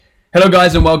Hello,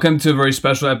 guys, and welcome to a very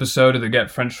special episode of the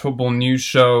Get French Football News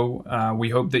Show. We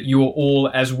hope that you are all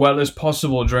as well as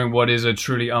possible during what is a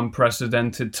truly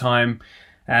unprecedented time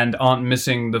and aren't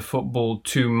missing the football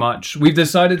too much. We've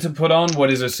decided to put on what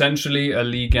is essentially a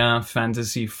Ligue 1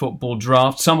 fantasy football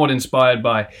draft, somewhat inspired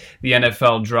by the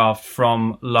NFL draft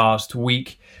from last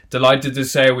week. Delighted to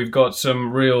say we've got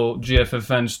some real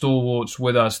GFFN stalwarts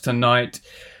with us tonight.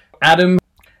 Adam,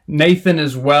 Nathan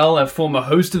as well, a former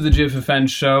host of the GFFN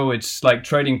show. It's like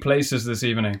trading places this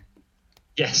evening.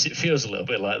 Yes, it feels a little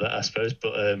bit like that, I suppose,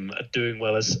 but doing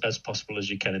well as possible as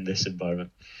you can in this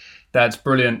environment. That's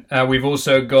brilliant. We've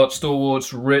also got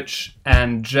stalwarts Rich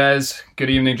and Jez. Good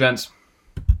evening, gents.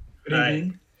 Good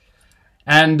evening.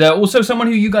 And also someone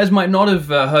who you guys might not have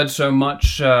heard so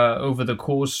much over the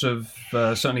course of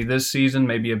certainly this season,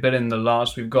 maybe a bit in the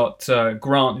last. We've got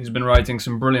Grant, who's been writing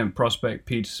some brilliant prospect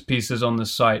pieces on the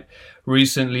site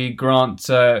recently.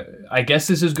 Grant, I guess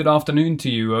this is good afternoon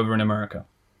to you over in America.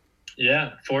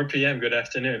 Yeah, 4 p.m. Good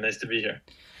afternoon. Nice to be here.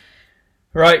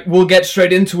 Right, we'll get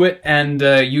straight into it, and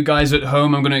you guys at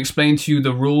home, I'm going to explain to you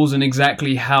the rules and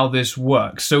exactly how this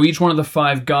works. So each one of the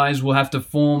 5 guys will have to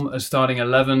form a starting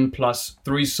 11 plus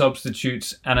 3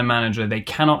 substitutes and a manager. They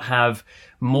cannot have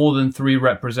more than 3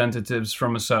 representatives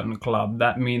from a certain club.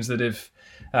 That means that if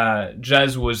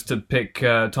Jez was to pick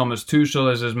Thomas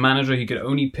Tuchel as his manager, he could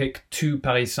only pick 2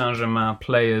 Paris Saint-Germain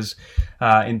players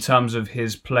in terms of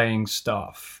his playing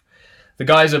staff. The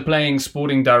guys are playing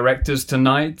sporting directors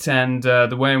tonight, and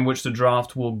the way in which the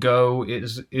draft will go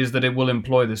is that it will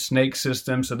employ the snake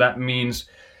system. So that means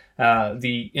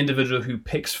the individual who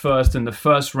picks first in the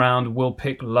first round will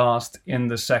pick last in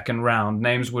the second round.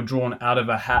 Names were drawn out of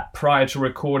a hat prior to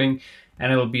recording,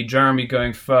 and it'll be Jeremy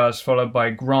going first, followed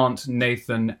by Grant,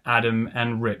 Nathan, Adam,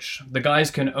 and Rich. The guys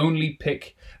can only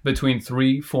pick between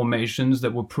 3 formations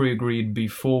that were pre-agreed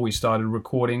before we started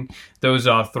recording. Those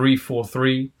are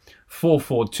 3-4-3,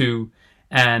 4-4-2,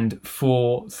 and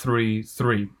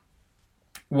 4-3-3.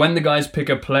 When the guys pick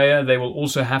a player, they will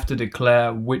also have to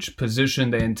declare which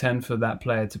position they intend for that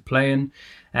player to play in,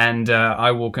 and I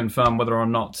will confirm whether or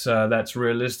not that's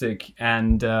realistic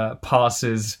and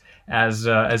passes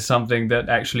as something that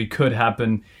actually could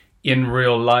happen in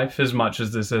real life, as much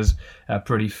as this is a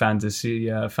pretty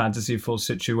fantasyful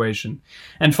situation.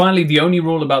 And finally, the only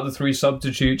rule about the 3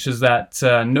 substitutes is that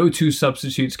no 2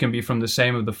 substitutes can be from the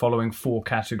same of the following 4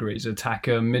 categories: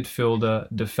 attacker, midfielder,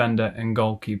 defender, and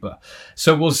goalkeeper.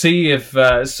 So we'll see if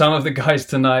some of the guys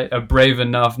tonight are brave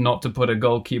enough not to put a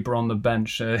goalkeeper on the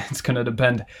bench. It's going to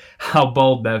depend how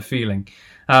bold they're feeling.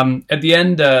 At the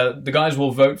end, the guys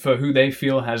will vote for who they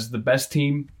feel has the best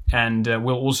team, and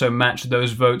we'll also match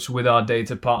those votes with our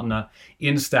data partner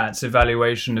Instats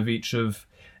evaluation of each of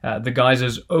the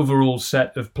guys' overall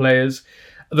set of players.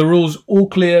 The rules all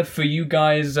clear for you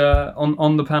guys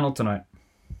on the panel tonight?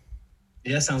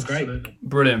 Yeah, sounds great. Absolutely.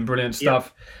 Brilliant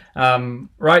stuff. Yep.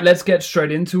 Right, let's get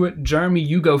straight into it. Jeremy,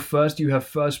 you go first. You have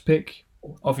first pick.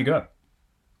 Off you go.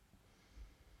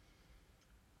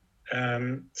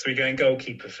 So we're going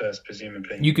goalkeeper first,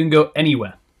 presumably. You can go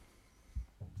anywhere.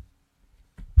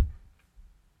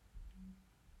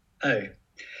 Oh,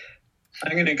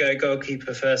 I'm going to go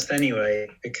goalkeeper first anyway,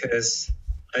 because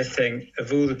I think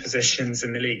of all the positions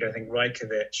in the league, I think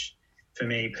Rajkovic, for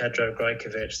me, Pedro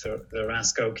Rajkovic, the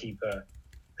RAS goalkeeper,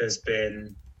 has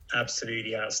been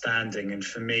absolutely outstanding. And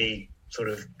for me, sort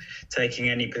of taking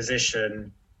any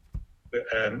position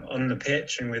on the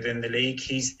pitch and within the league,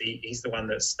 he's the one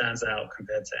that stands out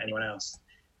compared to anyone else.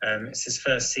 It's his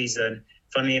first season.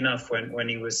 Funnily enough, when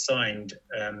he was signed,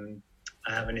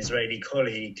 I have an Israeli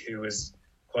colleague who was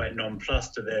quite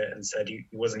nonplussed with it and said he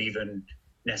wasn't even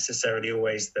necessarily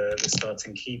always the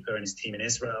starting keeper in his team in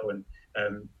Israel, and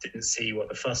didn't see what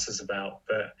the fuss was about.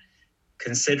 But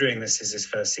considering this is his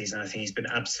first season, I think he's been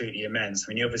absolutely immense. I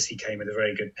mean, he obviously came with a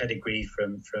very good pedigree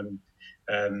from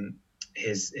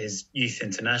his youth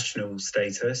international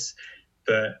status,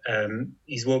 but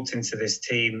he's walked into this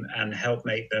team and helped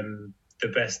make them the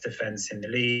best defence in the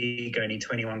league. Only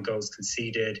 21 goals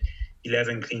conceded,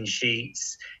 11 clean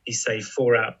sheets. He saved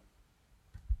 4 out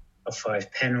of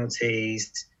 5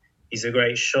 penalties. He's a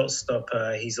great shot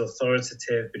stopper. He's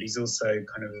authoritative, but he's also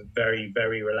kind of a very,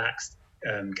 very relaxed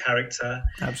character.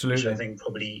 Absolutely. Which I think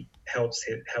probably helps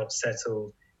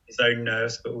settle his own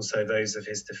nerves, but also those of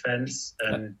his defence.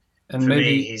 And for maybe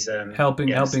me, he's helping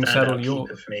settle your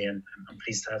keeper for me, and I'm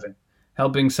pleased to have him.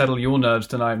 Helping settle your nerves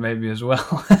tonight, maybe as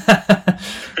well.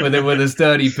 with a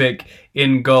sturdy pick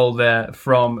in goal there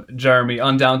from Jeremy.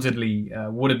 Undoubtedly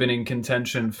would have been in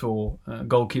contention for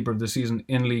goalkeeper of the season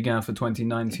in Ligue 1 for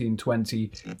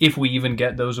 2019-20. If we even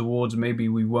get those awards, maybe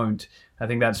we won't. I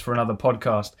think that's for another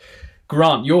podcast.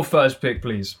 Grant, your first pick,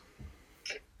 please.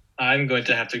 I'm going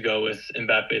to have to go with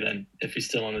Mbappe then, if he's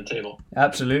still on the table.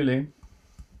 Absolutely.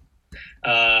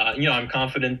 I'm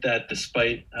confident that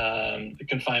despite the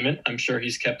confinement, I'm sure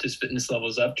he's kept his fitness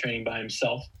levels up, training by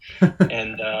himself.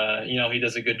 And, he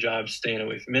does a good job staying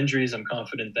away from injuries. I'm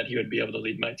confident that he would be able to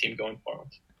lead my team going forward.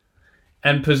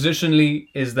 And positionally,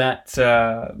 is that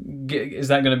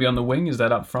going to be on the wing? Is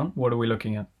that up front? What are we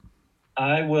looking at?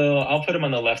 I'll put him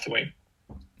on the left wing.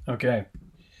 Okay.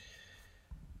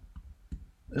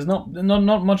 There's not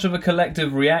much of a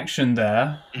collective reaction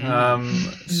there,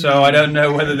 so I don't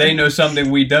know whether they know something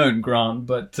we don't, Grant.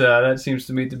 But that seems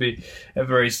to me to be a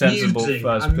very sensible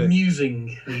first pick. I'm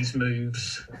using these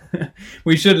moves.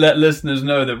 We should let listeners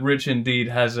know that Rich indeed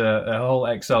has a whole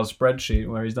Excel spreadsheet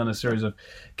where he's done a series of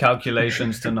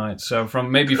calculations tonight. So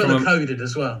color-coded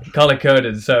as well.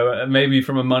 Color-coded. So maybe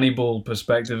from a Moneyball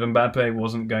perspective, Mbappe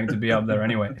wasn't going to be up there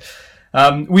anyway.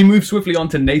 We move swiftly on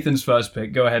to Nathan's first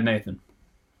pick. Go ahead, Nathan.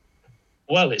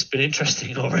 Well, it's been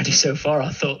interesting already so far. I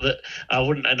thought that I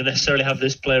wouldn't necessarily have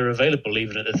this player available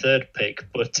even at the third pick,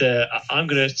 but I'm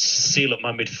going to seal up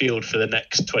my midfield for the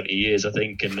next 20 years, I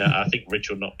think, and I think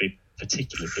Rich will not be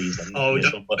particularly pleased on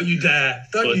this one. Don't you dare!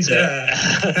 Don't you dare!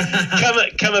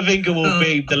 Camavinga will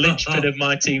be the linchpin of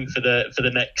my team for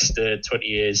the next 20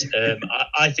 years.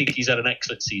 I think he's had an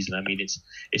excellent season. I mean,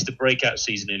 it's the breakout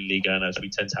season in Ligue 1 as we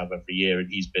tend to have every year, and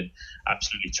he's been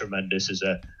absolutely tremendous as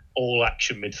a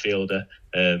all-action midfielder.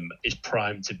 Is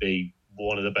primed to be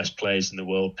one of the best players in the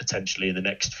world potentially in the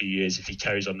next few years if he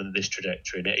carries on in this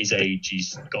trajectory. And at his age,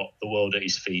 he's got the world at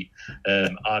his feet.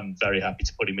 I'm very happy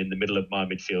to put him in the middle of my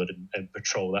midfield and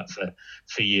patrol that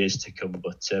for years to come.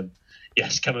 But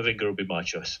yes, Camavinga will be my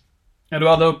choice.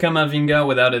 Eduardo Camavinga,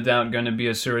 without a doubt, going to be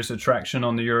a serious attraction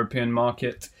on the European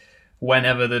market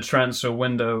whenever the transfer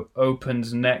window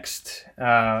opens next.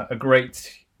 A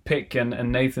great pick,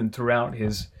 and Nathan, throughout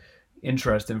his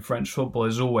interest in French football,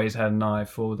 has always had an eye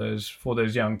for those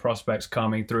young prospects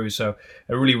coming through. So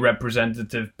a really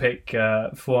representative pick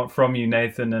from you,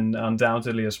 Nathan, and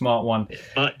undoubtedly a smart one. It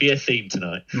might be a theme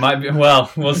tonight. Might be.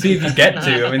 Well, we'll see if you get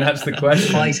to. I mean, that's the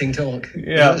question. Fighting talk.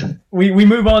 Yeah. We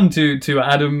move on to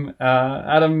Adam.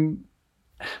 Adam,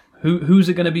 who's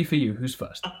it going to be for you? Who's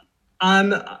first?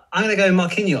 I'm going to go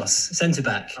Marquinhos, centre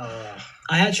back.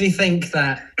 I actually think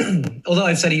that, although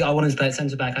I've said I wanted to play at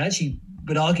centre back, I actually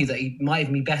would argue that he might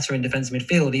even be better in defensive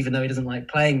midfield, even though he doesn't like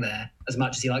playing there as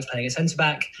much as he likes playing at centre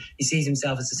back. He sees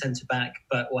himself as a centre back,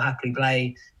 but will happily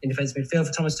play in defensive midfield.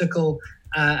 For Thomas Tuchel,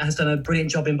 has done a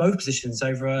brilliant job in both positions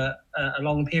over a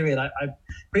long period. I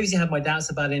previously had my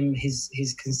doubts about him,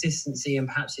 his consistency and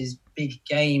perhaps his big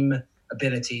game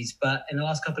abilities, but in the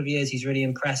last couple of years he's really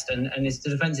impressed and is the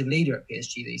defensive leader at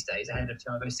PSG these days, ahead of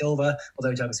Thiago Silva,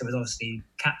 although Thiago Silva is obviously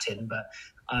captain. But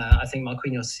I think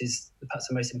Marquinhos is perhaps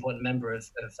the most important member of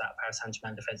that Paris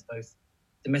Saint-Germain defence, both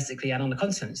domestically and on the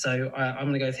continent. So I'm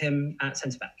going to go with him at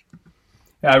centre-back.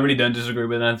 Yeah, I really don't disagree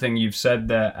with anything you've said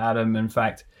there, Adam. In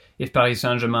fact, if Paris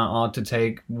Saint-Germain are to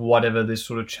take whatever this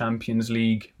sort of Champions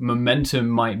League momentum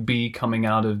might be coming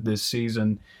out of this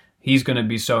season, he's going to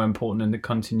be so important in the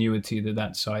continuity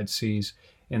that side sees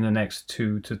in the next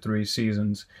 2 to 3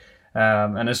 seasons.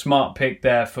 And a smart pick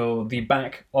there for the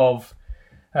back of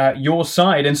your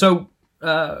side. And so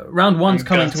round one's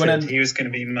coming to an end. He was going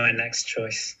to be my next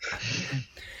choice.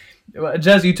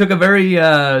 Jez, you took a very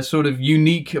sort of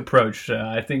unique approach.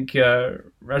 I think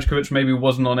Rajkovic maybe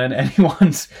wasn't on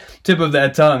anyone's tip of their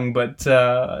tongue, but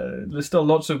there's still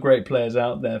lots of great players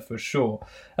out there for sure.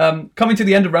 Coming to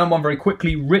the end of round one very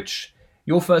quickly, Rich,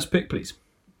 your first pick, please.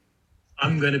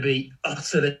 I'm going to be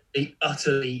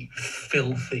utterly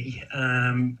filthy.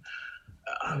 I'm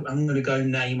going to go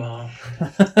Neymar.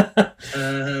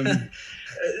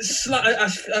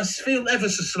 I feel ever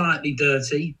so slightly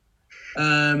dirty.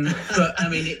 But I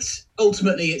mean, it's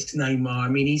Neymar. I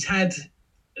mean, he's had,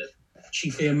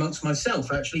 chiefly amongst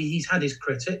myself, actually, he's had his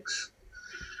critics.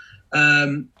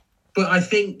 But I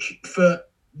think for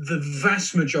the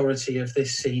vast majority of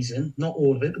this season, not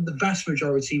all of it, but the vast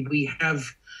majority, we have,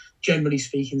 generally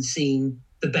speaking, seen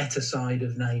the better side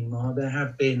of Neymar. There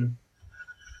have been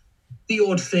the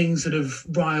odd things that have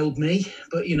riled me,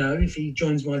 but if he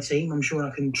joins my team, I'm sure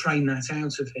I can train that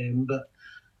out of him. But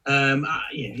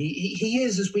he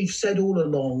is, as we've said all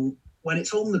along, when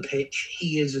it's on the pitch,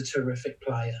 he is a terrific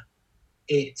player.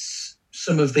 It's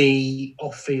some of the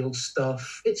off-field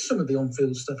stuff. It's some of the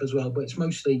on-field stuff as well, but it's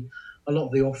mostly a a lot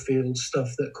of the off-field stuff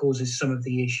that causes some of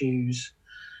the issues.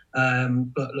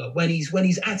 But look, when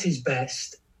he's at his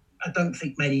best, I don't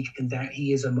think many can doubt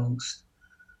he is amongst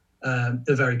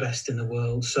the very best in the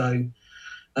world. So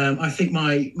I think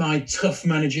my tough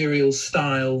managerial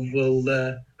style will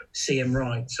see him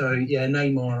right. So yeah,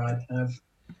 Neymar I'd have.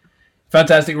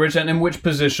 Fantastic, Rich. And in which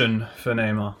position for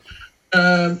Neymar?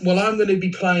 Well, I'm going to be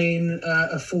playing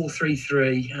a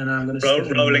 4-3-3, and I'm going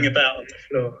to rolling about on the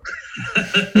floor.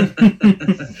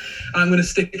 I'm going to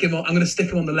stick him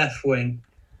on the left wing.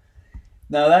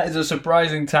 Now that is a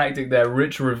surprising tactic there,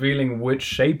 Rich revealing which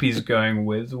shape he's going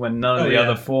with when none of the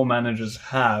other four managers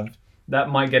have. That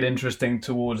might get interesting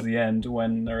towards the end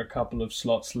when there are a couple of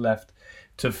slots left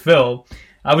to fill.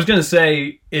 I was going to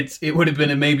say it would have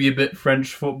been maybe a bit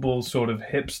French football sort of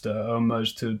hipster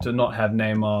almost to not have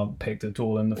Neymar picked at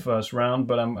all in the first round,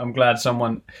 but I'm glad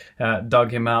someone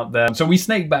dug him out there. So we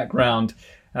snake back round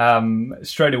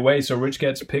straight away. So Rich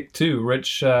gets picked too.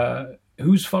 Rich,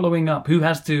 who's following up? Who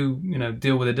has to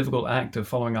deal with the difficult act of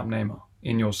following up Neymar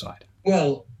in your side?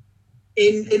 Well,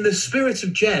 in the spirit of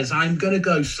Jez, I'm going to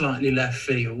go slightly left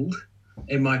field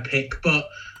in my pick, but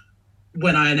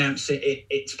when I announce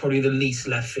it's probably the least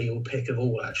left field pick of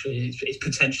all. Actually, it's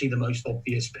potentially the most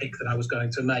obvious pick that I was going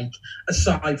to make,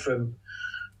 aside from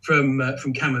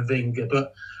Camavinga.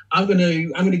 But I'm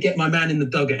going to get my man in the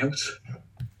dugout,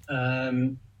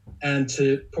 and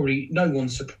to probably no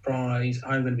one's surprise,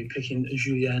 I'm going to be picking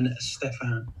Julien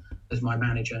Stéphan as my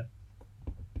manager.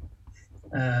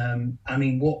 I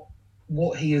mean,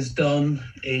 what he has done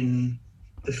in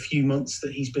the few months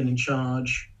that he's been in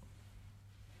charge.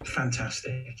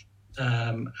 Fantastic.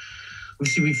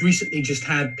 We've recently just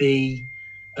had the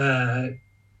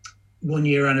 1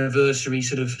 year anniversary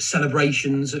sort of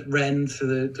celebrations at Rennes for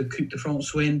the Coupe de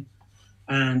France win,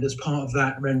 and as part of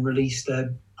that, Rennes released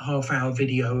a half-hour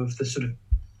video of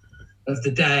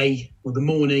the day or the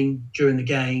morning during the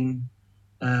game,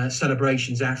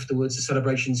 celebrations afterwards, the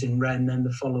celebrations in Rennes, then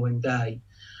the following day.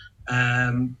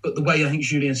 But the way I think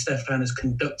Julien Stéphan has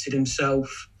conducted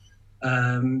himself.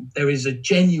 There is a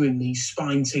genuinely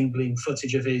spine-tingling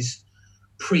footage of his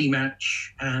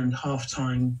pre-match and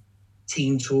half-time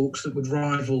team talks that would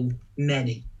rival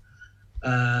many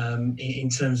in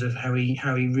terms of how he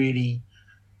really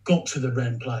got to the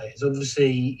Rennes players.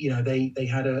 Obviously, they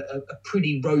had a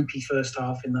pretty ropey first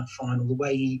half in that final. The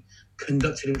way he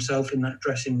conducted himself in that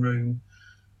dressing room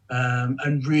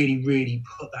and really, really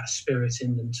put that spirit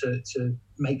in them to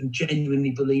make them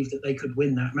genuinely believe that they could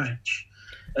win that match.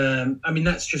 I mean,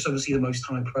 that's just obviously the most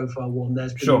high-profile one.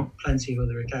 There's been plenty of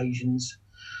other occasions.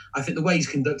 I think the way he's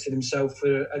conducted himself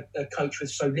for a coach with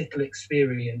so little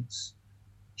experience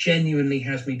genuinely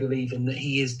has me believing that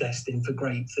he is destined for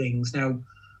great things. Now,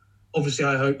 obviously,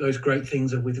 I hope those great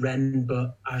things are with Rennes,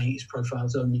 but I think his profile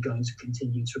is only going to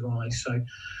continue to rise. So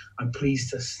I'm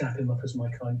pleased to snap him up as my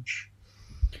coach.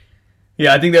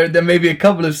 Yeah, I think there may be a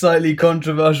couple of slightly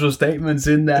controversial statements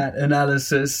in that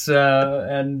analysis,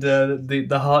 and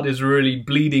the heart is really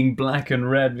bleeding black and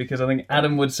red, because I think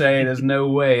Adam would say there's no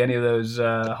way any of those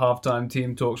halftime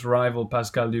team talks rival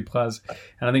Pascal Dupraz,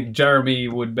 and I think Jeremy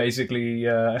would basically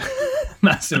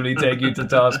massively take you to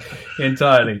task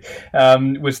entirely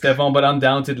with Stéphan, but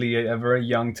undoubtedly a very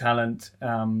young talent,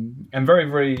 and very,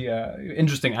 very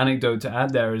interesting anecdote to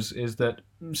add there is that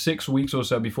 6 weeks or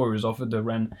so before he was offered the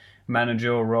Rennes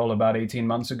managerial role about 18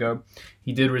 months ago,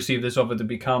 he did receive this offer to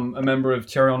become a member of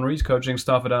Thierry Henry's coaching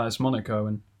staff at AS Monaco.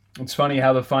 And it's funny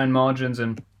how the fine margins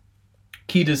and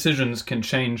key decisions can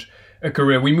change a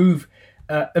career. We move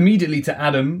immediately to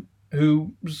Adam,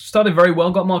 who started very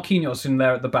well, got Marquinhos in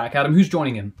there at the back. Adam, who's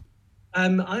joining him?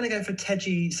 I'm going to go for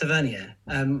Teji Tavernier.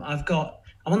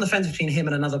 I'm on the fence between him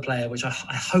and another player, which I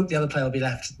hope the other player will be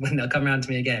left when they'll come around to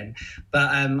me again. But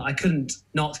I couldn't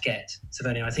not get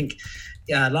Tavernier. I think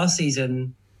last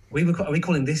season, are we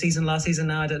calling this season last season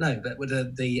now? I don't know. But with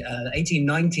the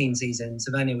 18-19 season,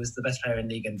 Tavernier was the best player in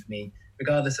Ligue 1 for me,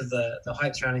 regardless of the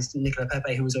hype surrounding Nicolas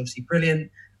Pepe, who was obviously brilliant,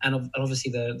 and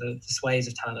obviously the sways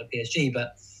of talent at PSG.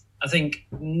 But I think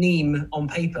Nîmes on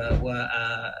paper were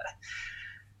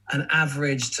an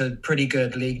average to pretty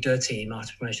good Ligue 2 team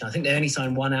after promotion. I think they only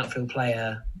signed one outfield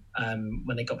player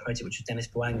when they got promoted, which was Denis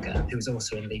Bouanga, who was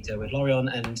also in Ligue 2 with Lorient.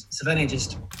 And Tavernier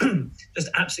just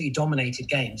absolutely dominated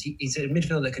games. He's a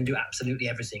midfielder that can do absolutely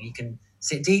everything. He can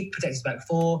sit deep, protect his back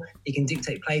four. He can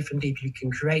dictate play from deep. He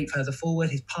can create further forward.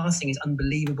 His passing is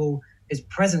unbelievable. His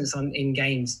presence in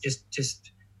games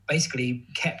just basically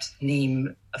kept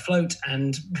Nîmes afloat,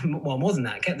 and well, more than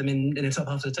that, kept them in the top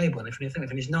half of the table. And I think they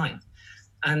finished ninth.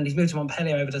 And he's moved to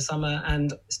Montpellier over the summer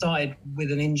and started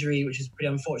with an injury, which is pretty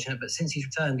unfortunate. But since he's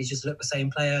returned, he's just looked the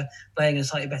same player, playing in a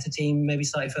slightly better team, maybe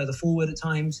slightly further forward at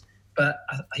times. But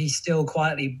he's still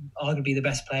quietly, arguably, the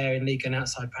best player in Ligue 1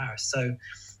 outside Paris. So,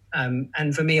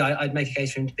 and for me, I'd make a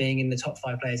case for him being in the top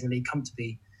 5 players in the league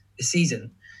comfortably this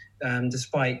season,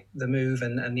 despite the move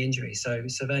and the injury. So,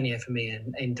 Savernier for me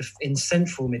in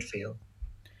central midfield.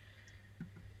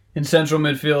 In central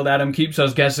midfield, Adam keeps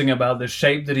us guessing about the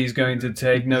shape that he's going to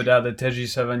take. No doubt that Teji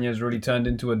Savernier has really turned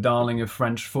into a darling of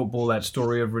French football. That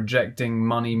story of rejecting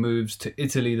money moves to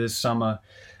Italy this summer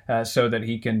so that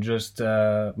he can just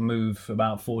move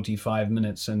about 45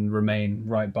 minutes and remain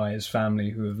right by his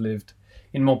family who have lived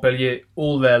in Montpellier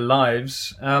all their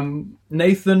lives.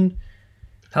 Nathan,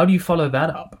 how do you follow that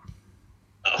up?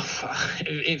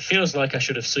 It feels like I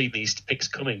should have seen these picks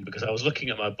coming, because I was looking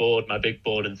at my big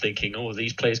board, and thinking, oh,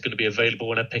 these players are going to be available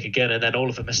when I pick again, and then all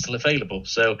of them are still available.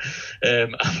 So,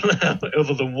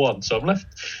 other than one, so I'm left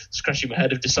scratching my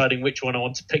head of deciding which one I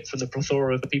want to pick from the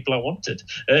plethora of the people I wanted.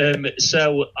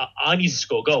 So I need to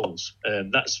score goals.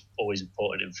 That's always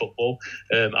important in football.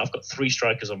 I've got 3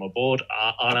 strikers on my board,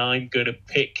 and I'm going to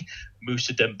pick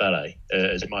Moussa Dembele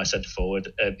as my centre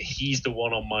forward. He's the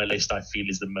one on my list I feel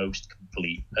is the most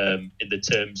complete in the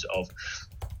terms of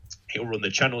he'll run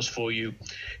the channels for you.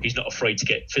 He's not afraid to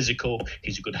get physical.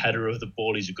 He's a good header of the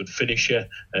ball. He's a good finisher.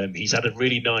 He's had a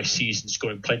really nice season,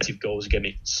 scoring plenty of goals. Again,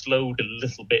 it slowed a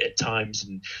little bit at times,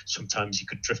 and sometimes he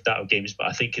could drift out of games. But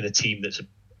I think in a team that's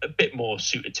a bit more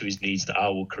suited to his needs that I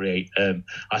will create,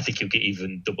 I think he'll get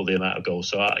even double the amount of goals.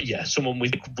 So someone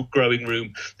with growing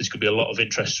room. There's going to be a lot of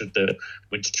interest should the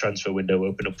winter transfer window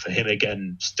open up for him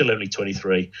again. Still only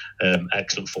 23.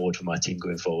 Excellent forward for my team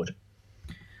going forward.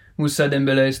 Moussa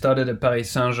Dembele started at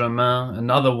Paris Saint-Germain,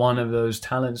 another one of those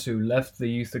talents who left the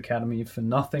youth academy for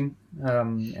nothing,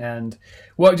 and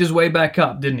worked his way back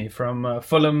up, didn't he, from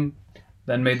Fulham.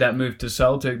 Then made that move to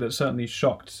Celtic that certainly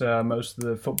shocked most of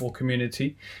the football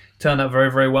community. Turned out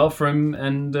very, very well for him,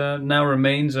 and now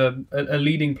remains a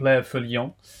leading player for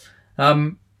Lyon.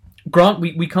 Grant,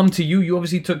 we come to you. You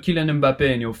obviously took Kylian Mbappe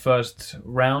in your first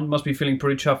round. Must be feeling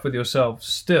pretty chuffed with yourself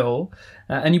still.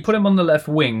 And you put him on the left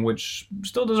wing, which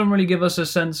still doesn't really give us a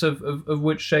sense of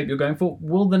which shape you're going for.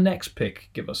 Will the next pick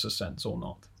give us a sense or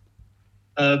not?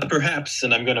 Perhaps,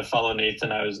 and I'm going to follow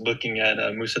Nathan. I was looking at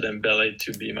Moussa Dembele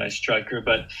to be my striker,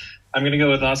 but I'm going to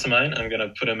go with Osimhen. I'm going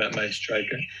to put him at my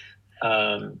striker.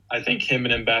 I think him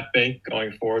and Mbappe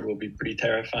going forward will be pretty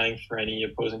terrifying for any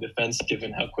opposing defense,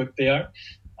 given how quick they are.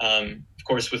 Of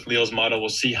course, with Lille's model, we'll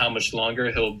see how much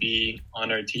longer he'll be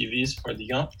on our TVs for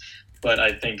Lyon. But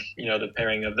I think, the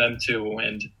pairing of them two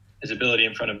and his ability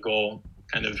in front of goal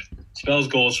kind of spells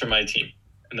goals for my team.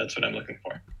 And that's what I'm looking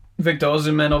for. Victor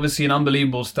Osimhen, obviously an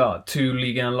unbelievable start to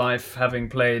Ligue 1 life, having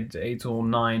played 8 or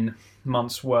 9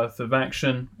 months worth of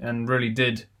action, and really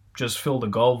did just fill the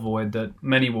goal void that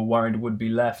many were worried would be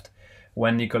left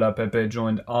when Nicolas Pepe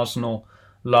joined Arsenal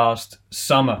last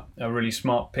summer. A really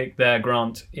smart pick there,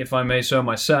 Grant, if I may so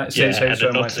myself. And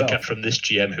not to cut from this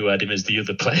GM who had him as the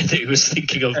other player that he was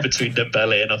thinking of between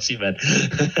Dembele and Osimhen.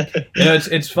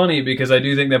 It's funny because I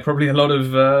do think there are probably a lot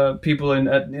of people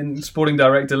in sporting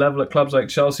director level at clubs like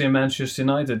Chelsea and Manchester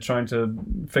United trying to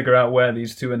figure out where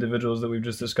these two individuals that we've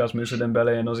just discussed, Moussa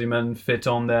Dembele and Osimhen, fit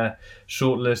on their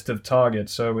short list of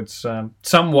targets. So it's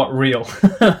somewhat real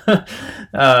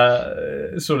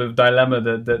sort of dilemma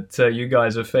that you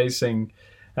guys are facing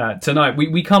tonight.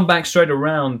 We come back straight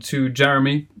around to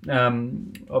Jeremy.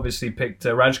 Obviously picked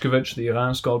Rajkovic, the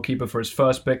Reims goalkeeper, for his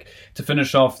first pick to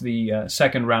finish off the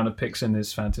second round of picks in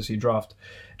this fantasy draft.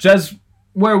 Jez,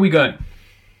 where are we going?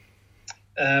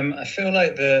 I feel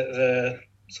like the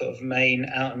sort of main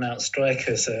out-and-out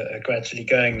strikers are gradually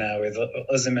going now, with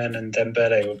Osimhen and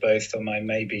Dembele were both on my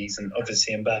maybes, and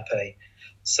obviously Mbappe.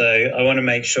 So I want to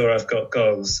make sure I've got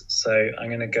goals. So I'm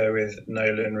going to go with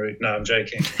Nolan Root. No, I'm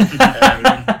joking. I'm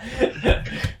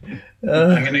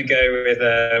going to go with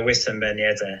Wissam Ben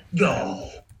Yedder.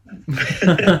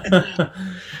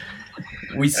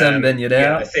 Wissam Ben Yedder.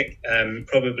 Yeah, I think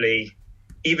probably,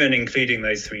 even including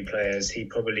those 3 players, he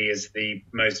probably is the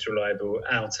most reliable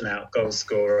out-and-out goal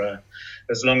scorer.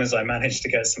 As long as I manage to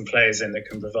get some players in that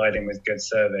can provide him with good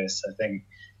service, I think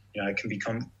I can be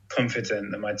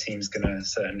confident that my team's going to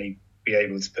certainly be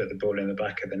able to put the ball in the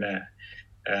back of the net.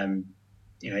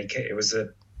 It was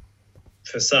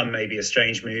for some maybe a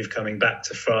strange move coming back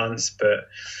to France, but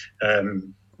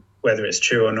whether it's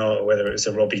true or not, or whether it was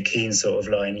a Robbie Keane sort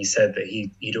of line. He said that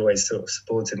he'd always sort of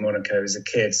supported Monaco as a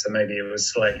kid, so maybe it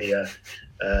was slightly a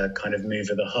kind of move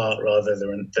of the heart rather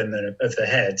than of the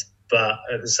head. But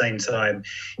at the same time,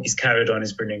 he's carried on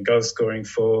his brilliant goal-scoring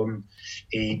form.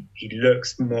 He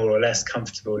looks more or less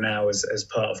comfortable now as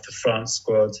part of the France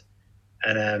squad.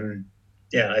 And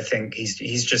I think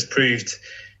he's just proved,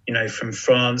 from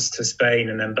France to Spain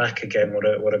and then back again,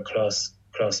 what a class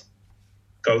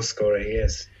goal-scorer he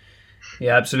is.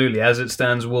 Yeah, absolutely. As it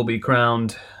stands, will be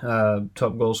crowned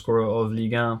top goal scorer of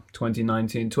Ligue 1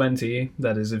 2019-20.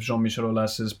 That is, if Jean-Michel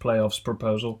Aulas's playoffs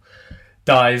proposal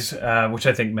dies, which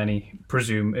I think many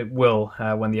presume it will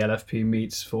when the LFP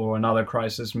meets for another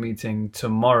crisis meeting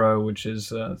tomorrow, which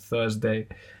is Thursday,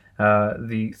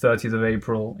 the 30th of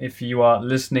April. If you are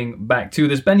listening back to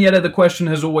this, Ben Yedder, the question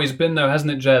has always been, though,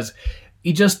 hasn't it, Jez?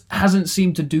 He just hasn't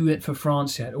seemed to do it for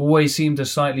France yet. Always seemed to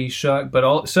slightly shirk,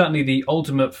 but certainly the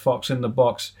ultimate fox in the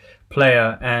box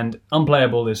player and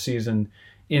unplayable this season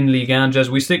in Ligue 1. Jez,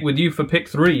 we stick with you for pick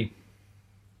 3.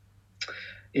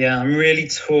 Yeah, I'm really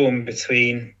torn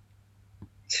between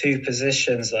two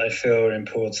positions that I feel are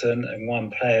important and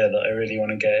one player that I really want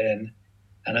to get in.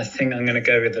 And I think I'm going to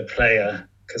go with the player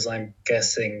because I'm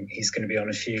guessing he's going to be on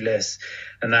a few lists.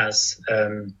 And that's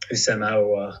Houssem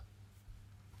Aouar.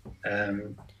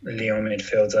 Lyon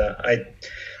midfielder.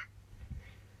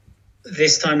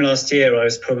 This time last year, I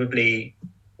was probably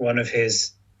one of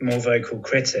his more vocal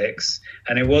critics,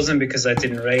 and it wasn't because I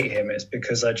didn't rate him. It's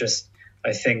because I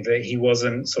think that he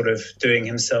wasn't sort of doing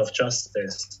himself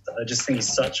justice. I just think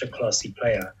he's such a classy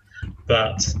player,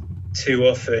 but too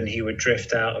often he would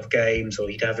drift out of games, or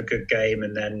he'd have a good game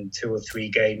and then 2 or 3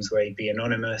 games where he'd be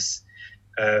anonymous.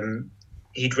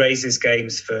 He'd raise his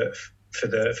games for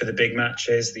the big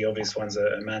matches. The obvious ones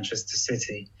are Manchester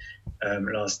City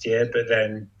last year, but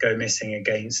then go missing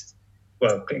against,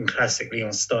 in classic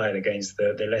Lyon style, against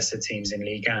the lesser teams in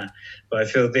Ligue 1. But I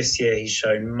feel this year he's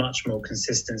shown much more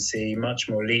consistency, much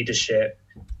more leadership.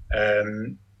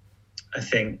 I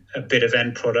think a bit of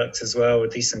end product as well, a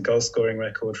decent goal scoring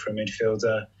record for a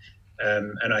midfielder.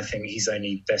 And I think he's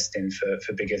only destined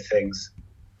for bigger things.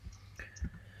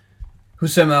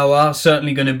 Houssem Aouar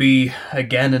certainly going to be,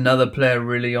 again, another player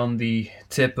really on the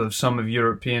tip of some of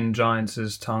European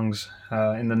giants' tongues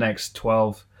in the next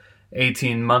 12,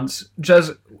 18 months.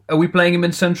 Jez, are we playing him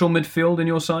in central midfield in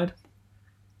your side?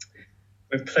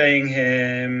 We're playing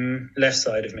him left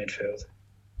side of midfield.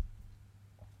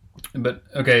 But,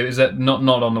 okay, is that not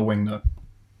on the wing, though?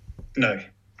 No.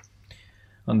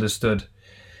 Understood.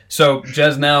 So,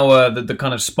 Jez, now the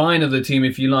kind of spine of the team,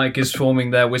 if you like, is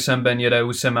forming there. Wissam Ben Yedder,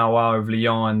 Houssem Aouar of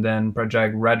Lyon, and then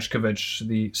Predrag Rajkovic,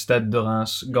 the Stade de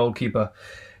Reims goalkeeper.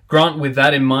 Grant, with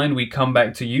that in mind, we come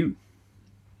back to you.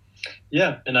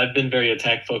 Yeah, and I've been very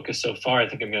attack-focused so far. I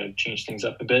think I'm going to change things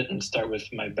up a bit and start with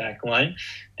my back line.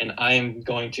 And I am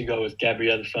going to go with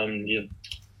Gabriel from Lille.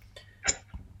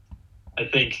 I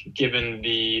think given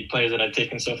the players that I've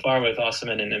taken so far with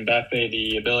Osimhen and Mbappe,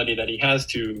 the ability that he has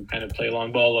to kind of play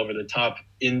long ball over the top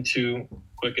into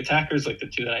quick attackers like the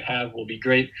two that I have will be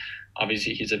great.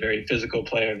 Obviously, he's a very physical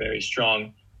player, very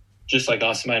strong. Just like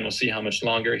Osimhen, we'll see how much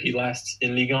longer he lasts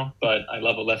in Ligue 1, but I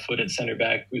love a left-footed center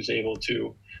back who's able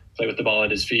to play with the ball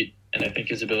at his feet, and I think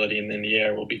his ability in the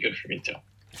air will be good for me too.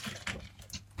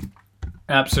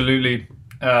 Absolutely.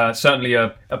 Certainly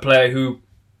a player who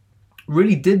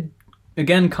really did,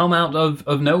 again, come out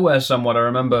of nowhere somewhat. I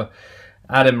remember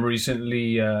Adam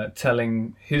recently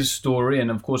telling his story, and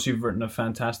of course you've written a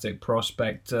fantastic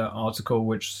prospect article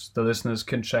which the listeners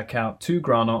can check out too,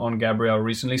 Grant, on Gabriel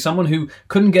recently. Someone who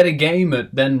couldn't get a game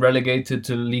at then relegated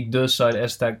to Ligue 2 side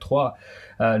Estac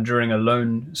 3 during a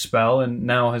loan spell, and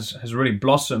now has really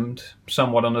blossomed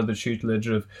somewhat under the tutelage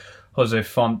of Jose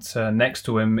Font next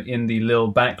to him in the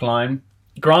Lille backline.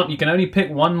 Grant, you can only pick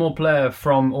one more player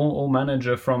from or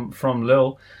manager from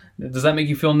Lille. Does that make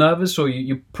you feel nervous, or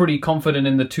you're pretty confident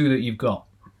in the two that you've got?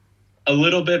 A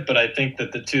little bit, but I think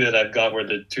that the two that I've got were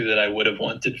the two that I would have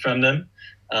wanted from them.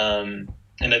 And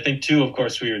I think, too, of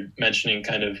course, we were mentioning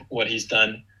kind of what he's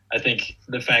done. I think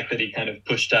the fact that he kind of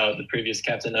pushed out the previous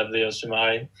captain of Leo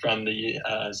Soumaï from the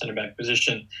center-back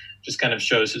position just kind of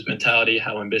shows his mentality,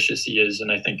 how ambitious he is.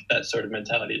 And I think that sort of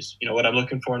mentality is, what I'm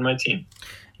looking for in my team.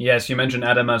 Yes, you mentioned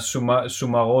Adama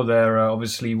Soumaro there.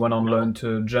 Obviously went on loan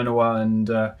to Genoa and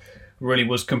really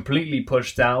was completely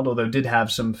pushed out, although did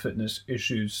have some fitness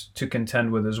issues to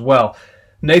contend with as well.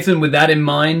 Nathan, with that in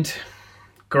mind,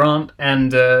 Grant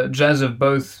and Jez have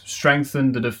both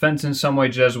strengthened the defence in some way.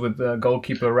 Jez with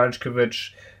goalkeeper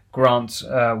Rajkovic, Grant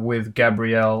with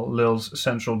Gabriel, Lille's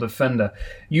central defender.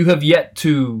 You have yet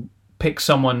to pick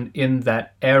someone in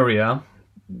that area.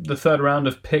 the third round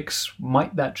of picks,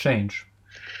 might that change?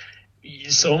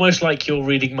 It's almost like you're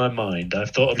reading my mind.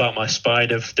 I've thought about my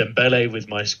spine of Dembele with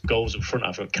my goals up front.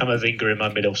 I've got Camavinga in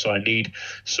my middle, so I need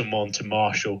someone to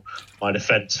marshal my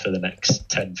defence for the next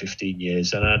 10, 15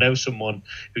 years. And I know someone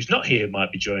who's not here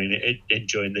might be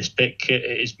enjoying this pick. It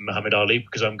is Mohamed Ali,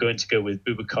 because I'm going to go with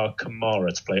Boubacar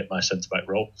Kamara to play at my centre-back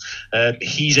role.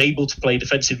 He's able to play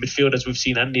defensive midfield, as we've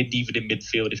seen, and even in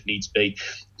midfield if needs be.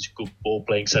 He's a good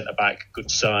ball-playing centre-back,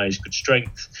 good size, good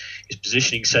strength. His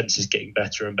positioning sense is getting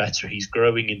better and better. He's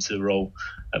growing into the role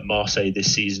at Marseille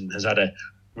this season, has had a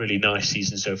really nice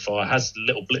season so far, has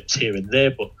little blips here and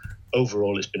there, but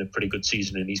overall it's been a pretty good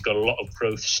season, and he's got a lot of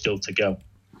growth still to go.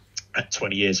 At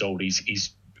 20 years old, he's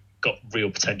got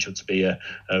real potential to be an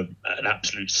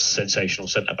absolute sensational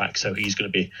centre-back, so he's going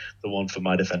to be the one for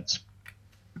my defence.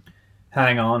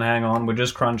 Hang on. We're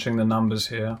just crunching the numbers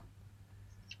here.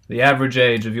 The average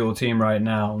age of your team right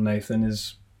now, Nathan,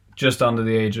 is just under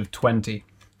the age of 20.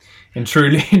 In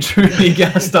truly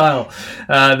gas style.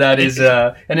 That is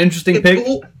an interesting pick.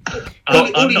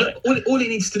 All he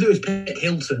needs to do is pick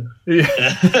Hilton. Yeah.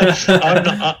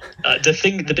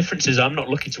 The difference is I'm not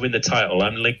looking to win the title.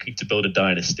 I'm looking to build a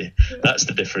dynasty. That's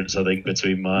the difference, I think,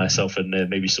 between myself and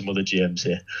maybe some other GMs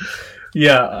here.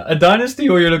 Yeah, a dynasty,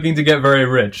 or you're looking to get very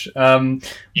rich. You can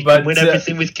win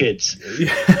everything with kids.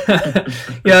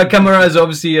 Yeah, Kamara is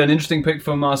obviously an interesting pick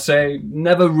for Marseille.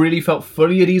 Never really felt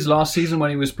fully at ease last season when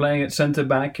he was playing at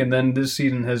centre-back, and then this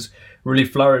season has really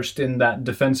flourished in that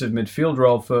defensive midfield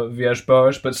role for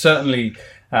Villas-Boas, but certainly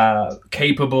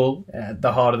capable at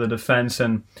the heart of the defence,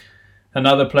 and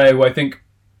another player who I think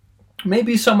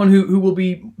maybe someone who will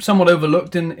be somewhat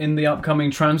overlooked in the upcoming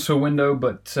transfer window,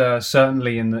 but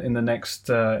certainly in the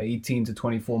next 18 to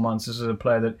 24 months, this is a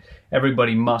player that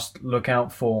everybody must look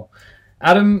out for.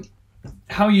 Adam,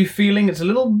 how are you feeling? It's a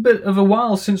little bit of a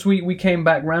while since we came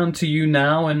back round to you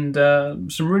now, and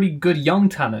some really good young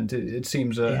talent, it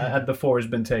seems, at the fore has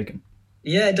been taken.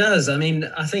 Yeah, it does. I mean,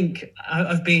 I think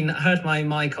I've heard my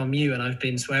mic on mute, and I've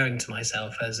been swearing to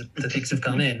myself as the picks have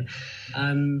come in.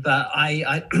 But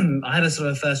I had a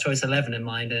sort of first choice 11 in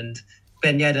mind, and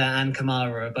Ben Yedder and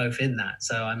Kamara are both in that,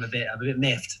 so I'm a bit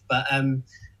miffed. But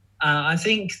I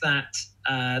think that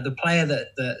the player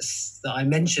that I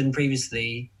mentioned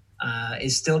previously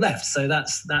is still left, so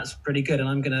that's pretty good. And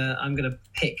I'm gonna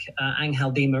pick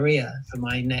Angel Di Maria for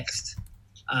my next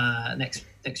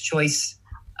choice.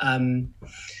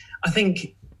 I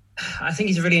think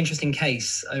he's a really interesting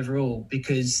case overall,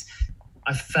 because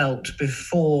I felt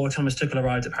before Thomas Tuchel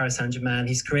arrived at Paris Saint-Germain,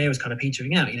 his career was kind of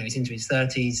petering out. He's into his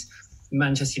 30s.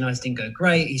 Manchester United didn't go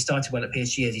great. He started well at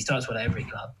PSG, as he starts well at every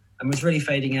club, and was really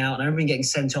fading out. And I remember him getting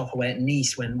sent off away at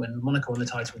Nice when Monaco won the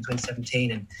title in 2017,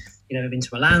 and Into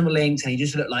Milan were linked, and he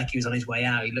just looked like he was on his way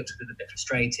out. He looked a little bit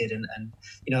frustrated, and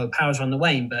powers were on the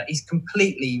wane. But he's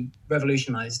completely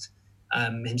revolutionised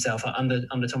himself under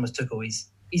Thomas Tuchel.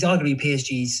 He's arguably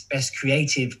PSG's best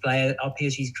creative player, our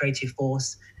PSG's creative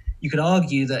force. You could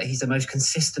argue that he's the most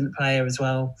consistent player as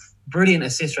well. Brilliant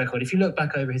assist record. If you look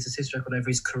back over his assist record over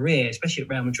his career, especially at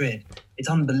Real Madrid, it's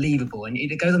unbelievable. And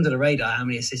it goes under the radar how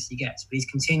many assists he gets. But he's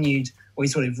continued, or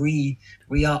he's sort of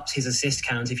re-upped his assist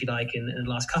count, if you like, in the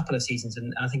last couple of seasons.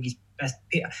 And I think he's best.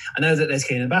 I know that there's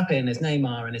Kylian Mbappe and there's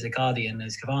Neymar and there's Icardi and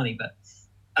there's Cavani, but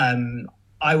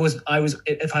I was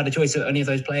if I had a choice of any of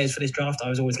those players for this draft, I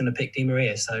was always going to pick Di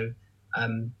Maria. So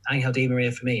Angel Di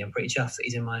Maria for me. I'm pretty chuffed that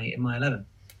he's in my 11.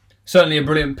 Certainly a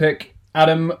brilliant pick.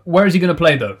 Adam, where is he going to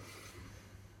play though?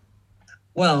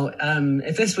 Well,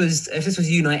 if this was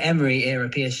Unai Emery era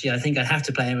PSG, I think I'd have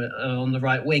to play him on the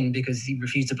right wing, because he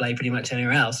refused to play pretty much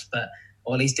anywhere else,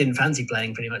 or at least didn't fancy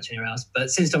playing pretty much anywhere else. But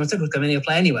since Thomas Tuchel's come in, he'll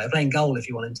play anywhere, playing goal if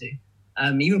he wanted to.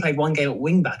 He even played one game at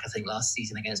wing back, I think, last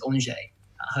season against Angers at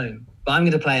home. But I'm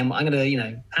going to play him. I'm going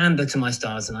to pander to my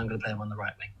stars, and I'm going to play him on the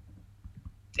right wing,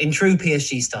 in true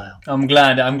PSG style. I'm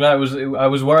glad. I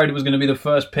was worried it was going to be the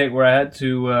first pick where I had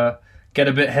to get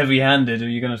a bit heavy-handed. Are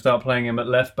you going to start playing him at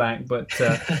left back? But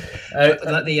like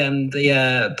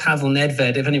the Pavel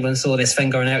Nedved. If anyone saw this,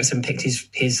 Sven-Goran Eriksson picked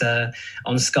his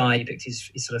on Sky. He picked his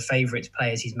sort of favourite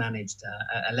players he's managed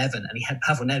at 11, and he had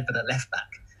Pavel Nedved at left back.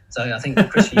 So I think,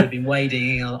 Christian, you've been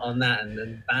wading on that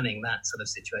and banning that sort of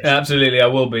situation. Yeah, absolutely, I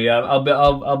will be.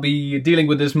 I'll be dealing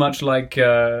with this much like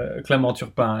Clément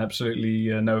Turpin. Absolutely,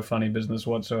 no funny business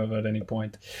whatsoever at any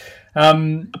point.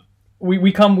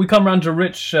 We come round to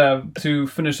Rich to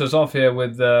finish us off here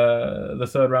with the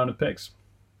third round of picks.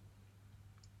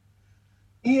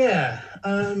 Yeah,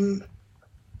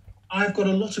 I've got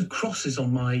a lot of crosses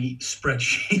on my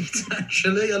spreadsheet.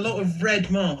 Actually, a lot of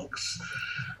red marks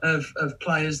of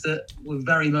players that were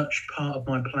very much part of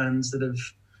my plans that have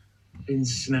been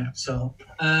snapped up.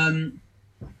 I'm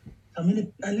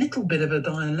in a little bit of a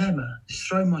dilemma. Just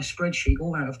throw my spreadsheet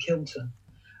all out of kilter.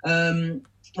 Right,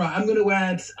 I'm going to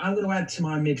add to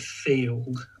my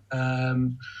midfield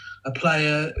a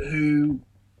player who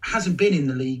hasn't been in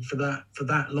the league for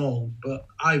that long, but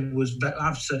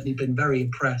I've certainly been very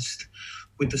impressed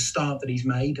with the start that he's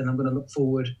made, and I'm going to look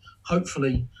forward,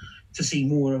 hopefully, to see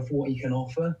more of what he can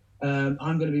offer. I'm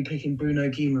going to be picking Bruno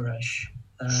Guimaraes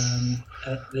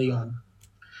at Lyon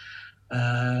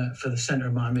for the centre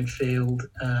of my midfield.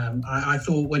 I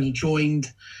thought when he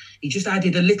joined, he just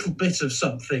added a little bit of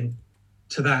something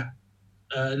to that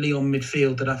Lyon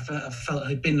midfield that I felt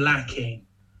had been lacking.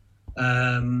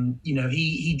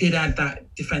 He did add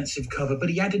that defensive cover, but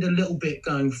he added a little bit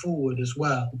going forward as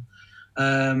well.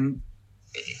 I'm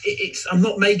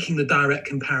not making the direct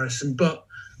comparison, but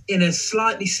in a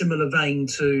slightly similar vein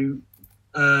to,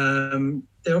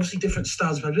 they're obviously different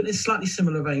styles of play, but in a slightly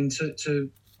similar vein to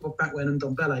back when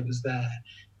Ndombele was there.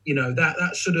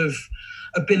 That sort of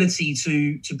ability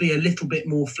to be a little bit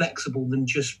more flexible than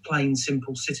just plain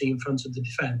simple sitting in front of the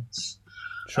defence.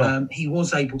 Sure. He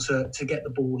was able to get the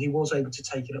ball. He was able to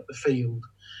take it up the field.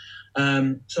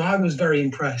 So I was very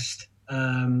impressed. He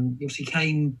obviously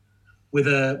came with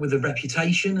a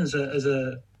reputation as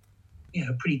a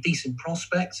pretty decent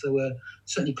prospect. There were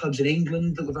certainly clubs in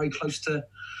England that were very close to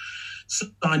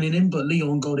signing him, but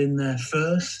Lyon got in there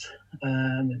first.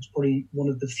 It's probably one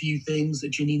of the few things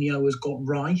that Juninho has got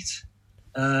right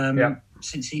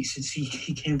since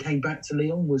he came back to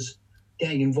Lyon, was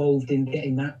getting involved in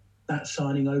getting that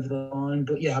signing over the line.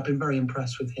 But yeah, I've been very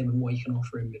impressed with him and what he can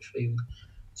offer in midfield.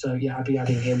 So yeah, I'd be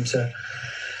adding him to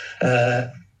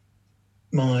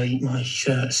my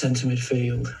centre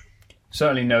midfield.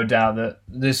 Certainly no doubt that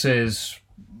this is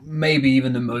maybe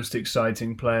even the most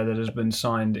exciting player that has been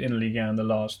signed in Ligue 1 in the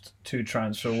last two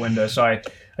transfer windows. So I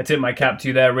tip my cap to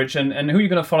you there, Rich. And who are you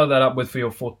going to follow that up with for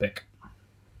your fourth pick?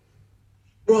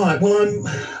 Right, well,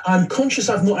 I'm conscious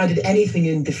I've not added anything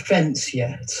in defence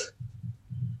yet.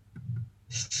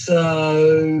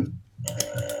 So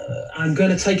I'm going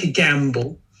to take a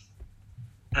gamble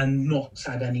and not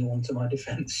add anyone to my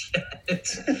defence yet.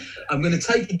 I'm going to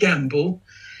take a gamble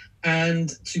and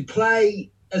to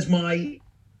play as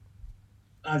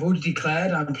I've already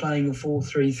declared I'm playing a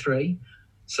 4-3-3.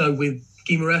 So with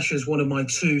Guimaraes as one of my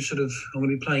two I'm going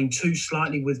to be playing two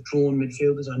slightly withdrawn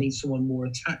midfielders. I need someone more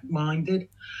attack-minded.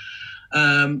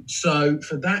 So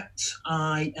for that,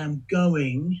 I'm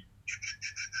going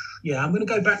to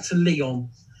go back to Lyon.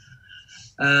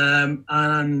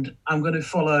 And I'm going to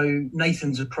follow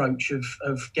Nathan's approach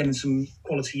of getting some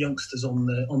quality youngsters on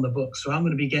the book. So I'm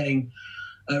going to be getting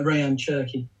Rayan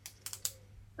Cherki.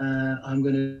 I'm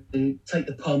going to take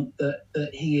the punt that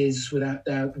he is without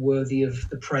doubt worthy of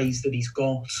the praise that he's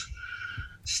got.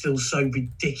 Still so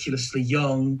ridiculously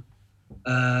young,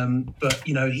 but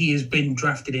he has been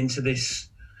drafted into this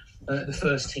the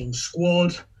first team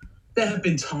squad. There have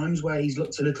been times where he's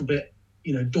looked a little bit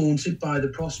daunted by the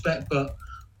prospect, but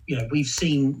we've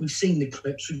seen the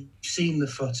clips, we've seen the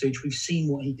footage, we've seen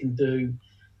what he can do.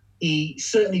 He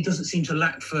certainly doesn't seem to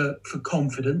lack for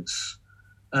confidence.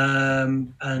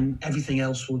 And everything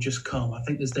else will just come. I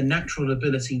think there's the natural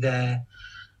ability there.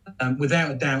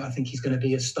 Without a doubt, I think he's going to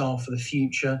be a star for the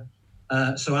future.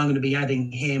 So I'm going to be adding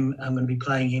him. I'm going to be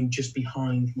playing him just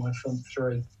behind my front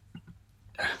three.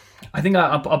 I think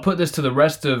I'll put this to the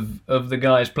rest of the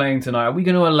guys playing tonight. Are we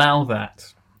going to allow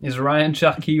that? Is Rayan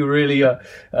Cherki really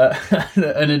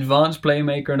an advanced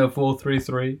playmaker in a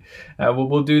 4-3-3?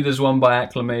 We'll do this one by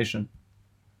acclamation.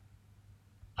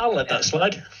 I'll let that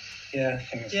slide. Yeah, I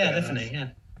think definitely.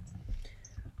 Yeah.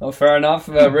 Well, fair enough,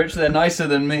 Rich. They're nicer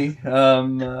than me.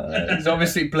 He's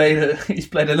obviously played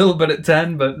a little bit at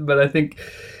 10, but I think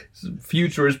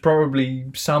future is probably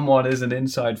somewhat as an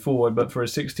inside forward. But for a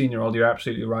 16-year-old, you're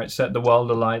absolutely right. Set the world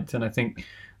alight, and I think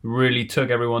really took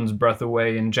everyone's breath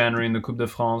away in January in the Coupe de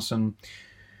France, and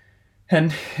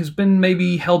has been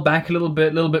maybe held back a little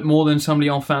bit more than some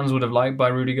Lyon fans would have liked by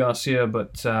Rudy Garcia,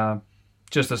 but.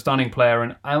 Just a stunning player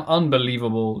and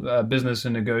unbelievable business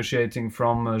in negotiating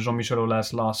from Jean-Michel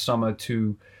Aulas last summer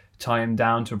to tie him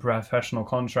down to a professional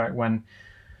contract when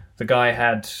the guy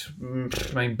had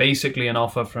basically an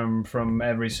offer from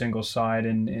every single side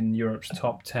in Europe's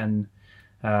top 10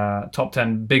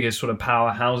 biggest sort of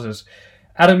powerhouses.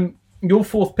 Adam, your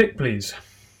fourth pick, please.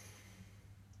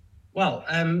 Well,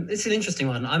 it's an interesting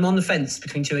one. I'm on the fence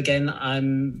between two again.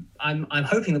 I'm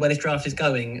hoping the way this draft is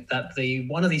going that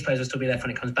one of these players will still be left when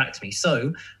it comes back to me.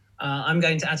 So I'm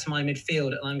going to add to my midfield,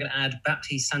 and I'm going to add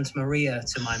Baptiste Santamaria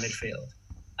to my midfield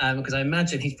because I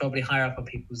imagine he's probably higher up on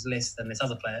people's list than this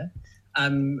other player.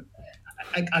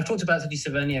 I've talked about Toti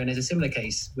Savernio, and there's a similar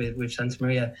case with Santa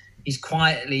Maria. He's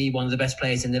quietly one of the best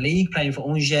players in the league, playing for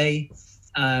Angers,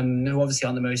 who obviously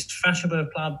aren't the most fashionable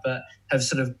club, but have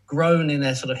sort of grown in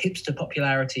their sort of hipster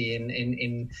popularity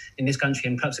in this country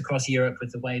and perhaps across Europe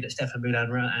with the way that Stéphane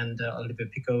Moulin and Olivier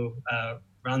Picot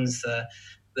runs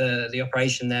the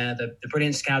operation there, the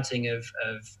brilliant scouting of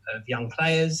young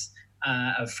players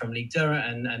from Ligue 2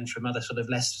 and from other sort of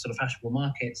less sort of fashionable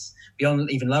markets, beyond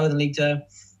even lower than Ligue 2.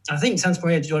 I think Santa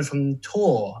Maria joined from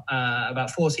Tours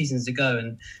about 4 seasons ago,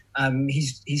 and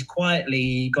he's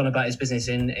quietly gone about his business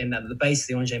in at the base of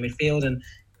the Angers midfield. And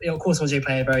of course, Angers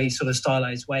play a very sort of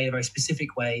stylized way, a very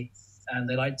specific way, and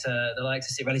they like to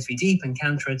sit relatively deep and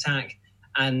counter attack.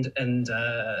 And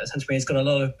Santa Maria's got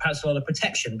perhaps a lot of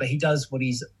protection, but he does what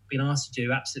he's been asked to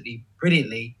do absolutely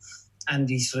brilliantly, and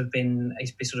he's been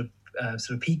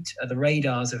peaked at the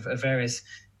radars of various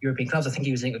European clubs. I think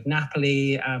he was linked with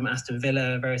Napoli, Aston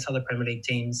Villa, various other Premier League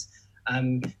teams.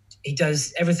 He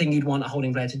does everything you'd want a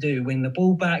holding player to do: win the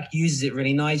ball back, uses it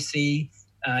really nicely.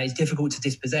 It's difficult to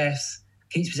dispossess,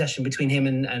 keeps possession between him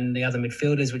and the other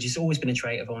midfielders, which has always been a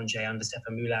trait of Angers under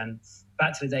Stéphane Moulin.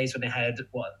 Back to the days when they had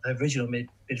the original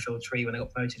midfield three when they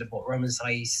got promoted of Romain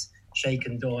Saïs, Sheikh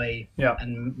Ndoye,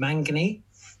 and Mangani.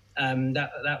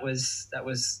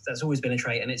 That's always been a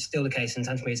trait, and it's still the case. And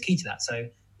Santa Maria is key to that. So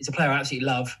it's a player I absolutely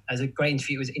love. As a great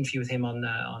interview with him on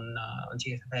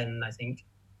GFN, I think,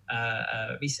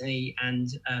 recently,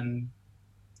 and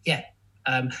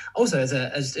also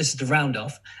as to round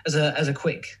off, as a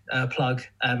quick plug.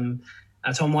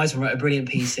 Tom Wiseman wrote a brilliant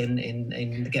piece in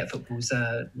the Get Football's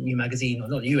new magazine, or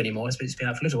not new anymore, it's been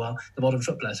out for a little while, The Modern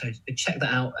Footballer. So check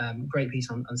that out. Great piece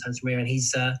on Santa Maria, and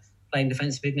he's playing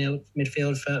defensive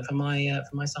midfield for my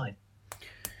side.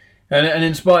 An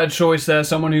inspired choice there,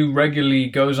 someone who regularly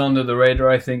goes under the radar,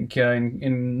 I think,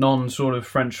 in non-sort of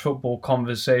French football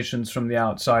conversations from the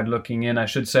outside looking in. I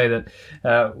should say that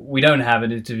we don't have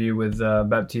an interview with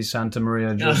Baptiste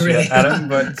Santamaria just yet, Adam.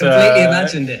 But, completely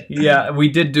imagined it. Yeah, we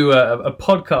did do a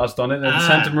podcast on it, and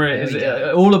Santamaria is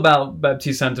all about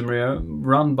Baptiste Santamaria,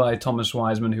 run by Thomas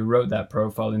Wiseman, who wrote that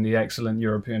profile in the excellent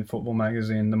European football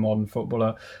magazine, The Modern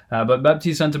Footballer. But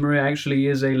Baptiste Santamaria actually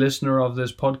is a listener of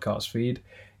this podcast feed.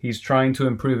 He's trying to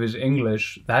improve his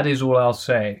English. That is all I'll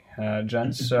say,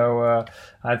 gents. So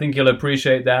I think he'll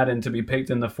appreciate that, and to be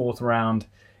picked in the 4th round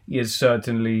is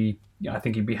certainly, I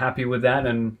think he'd be happy with that,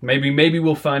 and maybe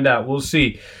we'll find out. We'll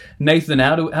see. Nathan,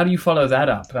 how do you follow that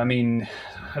up? I mean,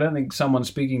 I don't think someone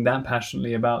speaking that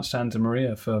passionately about Santa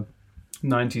Maria for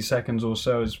 90 seconds or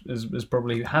so has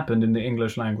probably happened in the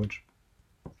English language.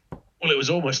 Well, it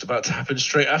was almost about to happen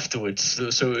straight afterwards,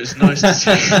 so it was nice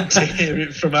to hear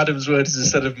it from Adam's words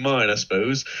instead of mine, I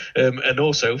suppose, and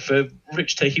also for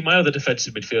Rich taking my other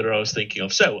defensive midfielder I was thinking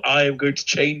of. So I am going to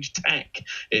change tack,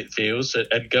 it feels,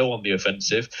 and go on the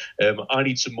offensive. I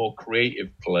need some more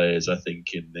creative players, I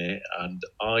think, in there, and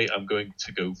I am going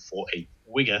to go for a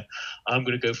winger. I'm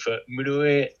going to go for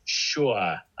Munir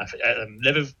Shoa. I can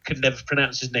never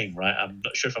pronounce his name right. I'm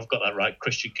not sure if I've got that right.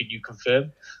 Christian, can you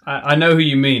confirm? I know who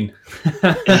you mean.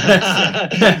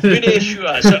 Munir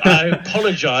Shoa. So I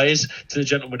apologise to the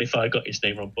gentleman if I got his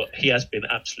name wrong, but he has been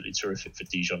absolutely terrific for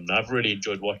Dijon. I've really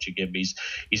enjoyed watching him. He's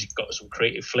got some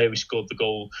creative flair. He scored the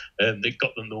goal that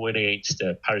got them the win against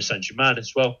Paris Saint-Germain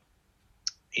as well.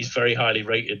 He's very highly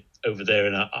rated over there,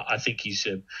 and I think he's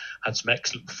had some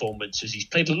excellent performances. He's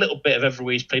played a little bit of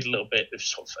everywhere. He's played a little bit of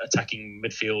sort of attacking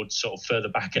midfield, sort of further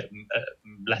back at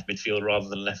left midfield rather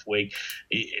than left wing.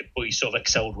 But he's sort of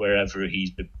excelled wherever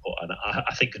he's been put. And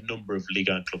I think a number of Ligue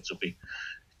 1 clubs will be,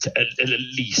 at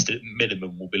least at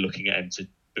minimum, will be looking at him to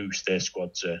boost their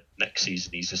squads next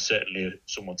season. He's certainly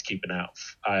someone to keep an eye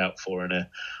out for, and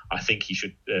I think he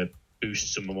should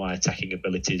boost some of my attacking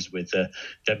abilities with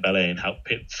Dembele and help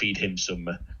feed him some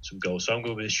goals. So I'm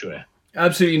going with Chouard.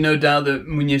 Absolutely no doubt that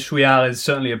Munir Chouard is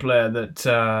certainly a player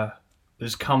that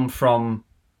has come from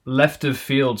left of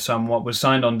field somewhat, was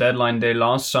signed on deadline day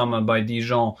last summer by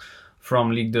Dijon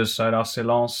from Ligue 2 side RC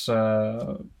Lens.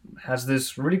 Has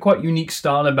this really quite unique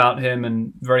style about him,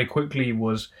 and very quickly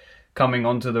was coming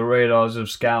onto the radars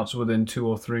of scouts within 2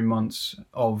 or 3 months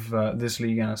of this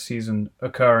Ligue 1 season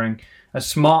occurring. A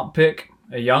smart pick,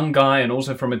 a young guy, and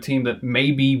also from a team that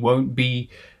maybe won't be,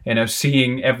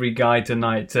 seeing every guy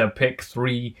tonight pick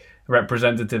 3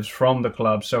 representatives from the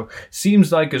club. So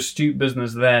seems like astute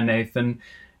business there, Nathan.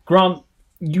 Grant,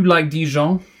 you like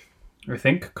Dijon, I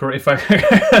think. Correct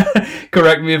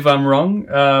me if I'm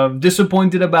wrong.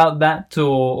 Disappointed about that,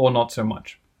 or not so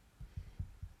much?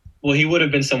 Well, he would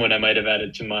have been someone I might have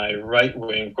added to my right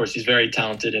wing. Of course, he's very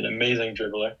talented and amazing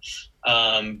dribbler.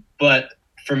 But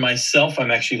For myself, I'm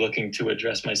actually looking to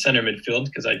address my center midfield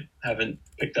because I haven't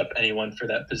picked up anyone for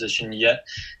that position yet.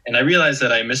 And I realized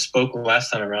that I misspoke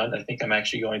last time around. I think I'm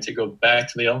actually going to go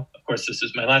back to Lille. Of course, this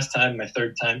is my last time, my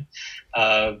third time.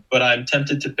 But I'm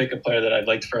tempted to pick a player that I've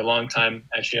liked for a long time.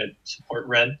 Actually, I support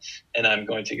Rennes, and I'm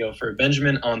going to go for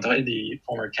Benjamin André, the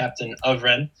former captain of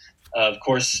Rennes. Of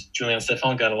course, Julien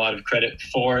Stéphan got a lot of credit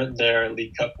for their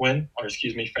League Cup win, or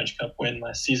French Cup win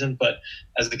last season. But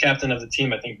as the captain of the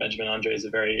team, I think Benjamin André is a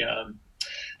very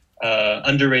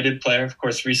underrated player. Of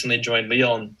course, recently joined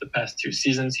Lille in the past 2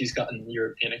 seasons. He's gotten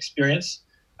European experience.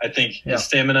 I think his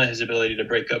stamina, his ability to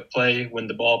break up play, win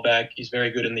the ball back, he's very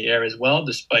good in the air as well,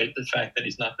 despite the fact that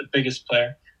he's not the biggest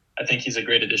player. I think he's a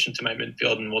great addition to my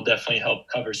midfield and will definitely help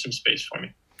cover some space for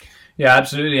me. Yeah,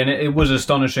 absolutely. And it was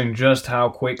astonishing just how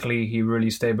quickly he really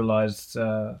stabilized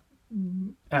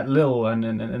at Lille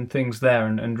and things there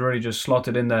and really just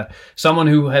slotted in there. Someone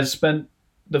who has spent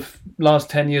the last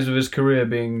 10 years of his career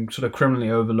being sort of criminally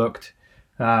overlooked,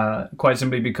 quite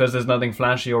simply because there's nothing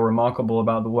flashy or remarkable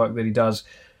about the work that he does,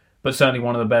 but certainly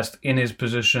one of the best in his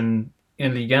position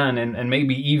in Ligue 1, and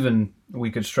maybe even we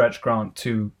could stretch Grant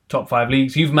to top 5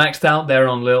 leagues. You've maxed out there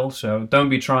on Lille, so don't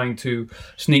be trying to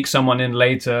sneak someone in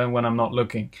later when I'm not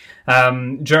looking.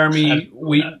 Jeremy,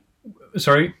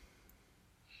 sorry?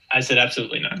 I said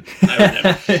absolutely not. I would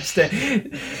never.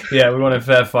 Yeah, we want a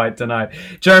fair fight tonight.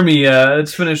 Jeremy,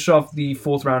 let's finish off the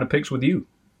 4th round of picks with you.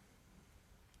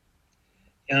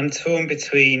 Yeah, I'm torn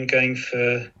between going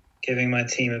for giving my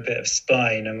team a bit of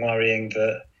spine and worrying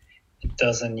that it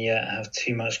doesn't yet have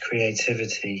too much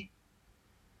creativity.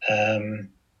 You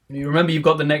remember you've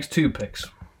got the next 2 picks.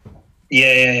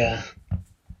 Yeah.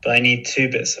 But I need 2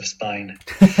 bits of spine.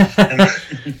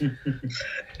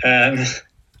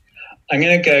 I'm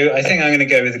going to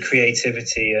go with the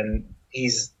creativity, and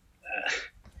he's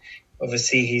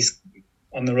obviously he's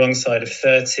on the wrong side of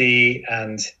 30,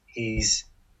 and he's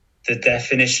the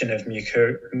definition of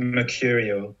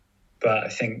mercurial. But I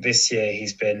think this year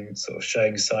he's been sort of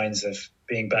showing signs of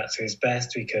being back to his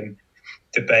best. We can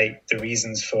debate the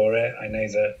reasons for it. I know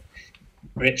that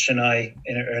Rich and I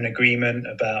are in agreement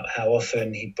about how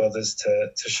often he bothers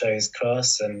to show his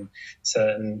class, and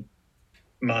certain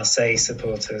Marseille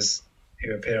supporters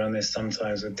who appear on this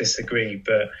sometimes would disagree.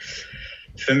 But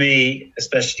for me,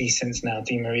 especially since now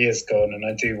Di Maria's gone, and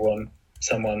I do want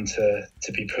someone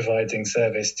to be providing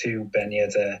service to Ben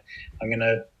Yedder, I'm going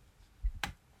to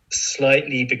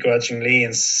slightly begrudgingly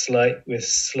and with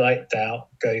slight doubt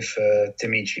go for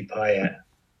Dimitri Payet.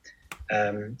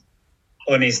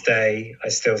 On his day, I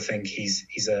still think he's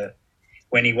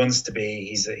when he wants to be,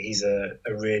 he's a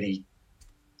really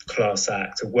class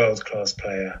act, a world-class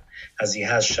player, as he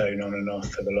has shown on and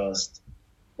off for the last,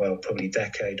 probably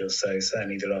decade or so,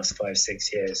 certainly the last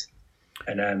 5-6 years.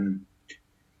 And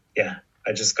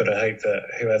I just got to hope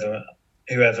that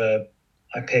whoever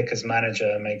I pick as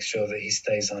manager makes sure that he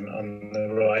stays on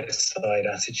the right side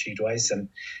attitude-wise. And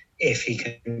if he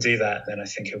can do that, then I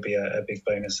think he'll be a big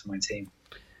bonus for my team.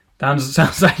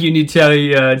 Sounds like you need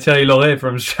Thierry Loret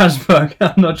from Strasbourg.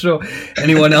 I'm not sure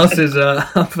anyone else is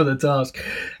up for the task.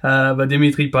 But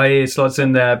Dimitri Payet slots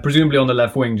in there, presumably on the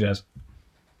left wing, Jez.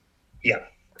 Yeah.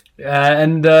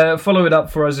 And follow it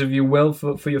up for us, if you will,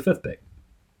 for your 5th pick.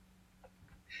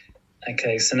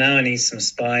 Okay, so now I need some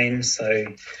spine. So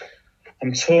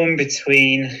I'm torn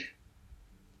between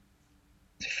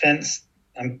defence.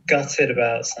 I'm gutted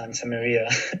about Santa Maria.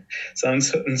 So I'm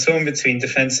torn between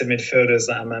defensive midfielders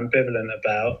that I'm ambivalent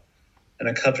about and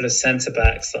a couple of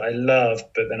centre-backs that I love,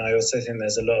 but then I also think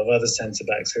there's a lot of other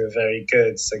centre-backs who are very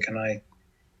good. So can I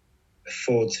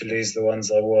afford to lose the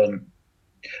ones I want?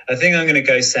 I think I'm going to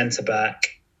go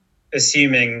centre-back,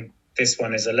 assuming this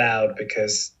one is allowed,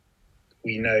 because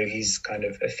we know he's kind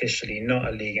of officially not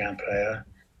a Ligue 1 player.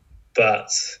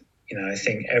 But I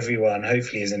think everyone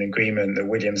hopefully is in agreement that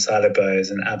William Saliba is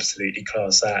an absolutely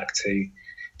class act who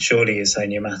surely it's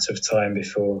only a matter of time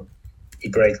before he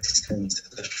breaks into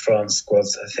the France squad.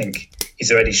 I think he's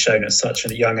already shown at such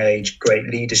a young age great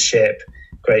leadership,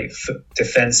 great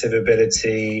defensive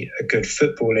ability, a good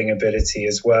footballing ability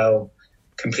as well,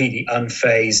 completely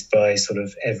unfazed by sort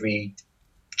of every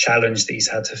challenge that he's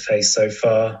had to face so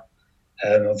far.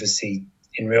 Obviously,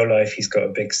 in real life, he's got a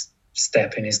big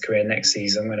step in his career next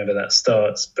season, whenever that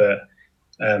starts. But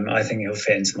I think he'll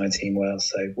fit into my team well.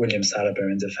 So William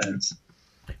Saliba in defence.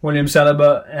 William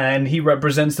Saliba, and he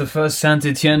represents the first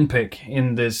Saint-Etienne pick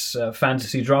in this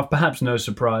fantasy draft. Perhaps no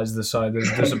surprise, the side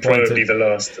is disappointed. Probably the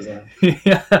last as well.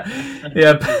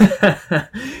 yeah,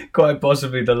 quite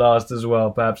possibly the last as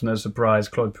well. Perhaps no surprise.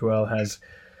 Claude Puel has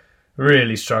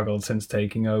really struggled since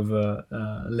taking over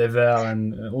Lever,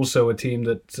 and also a team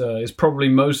that is probably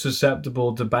most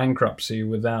susceptible to bankruptcy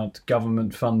without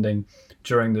government funding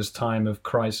during this time of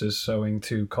crisis owing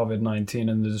to COVID-19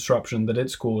 and the disruption that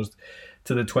it's caused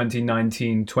to the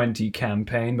 2019-20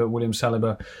 campaign. But William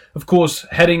Saliba, of course,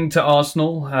 heading to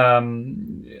Arsenal,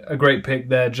 a great pick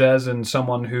there, Jez, and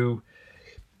someone who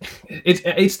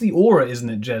it's the aura, isn't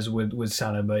it, Jez, with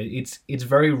Saliba? It's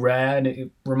very rare, and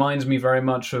it reminds me very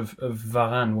much of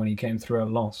Varane when he came through at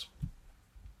Lens.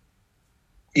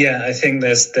 Yeah, I think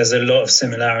there's a lot of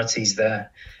similarities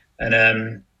there,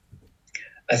 and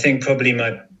I think probably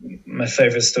my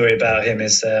favourite story about him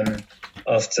is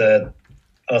after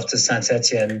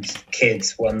Saint-Etienne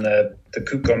kids won the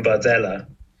Coupe Gambardella,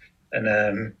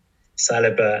 and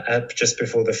Saliba, just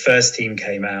before the first team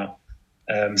came out,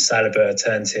 Saliba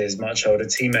turned to his much older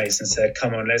teammates and said,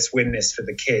 "Come on, let's win this for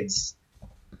the kids,"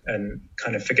 and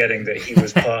kind of forgetting that he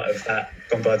was part of that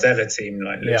Gambardella team,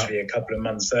 like literally a couple of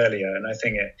months earlier. And I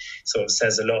think it sort of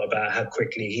says a lot about how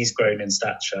quickly he's grown in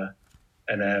stature,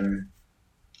 and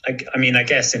I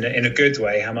guess in a good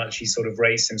way, how much he sort of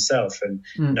rates himself and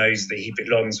knows that he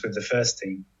belongs with the first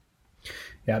team.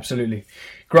 Yeah, absolutely.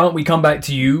 Grant, we come back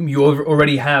to you. You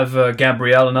already have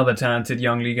Gabriel, another talented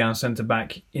young Ligue 1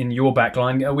 centre-back in your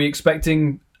backline. Are we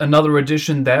expecting another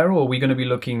addition there, or are we going to be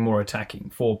looking more attacking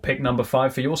for pick number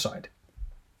 5 for your side?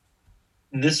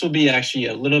 This will be actually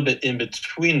a little bit in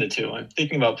between the two. I'm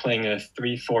thinking about playing a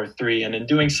 3-4-3, and in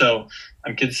doing so,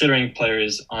 I'm considering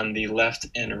players on the left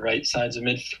and right sides of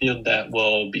midfield that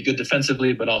will be good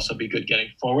defensively, but also be good getting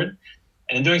forward.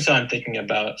 And in doing so, I'm thinking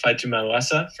about Faitou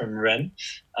Mawassa from Rennes.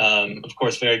 Of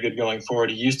course, very good going forward.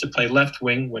 He used to play left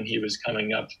wing when he was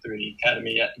coming up through the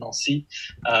academy at Nancy.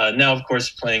 Now, of course,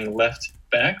 playing left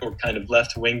back or kind of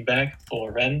left wing back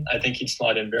for Rennes. I think he'd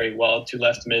slot in very well to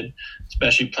left mid,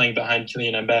 especially playing behind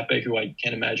Kylian Mbappe, who I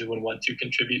can't imagine would want to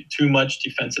contribute too much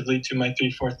defensively to my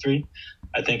 3-4-3.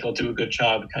 I think he'll do a good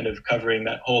job kind of covering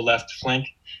that whole left flank.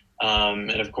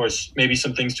 And of course, maybe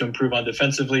some things to improve on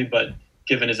defensively, but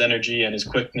given his energy and his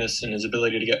quickness and his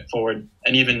ability to get forward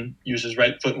and even use his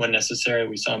right foot when necessary,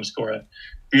 we saw him score a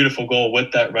beautiful goal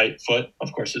with that right foot,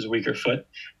 of course, his weaker foot.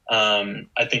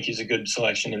 I think he's a good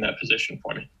selection in that position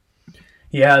for me.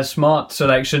 Yeah, smart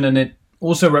selection, and it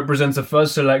also represents the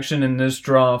first selection in this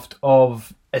draft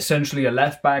of essentially a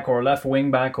left back or a left wing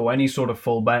back or any sort of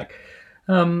full back.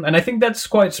 And I think that's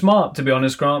quite smart, to be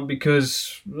honest, Grant,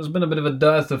 because there's been a bit of a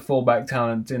dearth of fullback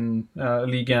talent in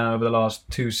Ligue 1 over the last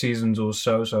 2 seasons or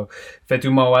so. So Faitou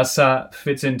Mawassa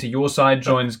fits into your side,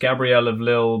 joins Gabriel of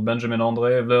Lille, Benjamin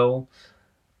André of Lille,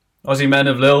 Osimhen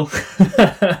of Lille,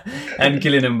 and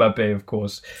Kylian Mbappe, of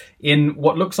course, in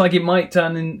what looks like it might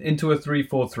turn into a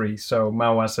 3-4-3. So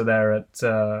Mawassa there at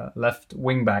left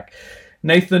wing back.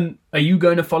 Nathan, are you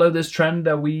going to follow this trend?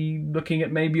 Are we looking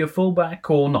at maybe a fullback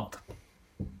or not?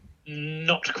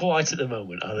 Not quite at the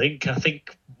moment. I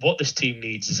think what this team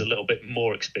needs is a little bit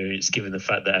more experience, given the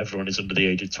fact that everyone is under the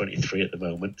age of 23 at the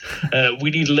moment. We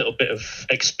need a little bit of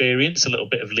experience, a little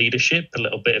bit of leadership, a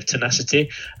little bit of tenacity.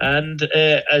 And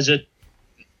as a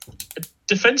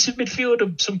defensive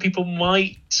midfielder, some people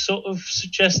might sort of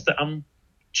suggest that I'm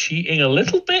cheating a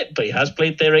little bit, but he has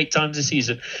played there 8 times this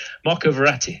season. Marco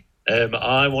Verratti.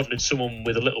 I wanted someone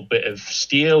with a little bit of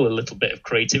steel, a little bit of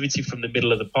creativity from the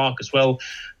middle of the park as well.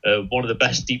 One of the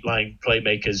best deep-lying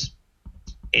playmakers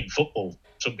in football,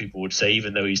 some people would say,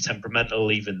 even though he's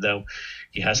temperamental, even though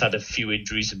he has had a few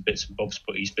injuries and bits and bobs,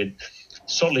 but he's been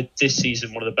solid this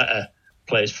season, one of the better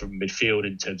players from midfield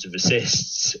in terms of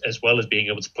assists, as well as being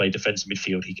able to play defensive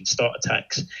midfield. He can start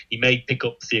attacks. He may pick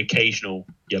up the occasional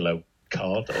yellow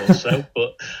card also,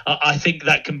 but I think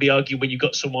that can be argued when you've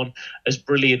got someone as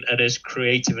brilliant and as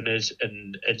creative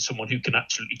and someone who can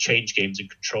absolutely change games and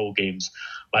control games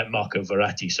like Marco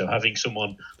Verratti. So having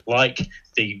someone like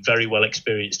the very well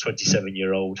experienced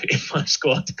 27-year-old in my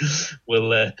squad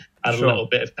will add a little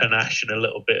bit of panache and a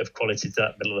little bit of quality to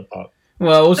that middle of the park.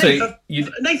 Well, also,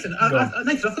 Nathan,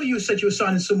 I thought you said you were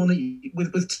signing someone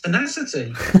with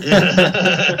tenacity.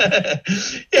 Yeah,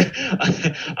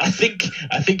 I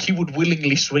think he would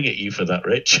willingly swing at you for that,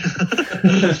 Rich.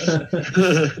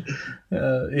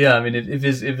 Yeah, I mean, if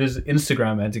his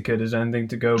Instagram etiquette is anything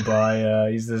to go by,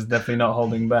 he's definitely not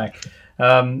holding back.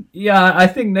 Yeah, I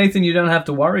think, Nathan, you don't have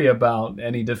to worry about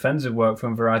any defensive work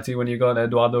from Verratti when you got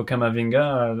Eduardo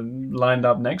Camavinga lined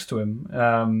up next to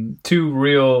him. 2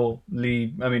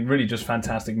 really just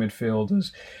fantastic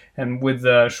midfielders. And with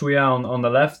Chouilla on the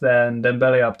left there and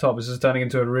Dembele up top, this is turning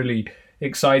into a really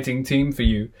exciting team for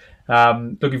you.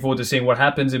 Looking forward to seeing what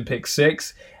happens in pick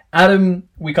 6. Adam,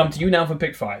 we come to you now for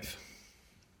pick 5.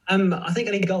 I think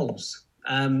I need goals.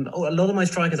 A lot of my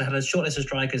strikers, I had a short list of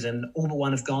strikers, and all but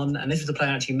one have gone. And this was the player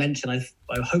I actually mentioned.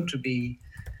 I hoped would be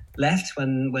left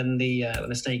when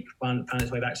the snake found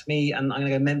its way back to me, and I'm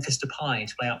going to go Memphis Depay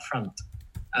to play up front.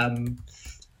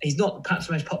 He's not perhaps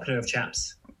the most popular of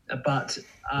chaps, but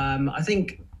I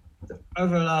think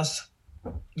over the last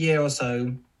year or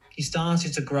so, he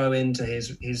started to grow into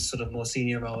his sort of more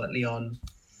senior role at Lyon.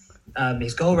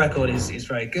 His goal record is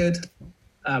very good,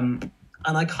 and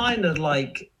I kind of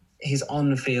like his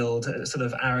on-field sort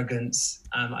of arrogance.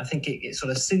 I think it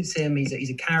sort of suits him. He's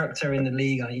a character in the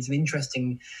league. He's an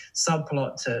interesting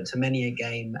subplot to many a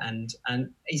game, and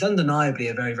he's undeniably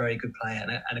a very, very good player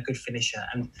and a good finisher.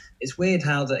 And it's weird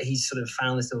how that he's sort of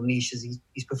found this little niche as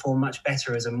he's performed much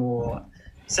better as a more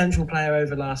central player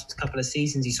over the last couple of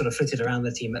seasons. He sort of flitted around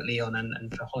the team at Lyon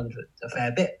and for Holland a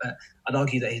fair bit, but I'd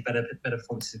argue that his better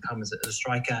performances have come as a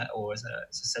striker or as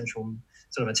a central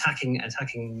sort of attacking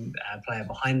player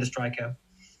behind the striker.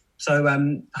 So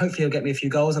hopefully he'll get me a few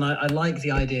goals, and I like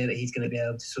the idea that he's going to be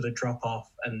able to sort of drop off,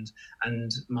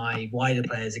 and my wider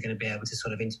players are going to be able to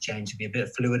sort of interchange and be a bit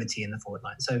of fluidity in the forward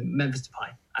line. So Memphis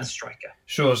Depay as striker.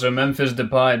 Sure, so Memphis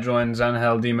Depay joins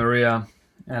Angel Di Maria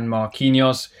and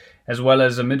Marquinhos, as well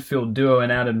as a midfield duo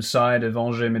in Adam's side of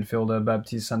Angers midfielder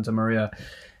Baptiste Santamaria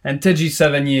and Teji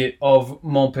Savanier of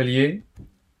Montpellier.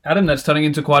 Adam, that's turning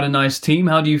into quite a nice team.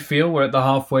 How do you feel? We're at the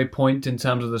halfway point in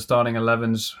terms of the starting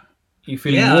 11s. Are you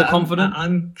feeling more confident?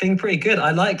 I'm feeling pretty good.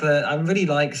 I really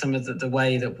like some of the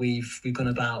way that we've gone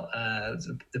about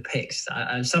the picks,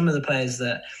 and some of the players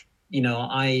that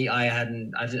I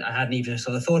hadn't even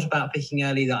sort of thought about picking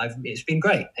early. It's been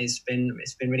great. It's been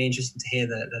really interesting to hear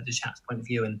the chap's point of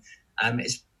view, and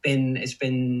it's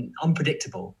been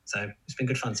unpredictable. So it's been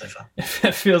good fun so far.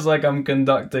 It feels like I'm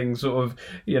conducting sort of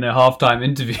halftime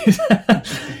interviews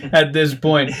at this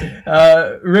point.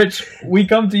 Rich, we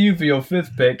come to you for your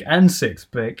 5th pick and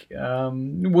 6th pick.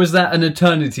 Was that an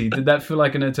eternity? Did that feel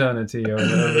like an eternity over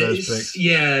those picks?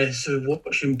 Yeah, sort of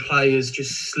watching players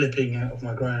just slipping out of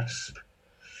my grasp.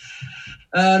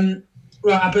 Right,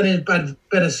 I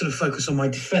better sort of focus on my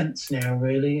defence now.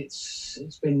 Really,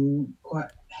 it's been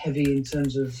quite heavy in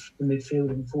terms of the midfield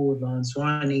and forward line, so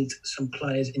I need some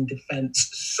players in defence.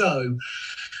 So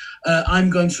I'm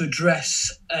going to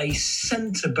address a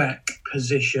centre-back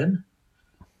position,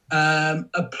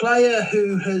 a player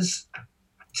who has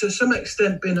to some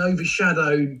extent been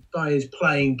overshadowed by his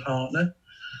playing partner,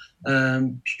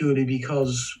 purely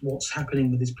because what's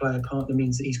happening with his player partner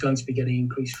means that he's going to be getting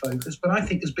increased focus, but I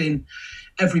think has been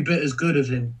every bit as good as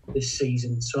him this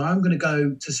season. So I'm going to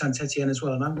go to Saint-Etienne as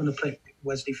well, and I'm going to pick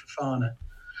Wesley Fofana.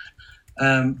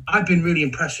 I've been really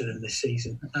impressed with him this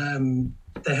season.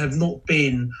 There have not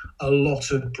been a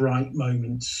lot of bright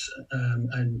moments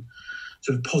and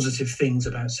sort of positive things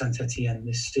about Saint-Etienne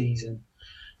this season.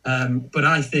 But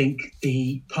I think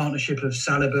the partnership of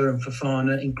Saliba and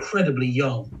Fofana, incredibly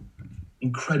young,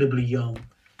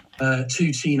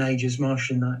 2 teenagers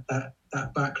marshalling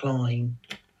that back line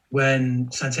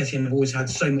when Saint-Etienne have always had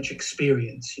so much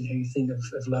experience. You think of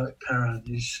Loic Perrin,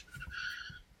 who's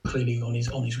clearly on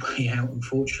his way out,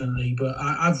 unfortunately. But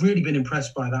I've really been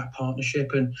impressed by that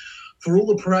partnership. And for all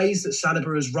the praise that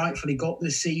Saliba has rightfully got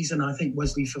this season, I think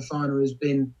Wesley Fofana has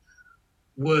been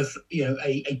worth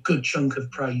a good chunk of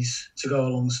praise to go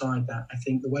alongside that. I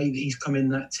think the way that he's come in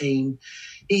that team,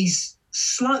 he's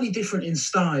slightly different in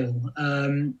style.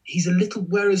 He's a little,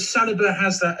 whereas Saliba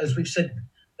has that, as we've said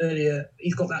earlier,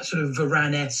 he's got that sort of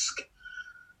Varane-esque,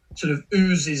 sort of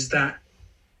oozes that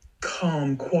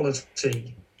calm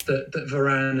quality that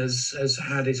Varane has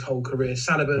had his whole career.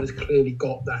 Saliba has clearly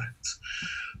got that.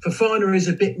 Fofana is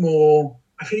a bit more,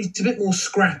 I feel he's a bit more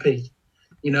scrappy.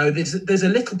 There's a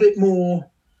little bit more.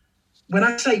 When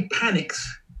I say panicked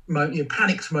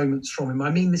moments from him,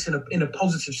 I mean this in a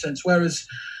positive sense. Whereas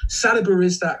Saliba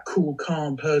is that cool,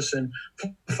 calm person,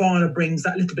 Fofana brings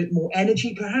that little bit more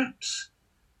energy, perhaps.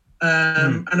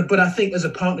 But I think as a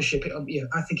partnership,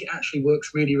 I think it actually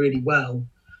works really, really well.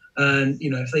 And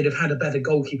if they'd have had a better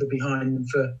goalkeeper behind them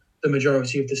for the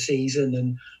majority of the season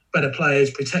and better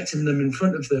players protecting them in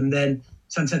front of them, then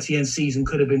Saint-Etienne's season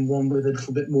could have been one with a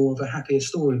little bit more of a happier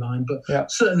storyline.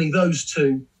 But certainly those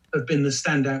two have been the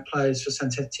standout players for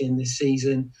Saint-Etienne this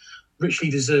season. Richly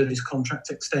deserved his contract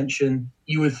extension.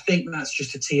 You would think that's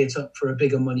just to tee it up for a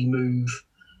bigger money move,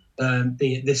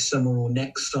 be it this summer or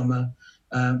next summer.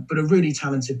 But a really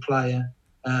talented player,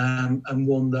 and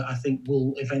one that I think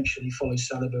will eventually follow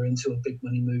Saliba into a big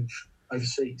money move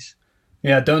overseas.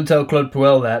 Yeah, don't tell Claude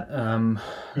Puel that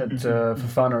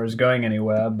Fofana is going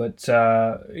anywhere. But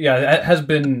it has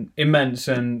been immense,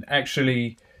 and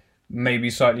actually maybe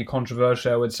slightly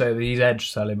controversial, I would say that he's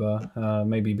edged Saliba,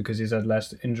 maybe because he's had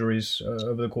less injuries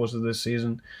over the course of this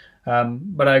season.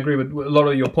 But I agree with a lot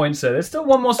of your points there. There's still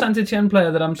one more Saint-Etienne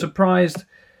player that I'm surprised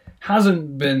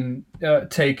hasn't been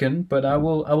taken, but I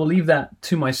will leave that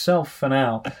to myself for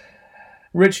now.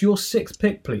 Rich, your 6th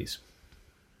pick, please.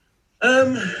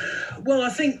 Well, I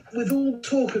think with all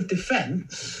talk of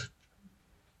defence,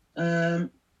 one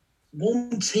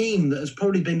team that has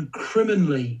probably been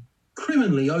criminally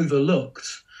overlooked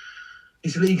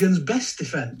is Ligue 1's best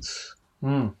defence.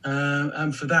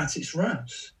 And for that, it's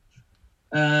Reims.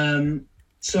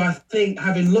 So I think,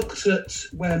 having looked at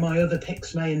where my other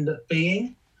picks may end up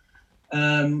being,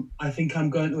 I think I'm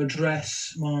going to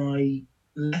address my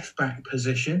left-back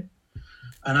position,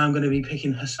 and I'm going to be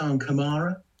picking Hassan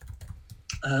Kamara.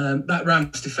 That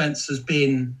Rams defence has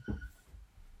been,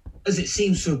 as it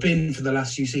seems to have been for the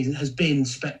last few seasons, has been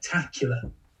spectacular.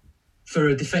 For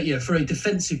a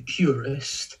defensive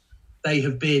purist, they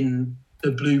have been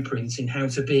the blueprints in how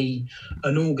to be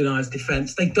an organised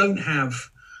defence. They don't have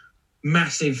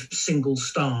massive single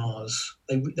stars.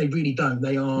 They really don't.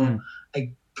 They are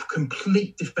a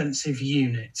complete defensive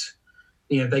unit.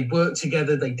 They work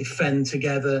together. They defend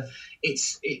together.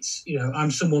 It's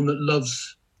I'm someone that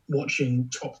loves watching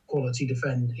top quality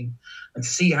defending, and to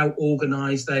see how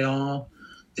organised they are,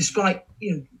 despite,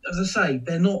 as I say,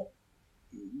 they're not.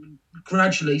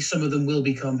 Gradually, some of them will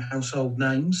become household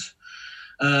names,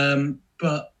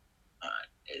 but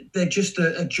they're just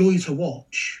a joy to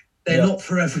watch. They're not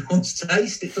for everyone's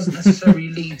taste. It doesn't necessarily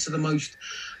lead to the most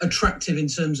attractive in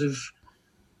terms of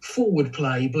forward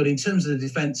play, but in terms of the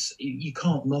defence, you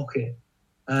can't knock it.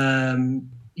 I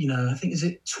think, is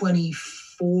it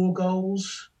 24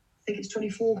 goals? I think it's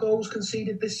 24 goals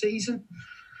conceded this season.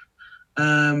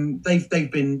 They've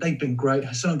been great.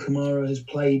 Hassan Kamara has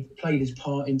played his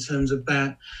part in terms of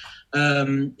that.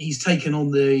 He's taken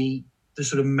on the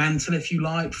sort of mantle, if you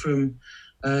like, from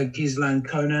Gislan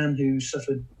Konan, who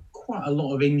suffered quite a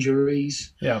lot of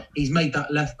injuries. Yeah, he's made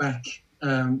that left back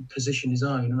position his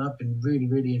own, and I've been really,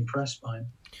 really impressed by him.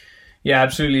 Yeah,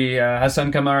 absolutely.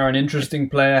 Hassan Kamara, an interesting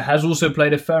player, has also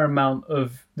played a fair amount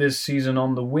of this season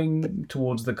on the wing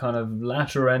towards the kind of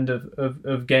latter end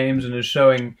of games, and is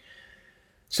showing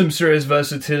some serious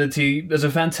versatility. There's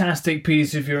a fantastic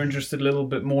piece, if you're interested a little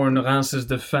bit more in Reims'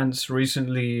 defence,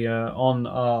 recently on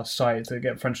our site at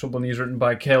Get French Football News, written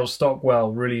by Cale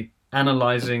Stockwell, really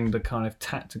analysing the kind of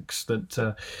tactics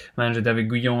that manager David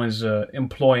Guillon is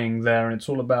employing there. And it's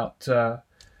all about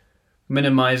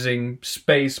minimising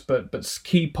space, but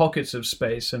key pockets of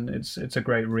space. And it's a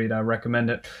great read. I recommend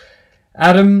it.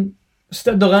 Adam,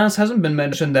 Stade de Reims hasn't been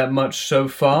mentioned that much so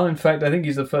far. In fact, I think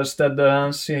he's the first Stade de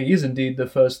Reims. Yeah, he is indeed the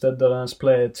first Stade de Reims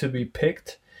player to be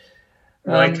picked.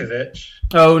 Rajkovic.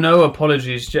 Oh no,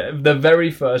 apologies. The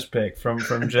very first pick from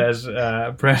Jez.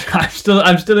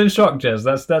 I'm still in shock,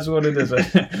 Jez. That's what it is.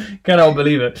 I cannot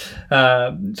believe it.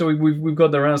 So we've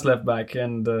got the Reims left back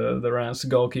and the Reims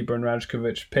goalkeeper and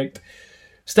Rajkovic picked.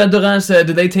 Stade de Reims. Did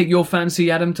they take your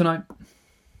fancy, Adam, tonight?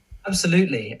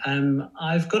 Absolutely.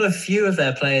 I've got a few of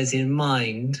their players in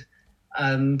mind,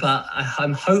 but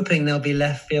I'm hoping they'll be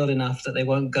left field enough that they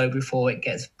won't go before it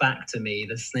gets back to me.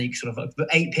 The snake sort of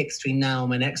 8 picks between now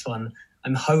and my next one.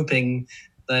 I'm hoping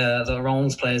the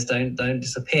Reims players don't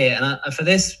disappear. And for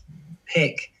this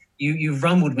pick, you've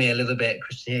rumbled me a little bit,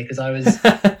 Christian, here, because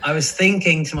I was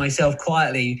thinking to myself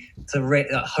quietly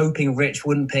hoping Rich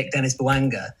wouldn't pick Dennis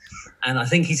Bouanga, and I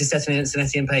think he's a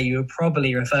Saint-Etienne player you were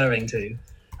probably referring to.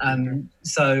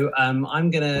 So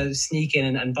I'm going to sneak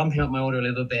in and bump him up my order a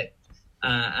little bit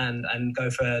and go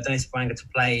for Dennis Bouanga to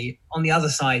play on the other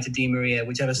side to Di Maria,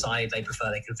 whichever side they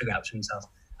prefer. They can figure out for themselves.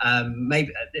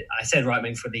 Maybe I said right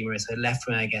wing for Di Maria, so left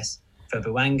wing, I guess, for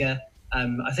Bouanga.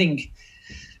 I think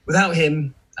without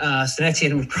him,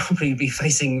 Saint-Etienne would probably be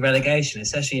facing relegation,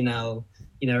 especially now,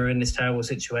 we're in this terrible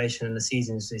situation and the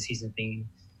season's being,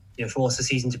 forced the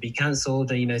season to be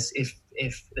cancelled.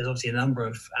 If there's obviously a number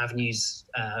of avenues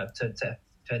to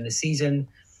end the season,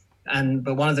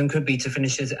 but one of them could be to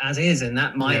finish it as is, and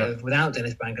that might have, without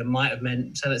Dennis Bouanga, might have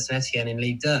meant Saint-Etienne in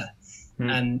Ligue 2.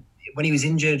 And when he was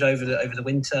injured over the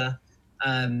winter,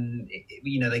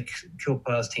 the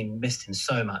Courtois team missed him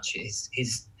so much.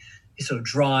 His sort of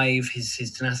drive,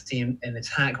 his tenacity in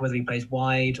attack, whether he plays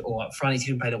wide or up front. He's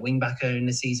even played at wing back in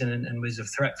the season and was a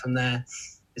threat from there.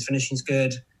 His finishing's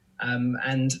good.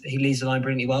 And he leads the line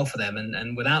brilliantly well for them.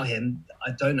 And without him,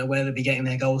 I don't know where they'll be getting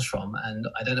their goals from. And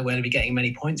I don't know where they'll be getting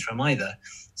many points from either.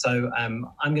 So I'm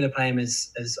going to play him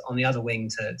as on the other wing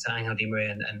to Angel Di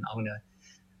Maria, and I'm going to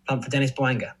pump for Dennis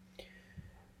Bouanga.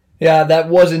 Yeah, that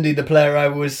was indeed the player I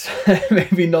was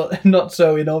maybe not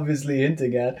so obviously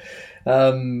hinting at.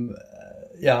 Denis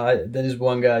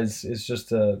Bouanga is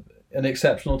just an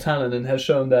exceptional talent and has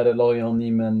shown that at Lorient,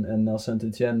 Nîmes and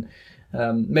Saint-Etienne.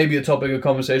 Maybe a topic of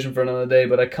conversation for another day,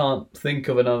 but I can't think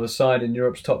of another side in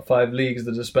Europe's top 5 leagues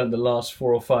that has spent the last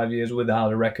 4 or 5 years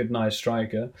without a recognised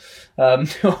striker. I'm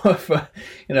sorry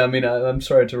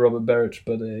to Robert Beric,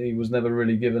 but he was never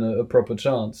really given a proper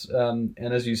chance. And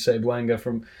as you say, Bouanga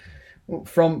from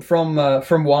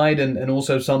wide and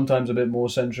also sometimes a bit more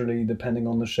centrally, depending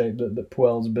on the shape that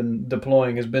Puel's been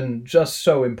deploying, has been just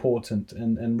so important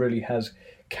and really has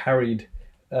carried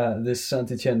this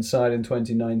Saint-Etienne side in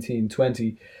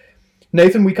 2019-20.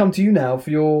 Nathan, we come to you now for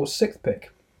your 6th pick.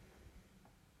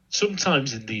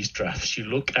 Sometimes in these drafts, you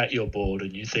look at your board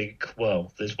and you think,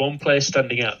 well, there's one player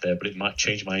standing out there, but it might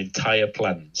change my entire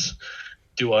plans.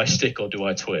 Do I stick or do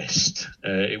I twist?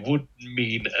 It would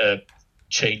mean a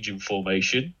change in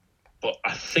formation, but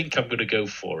I think I'm going to go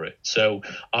for it. So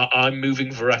I'm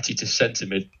moving Verratti to centre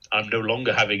mid. I'm no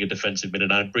longer having a defensive mid,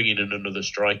 and I'm bringing in another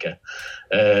striker.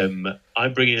 I'm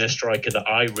bringing in a striker that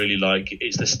I really like.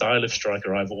 It's the style of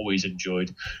striker I've always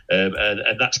enjoyed,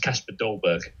 and that's Kasper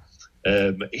Dolberg.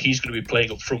 He's going to be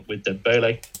playing up front with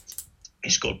Dembele. He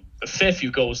scored a fair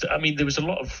few goals. I mean, there was a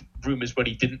lot of rumours when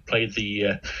he didn't play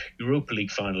the Europa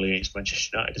League final against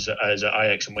Manchester United as at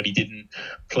Ajax, and when he didn't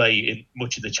play in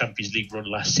much of the Champions League run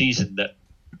last season, that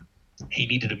he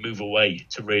needed to move away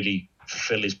to really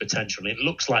fulfill his potential. And it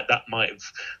looks like that might have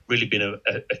really been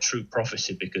a true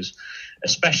prophecy, because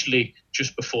especially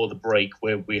just before the break,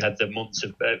 where we had the months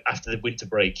of after the winter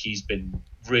break, he's been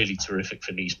really terrific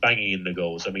for Nice, banging in the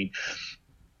goals. I mean,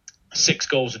 6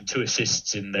 goals and 2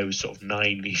 assists in those sort of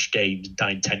 9-ish games,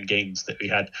 9-10 games that we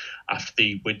had after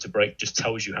the winter break just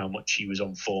tells you how much he was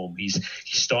on form. He's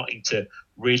starting to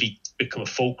really become a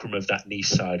fulcrum of that Nice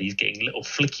side. He's getting little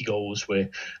flicky goals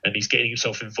and he's getting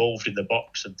himself involved in the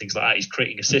box and things like that. He's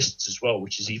creating assists as well,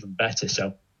 which is even better.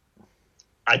 So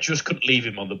I just couldn't leave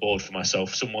him on the board for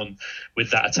myself. Someone with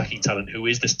that attacking talent, who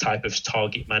is this type of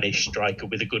target man-ish striker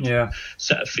with a good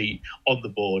set of feet on the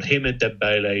board. Him and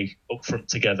Dembele up front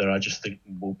together, I just think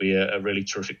will be a really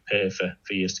terrific pair for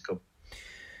years to come.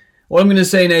 What I'm going to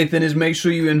say, Nathan, is make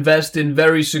sure you invest in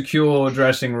very secure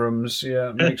dressing rooms.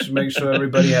 Yeah, make sure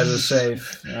everybody has a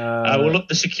safe. I will up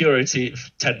the security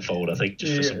tenfold, I think,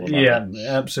 just for someone like that.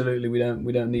 Yeah, absolutely. We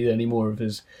don't need any more of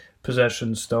his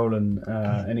possessions stolen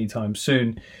anytime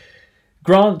soon.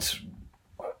 Grant,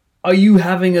 are you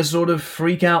having a sort of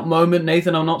freak out moment?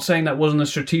 Nathan, I'm not saying that wasn't a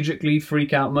strategically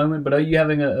freak out moment, but are you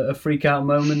having a freak out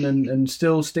moment and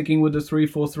still sticking with the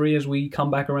 3-4-3 as we come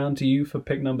back around to you for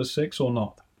pick number 6 or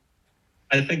not?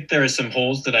 I think there are some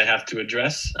holes that I have to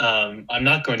address. I'm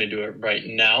not going to do it right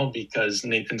now because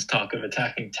Nathan's talk of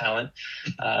attacking talent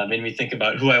made me think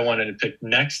about who I wanted to pick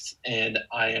next, and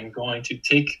I am going to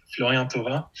take Florian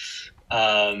Thauvin.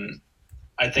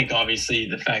 I think obviously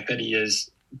the fact that he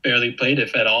has barely played,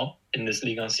 if at all, in this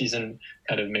Ligue 1 season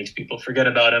kind of makes people forget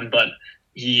about him, but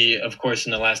he, of course,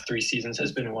 in the last 3 seasons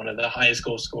has been one of the highest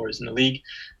goal scorers in the league.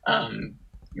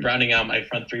 Rounding out my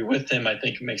front 3 with him, I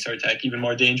think makes our attack even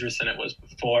more dangerous than it was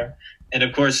before. And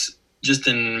of course, just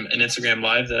in an Instagram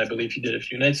Live that I believe he did a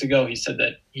few nights ago, he said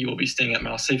that he will be staying at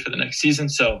Marseille for the next season.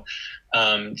 So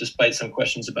despite some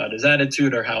questions about his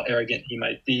attitude or how arrogant he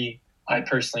might be, I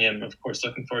personally am, of course,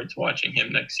 looking forward to watching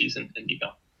him next season in Ligue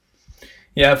 1.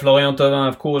 Yeah, Florian Thauvin,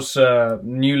 of course,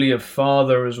 newly a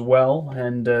father as well,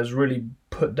 and has really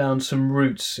put down some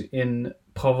roots in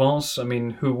Provence. I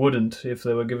mean, who wouldn't if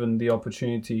they were given the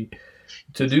opportunity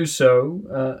to do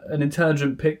so? An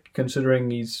intelligent pick, considering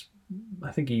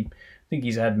I think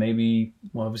he's had maybe,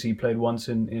 well, obviously he played once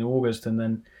in August and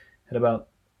then had about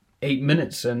 8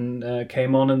 minutes and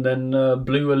came on and then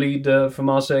blew a lead for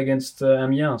Marseille against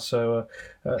Amiens. So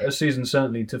a season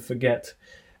certainly to forget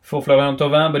for Florian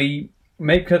Thauvin, but he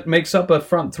makes up a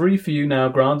front 3 for you now,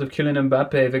 Grant, of Kylian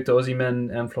Mbappe, Victor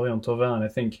Osimhen and Florian Thauvin. I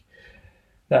think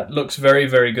that looks very,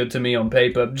 very good to me on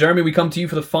paper. Jeremy, we come to you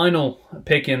for the final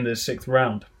pick in this 6th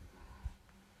round.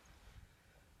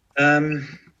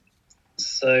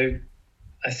 So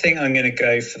I think I'm going to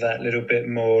go for that little bit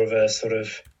more of a sort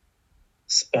of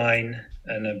spine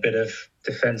and a bit of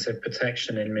defensive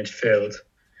protection in midfield.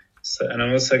 So, and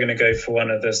I'm also going to go for one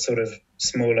of the sort of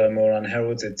smaller, more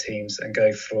unheralded teams and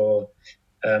go for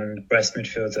Brest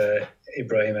midfielder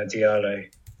Ibrahima Diallo.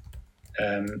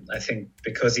 I think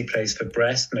because he plays for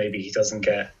Brest, maybe he doesn't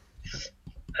get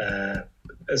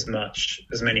as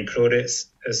many plaudits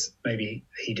as maybe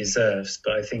he deserves.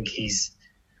 But I think he's,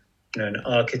 an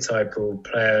archetypal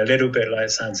player, a little bit like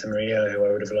Santa Maria, who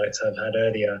I would have liked to have had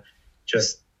earlier.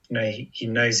 Just, he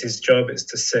knows his job is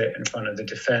to sit in front of the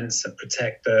defence and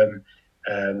protect them,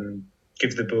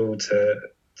 give the ball to,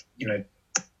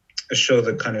 assure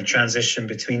the kind of transition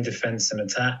between defence and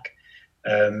attack.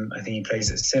 I think he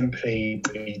plays it simply,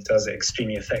 but he does it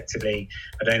extremely effectively.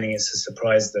 I don't think it's a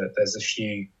surprise that there's a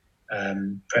few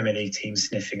Premier League teams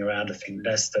sniffing around. I think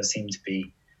Leicester seem to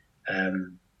be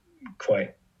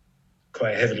quite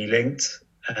heavily linked,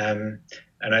 and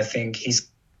I think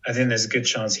there's a good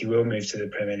chance he will move to the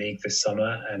Premier League this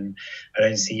summer, and I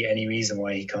don't see any reason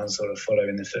why he can't sort of follow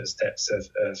in the footsteps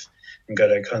of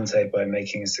N'Golo Kante by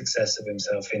making a success of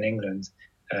himself in England.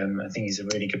 I think he's a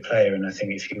really good player, and I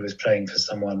think if he was playing for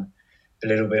someone a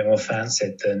little bit more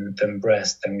fancied than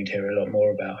Brest, then we'd hear a lot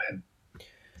more about him.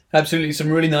 Absolutely, some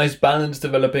really nice balance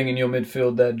developing in your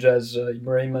midfield there, Jazz.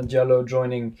 Ibrahima Diallo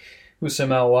joining Houssem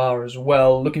Aouar as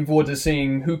well. Looking forward to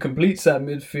seeing who completes that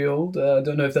midfield. I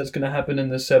don't know if that's going to happen in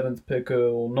the 7th pick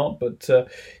or not, but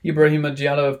Ibrahima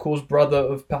Diallo, of course, brother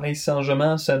of Paris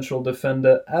Saint-Germain central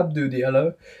defender Abdou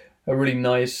Diallo. A really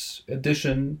nice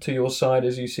addition to your side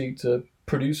as you seek to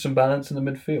produce some balance in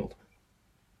the midfield.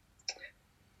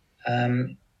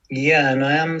 Yeah, and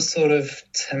I am sort of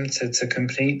tempted to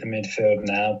complete the midfield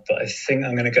now, but I think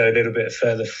I'm going to go a little bit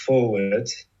further forward.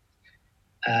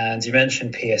 And you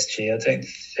mentioned PSG. I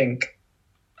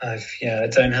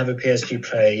don't have a PSG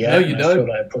player yet. No, you don't. I feel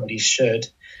like I probably should.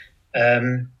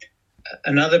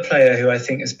 Another player who I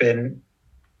think has been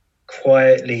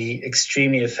quietly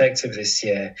extremely effective this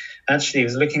year. Actually, I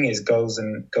was looking at his goals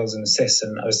and assists,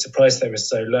 and I was surprised they were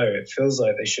so low. It feels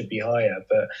like they should be higher,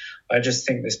 but I just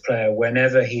think this player,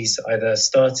 whenever he's either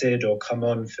started or come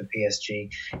on for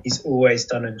PSG, he's always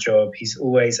done a job. He's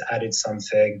always added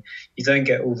something. You don't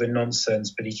get all the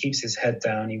nonsense, but he keeps his head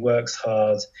down. He works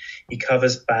hard. He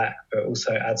covers back, but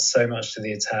also adds so much to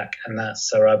the attack, and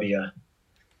that's Sarabia.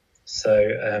 So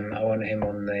I want him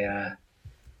on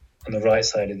the right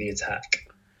side of the attack.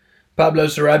 Pablo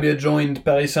Sarabia joined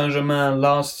Paris Saint-Germain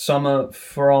last summer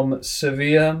from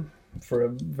Sevilla for a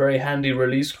very handy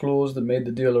release clause that made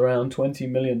the deal around 20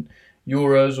 million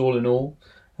euros all in all.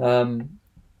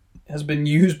 Has been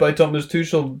used by Thomas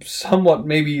Tuchel somewhat,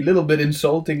 maybe a little bit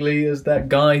insultingly, as that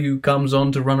guy who comes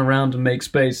on to run around and make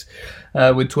space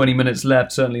with 20 minutes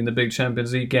left, certainly in the big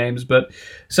Champions League games. But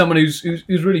someone who's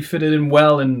really fitted in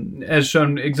well and has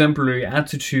shown exemplary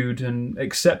attitude and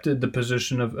accepted the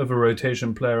position of a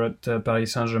rotation player at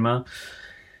Paris Saint-Germain.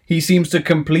 He seems to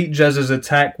complete Jazz's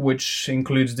attack, which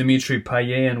includes Dimitri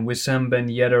Payet and Wissam Ben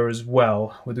Yedder as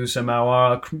well, with Houssem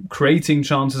Aouar creating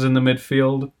chances in the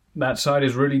midfield. That side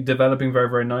is really developing very,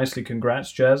 very nicely.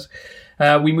 Congrats, Jazz.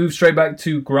 We move straight back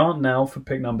to Grant now for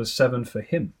pick number 7 for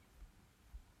him.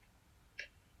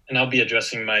 And I'll be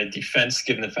addressing my defense,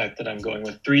 given the fact that I'm going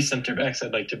with 3 centre-backs.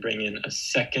 I'd like to bring in a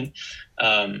second.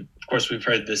 Of course, we've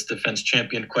heard this defense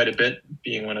championed quite a bit,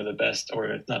 being one of the best, or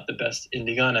if not the best, in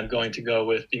Ligue 1. I'm going to go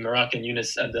with the Moroccan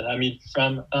Younes Abdelhamid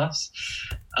from us.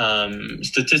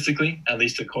 Statistically, at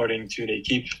least according to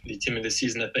L'Équipe, the team of the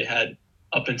season that they had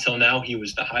up until now, he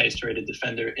was the highest rated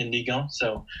defender in Ligue 1.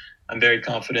 So I'm very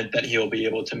confident that he'll be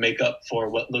able to make up for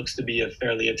what looks to be a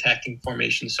fairly attacking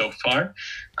formation so far.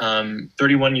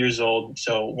 31 years old,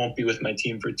 so won't be with my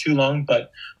team for too long, but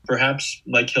perhaps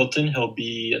like Hilton, he'll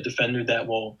be a defender that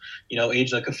will,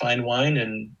 age like a fine wine,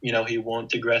 and, he won't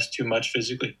digress too much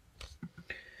physically.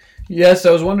 Yes,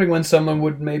 I was wondering when someone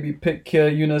would maybe pick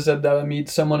Younes Abdelhamid,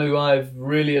 someone who I've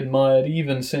really admired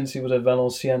even since he was at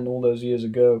Valenciennes all those years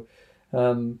ago.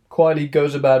 Quietly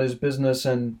goes about his business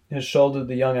and has shouldered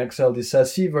the young Axel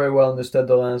Disasi very well in the Stade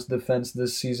de Reims defence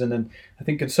this season, and I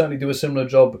think can certainly do a similar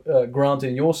job, Grant,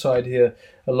 in your side here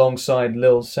alongside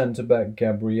Lille centre-back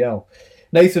Gabriel.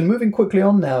 Nathan, moving quickly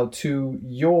on now to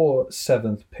your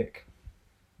 7th pick.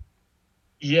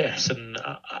 Yes, and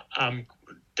I'm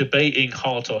debating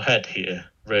heart or head here,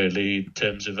 really, in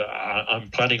terms of I'm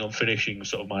planning on finishing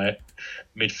sort of my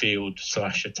midfield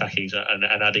 / attacking and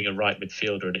adding a right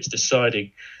midfielder, and it's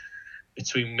deciding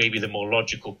between maybe the more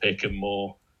logical pick and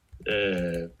more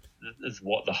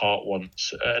what the heart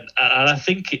wants. And I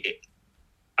think,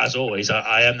 as always,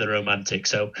 I am the romantic,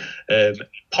 so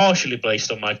partially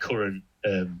based on my current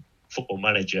Football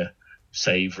Manager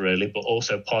save, really, but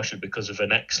also partially because of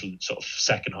an excellent sort of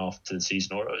second half to the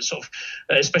season, or sort of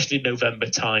especially November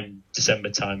time, December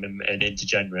time, and into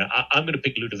January. I'm going to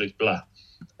pick Ludovic Blas,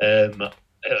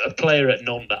 a player at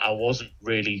Nantes that I wasn't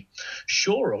really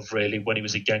sure of really when he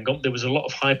was at Guingamp. There was a lot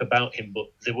of hype about him, but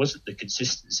there wasn't the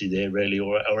consistency there really,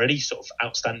 or any sort of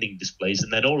outstanding displays.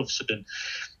 And then all of a sudden,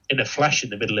 in a flash in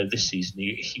the middle of this season,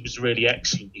 he was really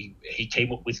excellent. He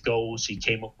came up with goals. He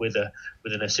came up with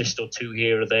an assist or two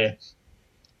here or there,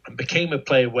 and became a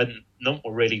player when Nantes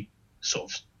were really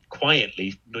sort of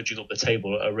quietly nudging up the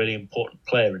table a really important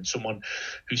player and someone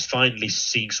who's finally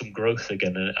seeing some growth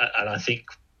again. And I think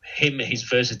his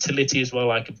versatility as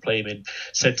well. I can play him in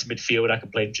centre midfield. I can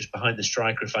play him just behind the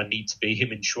striker if I need to be.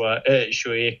 Him and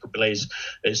Shuaye could play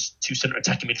as two centre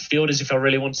attacking midfielders if I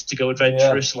really wanted to go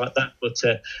adventurous like that. But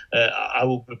I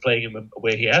will be playing him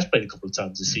where he has played a couple of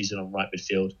times this season on right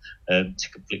midfield to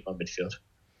complete my midfield.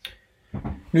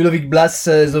 Ludovic Blas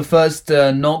is the first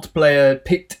Nantes player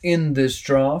picked in this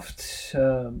draft.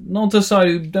 Not a side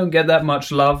who don't get that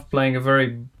much love, playing a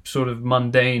very sort of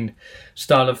mundane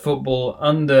style of football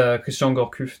under Christian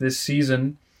Gourcuff this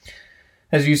season.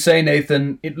 As you say,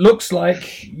 Nathan, it looks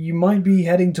like you might be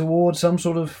heading towards some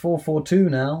sort of 4-4-2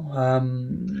 now,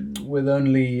 with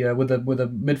only with a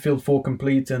midfield four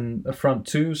complete and a front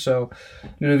two. So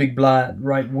Ludovic Blas,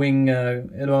 right wing,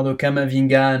 Eduardo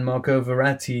Camavinga and Marco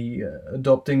Verratti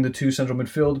adopting the two central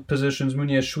midfield positions.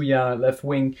 Mounir Chouya, left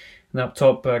wing, and up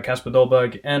top Kasper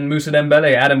Dolberg and Moussa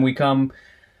Dembele. Adam, we come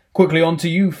quickly on to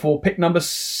you for pick number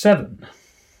 7.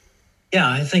 Yeah,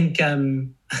 I think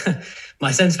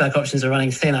my centre-back options are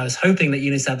running thin. I was hoping that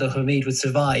Younes Abdelhamid would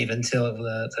survive until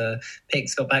the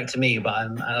picks got back to me, but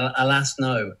alas,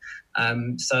 no.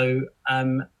 So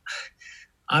I'm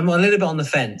a little bit on the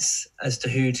fence as to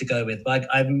who to go with.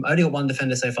 But I've only got one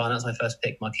defender so far, and that's my first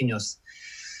pick, Marquinhos.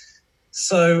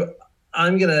 So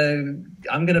I'm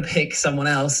gonna pick someone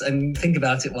else and think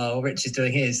about it while Rich is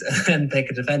doing his and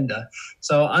pick a defender.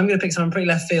 So I'm gonna pick someone pretty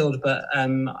left field, but a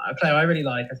player I really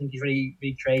like. I think he's really,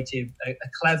 really creative, a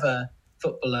clever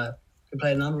footballer, can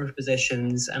play a number of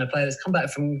positions, and a player that's come back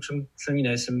from some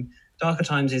darker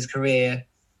times in his career.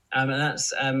 And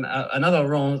that's another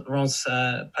Reims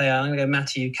player. I'm gonna go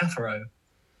Mathieu Cafaro.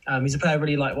 He's a player I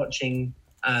really like watching.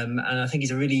 And I think he's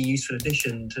a really useful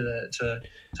addition to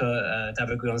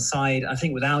David Guillon's side. I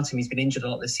think without him, he's been injured a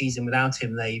lot this season. Without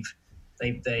him,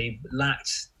 they've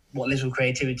lacked what little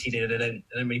creativity they don't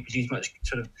really produce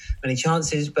many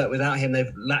chances. But without him,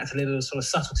 they've lacked a little sort of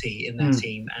subtlety in their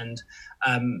team. And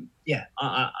I'm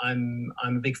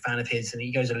a big fan of his, and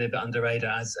he goes a little bit under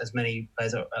radar as many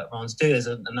players at Reims do. There's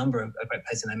a number of great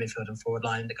players in their midfield and forward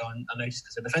line that go unnoticed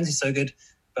because their defence is so good.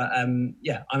 But I'm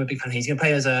a big fan. He's going to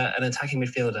play as an attacking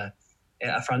midfielder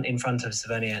in front of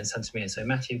Tavernier and Saint-Mir. So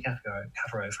Mathieu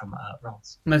Cafaro from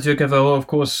Reims. Mathieu Cafaro, of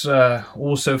course,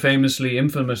 also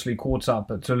infamously caught up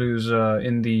at Toulouse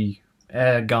in the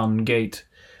air gun gate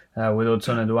with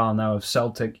Odsonne Edouard now of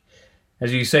Celtic.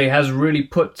 As you say, has really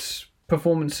put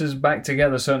performances back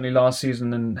together, certainly last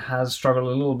season, and has struggled a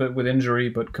little bit with injury,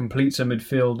 but completes a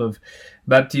midfield of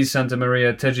Baptiste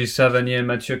Santamaria, Teji Tavernier, and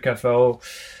Mathieu Cafaro.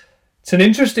 It's an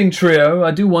interesting trio. I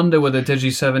do wonder whether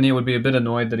Teji Tavernier would be a bit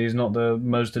annoyed that he's not the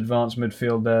most advanced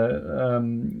midfield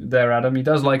there, Adam. He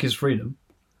does like his freedom.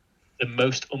 The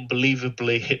most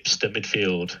unbelievably hipster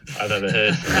midfield I've ever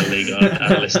heard from a league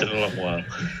analyst in a long while.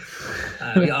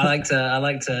 I like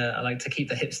to keep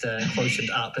the hipster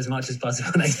quotient up as much as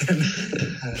possible, Nathan.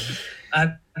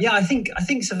 I think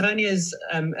Savernier's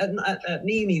at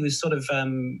Nîmes he was sort of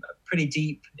pretty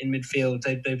deep in midfield.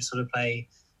 They sort of play.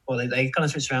 Well, they kind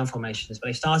of switched around formations, but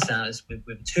he started out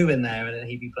with two in there, and then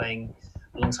he'd be playing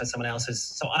alongside someone else's.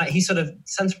 So he sort of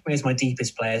Santamaria is my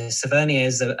deepest player. Tavernier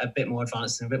is a bit more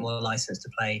advanced and a bit more licensed to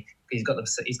play. He's got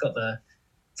the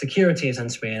security of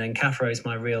Santamaria, and Cafaro is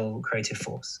my real creative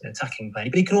force, attacking play.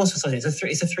 But he can also it's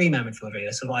a three-man midfield really,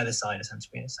 sort of either side of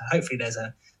Santamaria. So hopefully there's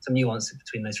some nuance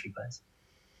between those three players.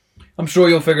 I'm sure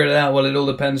you'll figure it out. Well, it all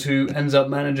depends who ends up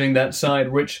managing that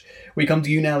side. Rich, we come to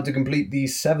you now to complete the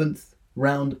 7th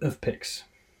round of picks.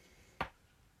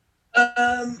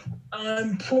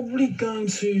 I'm probably going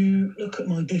to look at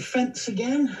my defence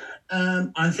again.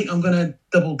 I think I'm going to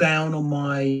double down on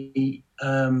my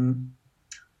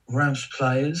Rams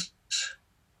players.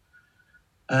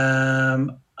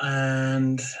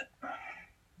 And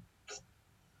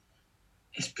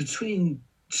it's between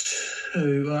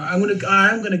two. I am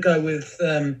going to go with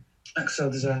Axel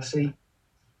Disasi.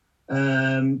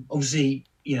 Obviously,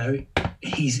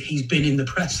 he's been in the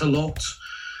press a lot.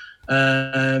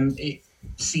 It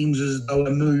seems as though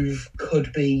a move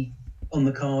could be on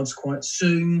the cards quite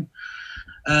soon.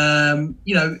 For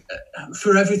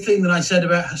everything that I said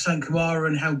about Hassan Kamara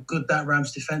and how good that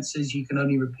Rams defence is, you can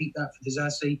only repeat that for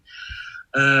Disasi.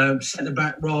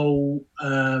 Centre-back role,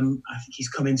 I think he's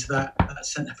come into that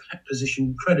centre-back position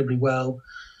incredibly well.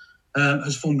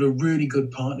 Has formed a really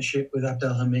good partnership with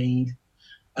Abdelhamid.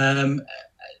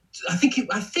 I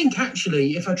think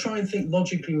actually, if I try and think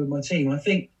logically with my team, I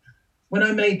think when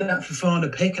I made that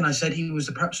Fofana pick and I said he was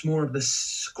perhaps more of the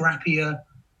scrappier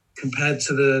compared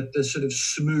to the sort of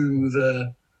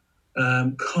smoother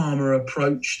calmer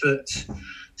approach that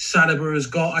Saliba has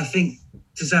got. I think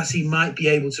Disasi might be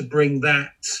able to bring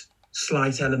that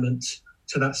slight element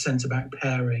to that centre-back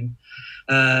pairing.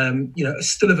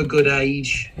 Still of a good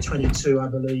age, 22, I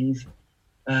believe.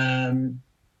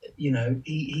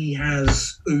 He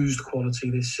has oozed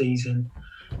quality this season.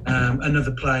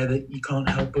 Another player that you can't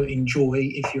help but enjoy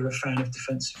if you're a fan of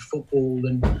defensive football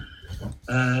and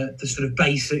the sort of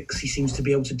basics. He seems to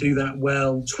be able to do that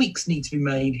well. Tweaks need to be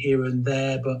made here and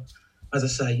there, but as I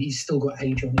say, he's still got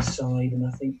age on his side, and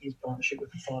I think his partnership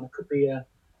with Fofana could be a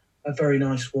very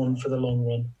nice one for the long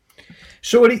run.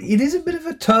 Sure, it is a bit of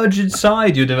a turgid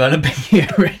side you're developing here,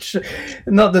 Rich.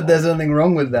 Not that there's anything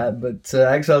wrong with that, but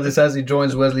Axel Disasi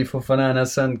joins Wesley Fofana and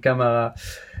Hassan Kamara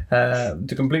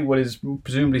to complete what is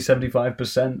presumably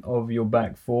 75% of your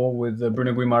back four, with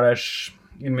Bruno Guimaraes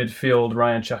in midfield,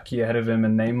 Ryan Cherki ahead of him,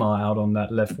 and Neymar out on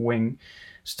that left wing.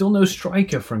 Still no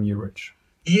striker from you, Rich.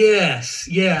 Yes,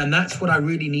 yeah, and that's what I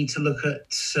really need to look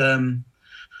at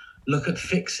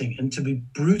fixing. And to be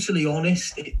brutally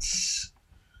honest, it's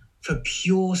for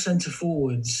pure centre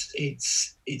forwards,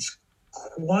 it's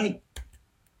quite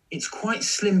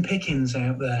slim pickings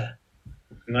out there.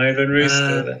 Nolan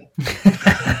Rooster,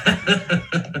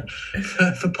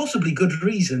 for possibly good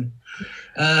reason.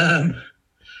 Yeah,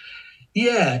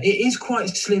 it is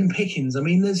quite slim pickings. I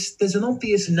mean, there's an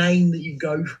obvious name that you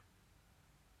go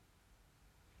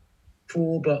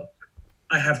for, but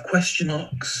I have question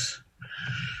marks.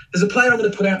 There's a player I'm going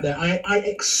to put out there. I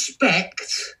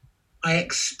expect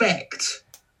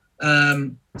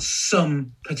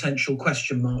some potential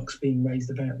question marks being raised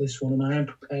about this one, and I am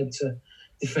prepared to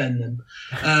defend them.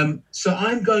 So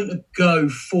I'm going to go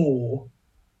for...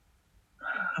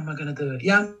 How am I going to do it?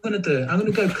 Yeah, I'm going to do it. I'm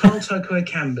going to go Carl Toko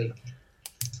Ekambi.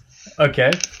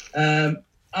 Okay.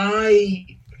 I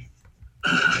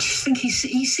just think he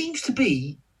seems to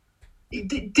be... He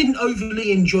didn't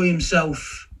overly enjoy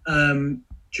himself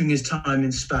during his time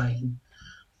in Spain.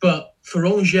 But for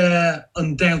Angers,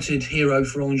 undoubted hero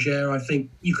for Angers, I think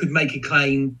you could make a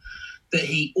claim that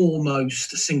he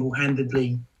almost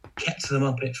single-handedly kept them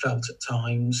up, it felt at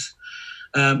times.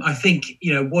 I think,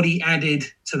 what he added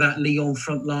to that Lyon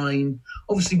front line,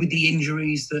 obviously with the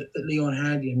injuries that Lyon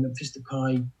had, Memphis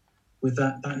Depay with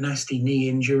that nasty knee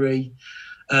injury.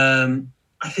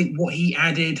 I think what he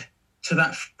added to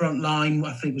that front line,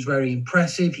 I think, was very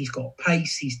impressive. He's got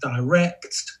pace, he's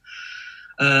direct.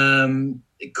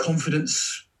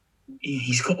 Confidence,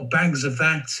 he's got bags of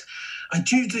that. I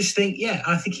do just think,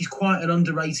 I think he's quite an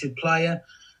underrated player.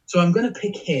 So I'm going to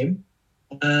pick him,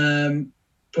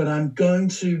 but I'm going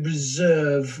to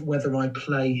reserve whether I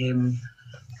play him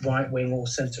right wing or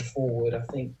centre forward. I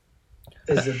think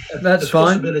there's That's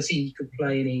fine. Possibility he could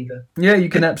play in either. Yeah, you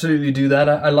can absolutely do that.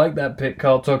 I like that pick,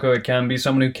 Carl Toko Ekambi,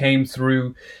 someone who came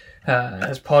through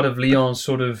as part of Lyon's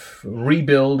sort of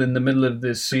rebuild in the middle of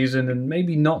this season, and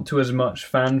maybe not to as much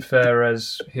fanfare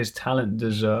as his talent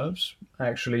deserves.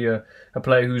 Actually, a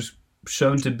player who's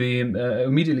shown to be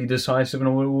immediately decisive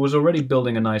and was already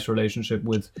building a nice relationship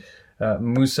with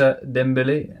Moussa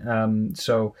Dembele.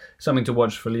 So something to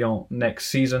watch for Lyon next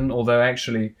season, although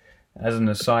actually, as an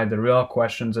aside, there are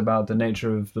questions about the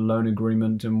nature of the loan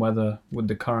agreement and whether, with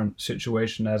the current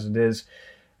situation as it is,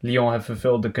 Lyon have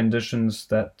fulfilled the conditions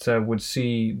that would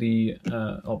see the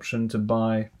option to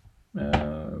buy.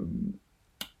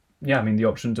 The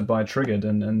option to buy triggered,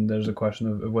 and there's a question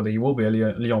of whether he will be a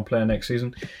Lyon player next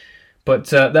season. But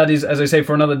that is, as I say,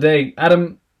 for another day.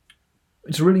 Adam,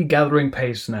 it's really gathering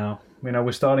pace now.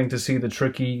 We're starting to see the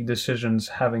tricky decisions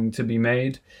having to be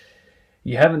made.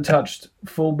 You haven't touched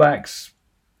fullbacks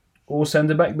or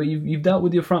centre-back, but you've dealt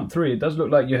with your front three. It does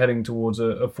look like you're heading towards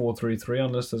a 4-3-3,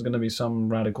 unless there's going to be some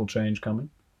radical change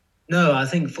coming. No, I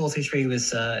think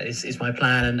 4-3-3 is my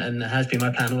plan and has been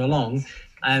my plan all along.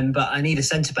 But I need a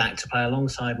centre-back to play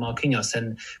alongside Marquinhos,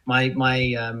 and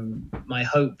my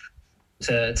hope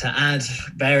to add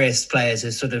various players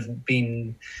has sort of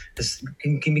can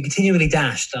be continually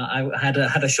dashed. I had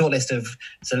a short list of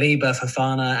Saliba,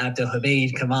 Fofana,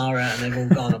 Abdelhamid, Kamara, and they've all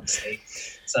gone, obviously.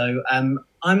 So I'm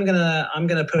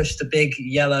gonna push the big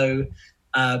yellow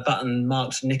button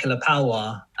marked Nicolas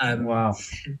Pallois. Wow!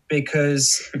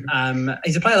 Because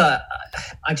he's a player that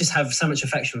I just have so much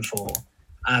affection for.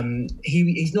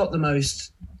 He's not the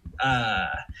most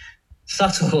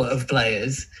subtle of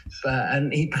players,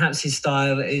 and perhaps his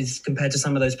style is, compared to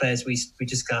some of those players we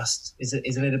discussed, is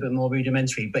a little bit more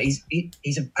rudimentary. But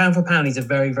he's a pound for pound, he's a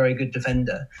very, very good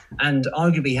defender, and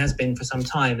arguably has been for some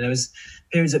time. There was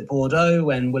periods at Bordeaux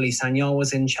when Willy Sagnol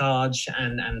was in charge,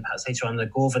 and perhaps later on the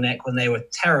Gourvenec, when they were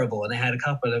terrible, and they had a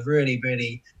couple of really,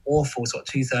 really awful sort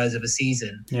of 2/3 of a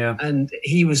season. Yeah, and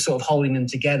he was sort of holding them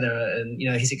together, and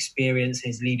his experience,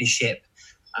 his leadership.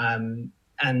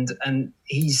 And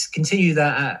he's continued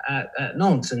that at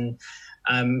Nantes, and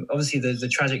obviously the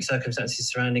tragic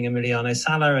circumstances surrounding Emiliano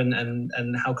Sala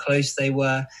and how close they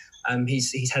were.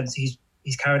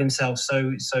 He's carried himself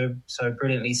so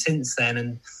brilliantly since then,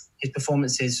 and his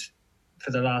performances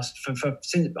for the last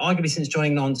arguably since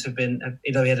joining Nantes have been,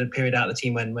 although he had a period out of the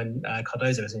team when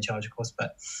Cardozo was in charge, of course.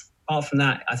 But apart from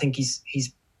that, I think he's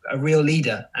a real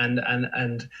leader and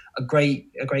a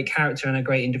great character and a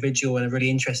great individual and a really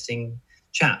interesting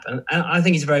chap, and I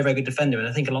think he's a very, very good defender. And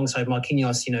I think alongside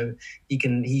Marquinhos,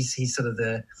 he's sort of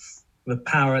the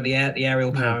power, the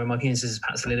aerial power, and Marquinhos is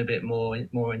perhaps a little bit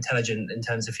more intelligent in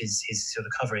terms of his sort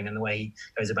of covering and the way he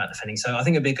goes about defending. So I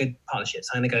think it'd be a good partnership. So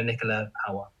I'm going to go Nicolas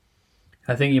Hawa.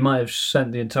 I think you might have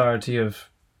sent the entirety of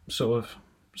sort of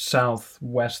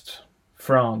southwest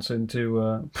France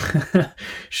into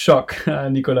shock.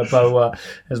 Nicolas Pauat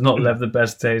has not left the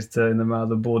best taste in the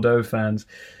mouth of Bordeaux fans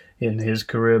in his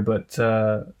career, but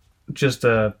I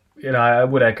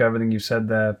would echo everything you said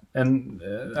there. And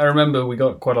I remember we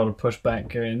got quite a lot of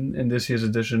pushback in this year's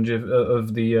edition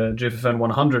of the GFFN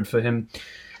 100 for him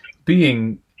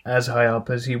being as high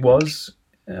up as he was.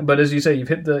 But as you say, you've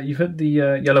hit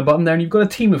the yellow button there, and you've got a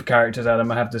team of characters,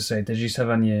 Adam, I have to say. Deji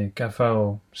Savanier,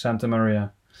 Cafao, Santa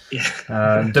Maria.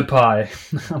 Depay.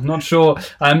 I'm not sure.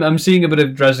 I'm seeing a bit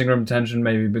of dressing room tension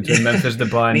maybe between Memphis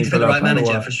Depay and Nicolas Pauat. The right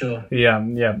manager for sure.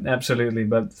 Yeah, absolutely.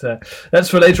 But that's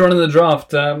for later on in the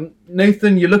draft.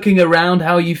 Nathan, you're looking around.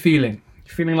 How are you feeling?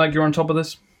 You feeling like you're on top of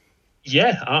this?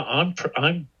 Yeah, I'm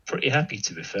pretty happy,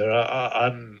 to be fair.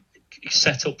 I'm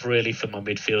set up really for my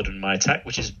midfield and my attack,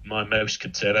 which is my most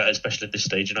concern, especially at this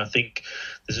stage. And I think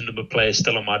there's a number of players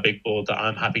still on my big board that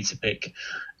I'm happy to pick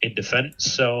in defence.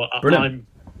 So I'm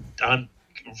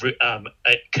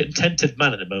a contented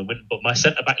man at the moment, but my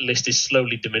centre-back list is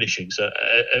slowly diminishing, so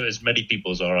as many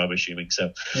people's are, I'm assuming.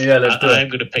 So yeah, I am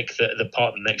going to pick the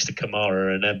partner next to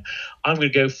Kamara, and I'm going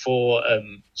to go for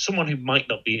someone who might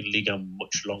not be in Ligue 1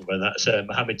 much longer, and that's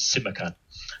Mohamed Simakan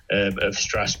of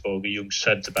Strasbourg, a young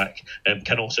centre-back,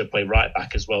 can also play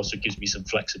right-back as well, so it gives me some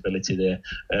flexibility there.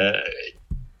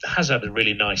 Has had a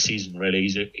really nice season, really.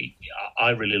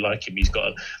 I really like him. He's got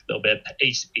a little bit.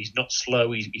 He's not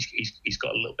slow. He's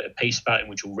got a little bit of pace about him,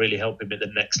 which will really help him at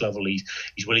the next level. He's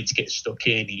willing to get stuck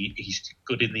in. He's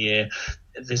good in the air.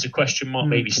 There's a question mark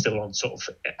maybe still on sort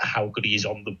of how good he is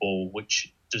on the ball,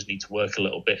 which does need to work a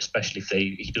little bit, especially if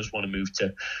he does want to move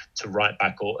to right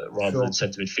back rather than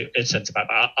centre back.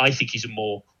 I think he's a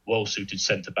more well-suited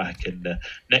centre-back, and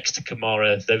next to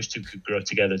Kamara, those two could grow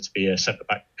together to be a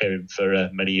centre-back pairing for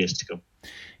many years to come.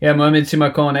 Yeah, Mohamed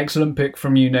Simakan, excellent pick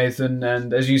from you, Nathan.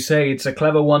 And as you say, it's a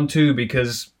clever one too,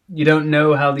 because you don't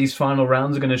know how these final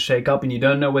rounds are going to shake up, and you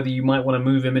don't know whether you might want to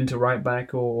move him into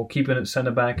right-back or keep him at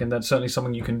centre-back, and that's certainly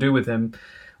something you can do with him.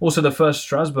 Also, the first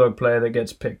Strasbourg player that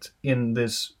gets picked in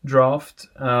this draft.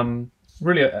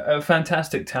 Really a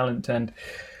fantastic talent, and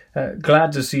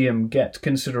glad to see him get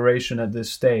consideration at this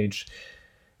stage.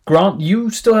 Grant, you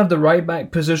still have the right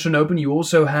back position open. You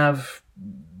also have,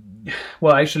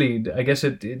 well, actually, I guess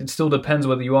it still depends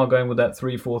whether you are going with that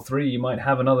 3-4-3. You might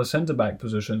have another centre back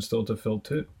position still to fill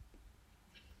too.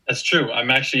 That's true. I'm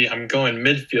going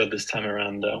midfield this time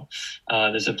around, though.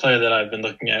 There's a player that I've been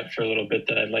looking at for a little bit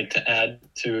that I'd like to add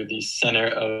to the center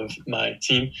of my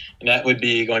team, and that would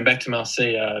be, going back to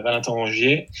Marseille, Valentin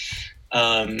Rongier.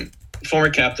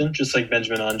 Former captain, just like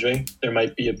Benjamin Andre. There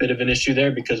might be a bit of an issue there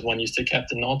because one used to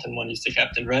captain Nantes and one used to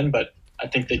captain Rennes, but I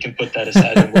think they can put that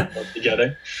aside and work well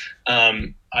together.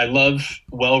 I love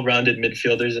well-rounded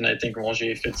midfielders, and I think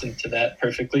Rongier fits into that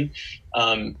perfectly.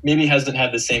 Maybe hasn't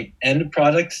had the same end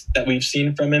product that we've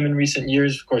seen from him in recent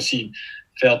years. Of course, he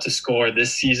failed to score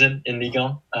this season in Ligue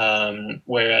 1,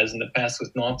 whereas in the past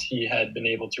with Nantes, he had been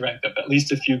able to rack up at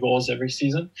least a few goals every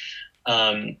season.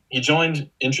 He joined,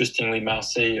 interestingly,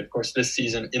 Marseille, of course, this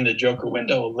season in the Joker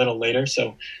window a little later.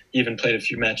 So he even played a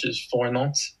few matches for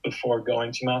Nantes before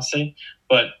going to Marseille.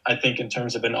 But I think in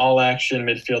terms of an all-action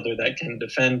midfielder that can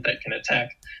defend, that can attack,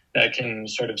 that can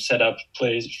sort of set up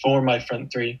plays for my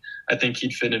front three, I think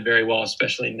he'd fit in very well,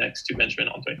 especially next to Benjamin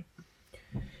Andre.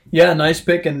 Yeah, nice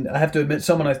pick, and I have to admit,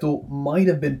 someone I thought might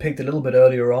have been picked a little bit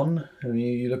earlier on. I mean,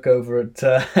 you look over at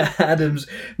Adam's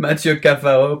Mathieu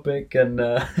Cafaro pick, and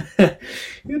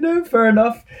fair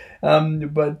enough.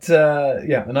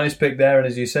 Yeah, a nice pick there, and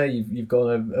as you say, you've got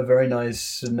a very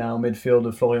nice now midfield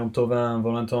of Florian Thauvin,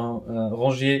 Valentin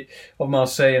Rongier of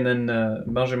Marseille, and then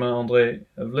Benjamin André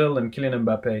of Lille, and Kylian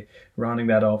Mbappé rounding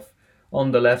that off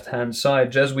on the left-hand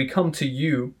side. Jez, we come to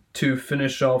you to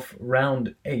finish off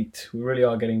round 8. We really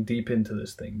are getting deep into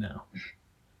this thing now.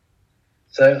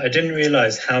 So I didn't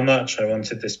realise how much I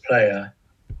wanted this player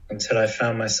until I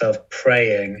found myself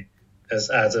praying as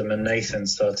Adam and Nathan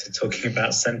started talking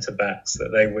about centre-backs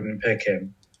that they wouldn't pick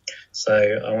him.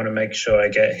 So I want to make sure I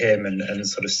get him and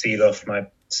sort of seal off my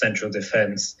central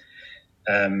defence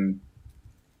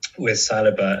with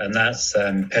Saliba, and that's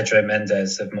Pedro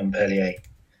Mendes of Montpellier.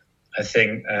 I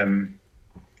think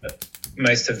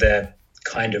most of their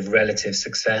kind of relative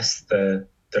success the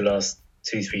last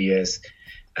 2-3 years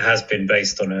has been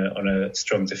based on a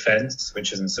strong defence,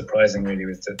 which isn't surprising really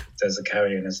with Des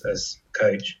Zakarian as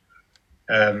coach.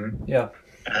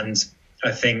 And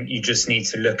I think you just need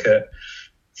to look at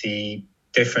the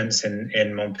difference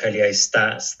in Montpellier's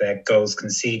stats, their goals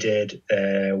conceded,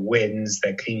 their wins,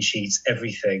 their clean sheets,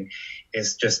 everything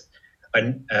is just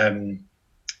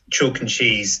chalk and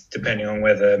cheese, depending on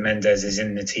whether Mendes is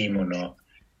in the team or not.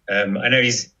 I know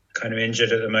he's kind of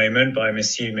injured at the moment, but I'm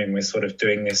assuming we're sort of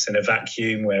doing this in a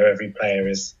vacuum where every player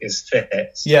is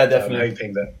fit. Yeah, definitely. I'm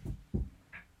hoping that.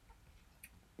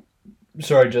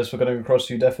 Sorry, Jess, for cutting across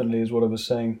you. Definitely is what I was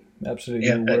saying. Absolutely,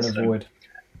 Yeah, we're in a void.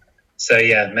 So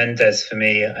yeah, Mendes for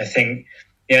me. I think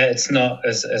it's not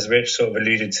as Rich sort of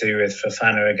alluded to with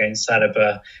Fofana against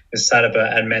Saliba. With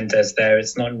Saliba and Mendes there,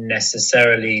 it's not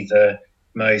necessarily the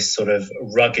most sort of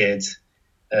rugged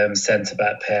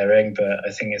centre-back pairing, but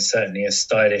I think it's certainly a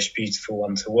stylish, beautiful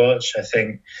one to watch. I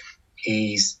think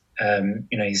he's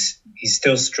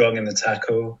still strong in the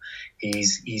tackle.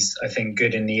 He's I think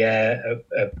good in the air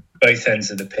at both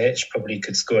ends of the pitch. Probably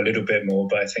could score a little bit more,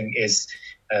 but I think is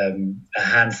a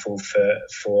handful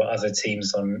for other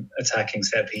teams on attacking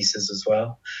set pieces as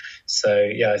well. So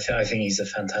yeah, I think he's a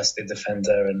fantastic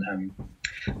defender, and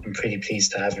I'm pretty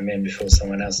pleased to have him in before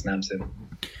someone else nabs him.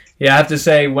 Yeah, I have to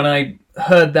say, when I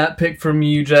heard that pick from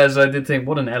you, Jez, I did think,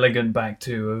 what an elegant back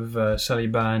two of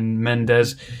Saliba and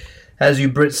Mendes. As you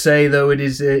Brits say, though, it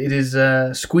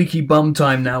is squeaky bum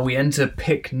time now. We enter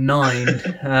pick 9.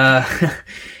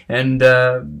 And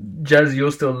Jez,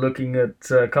 you're still looking at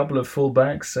a couple of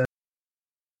fullbacks.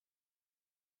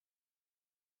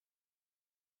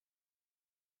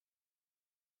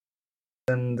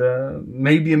 And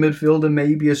maybe a midfielder,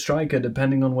 maybe a striker,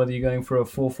 depending on whether you're going for a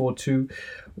 4-4-2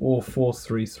 or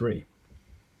 4-3-3.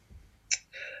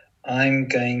 I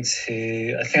think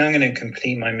I'm going to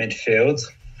complete my midfield.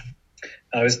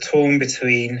 I was torn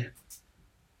between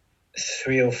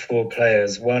 3 or 4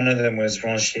 players. One of them was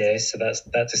Rongier, so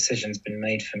that decision's been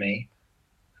made for me.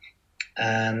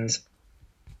 And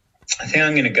I think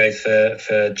I'm going to go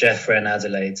for Jeff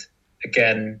Adelaide.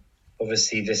 Again,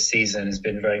 obviously this season has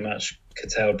been very much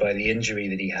curtailed by the injury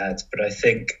that he had, but I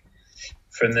think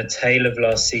from the tail of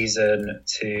last season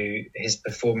to his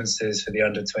performances for the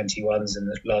under-21s in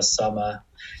the last summer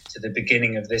to the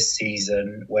beginning of this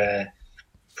season, where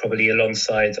probably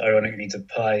alongside, ironically,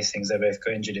 Depay, things they both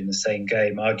got injured in the same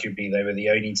game. Arguably, they were the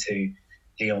only 2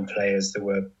 Lyon players that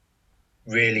were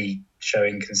really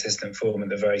showing consistent form at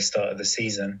the very start of the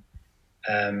season.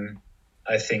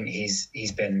 I think he's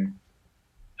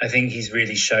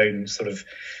really shown sort of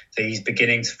that he's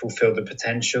beginning to fulfil the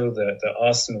potential that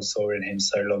Arsenal saw in him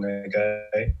so long ago.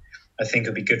 I think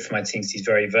it'll be good for my team because he's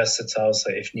very versatile.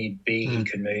 So if need be, he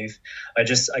can move. I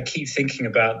keep thinking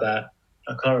about that.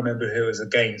 I can't remember who it was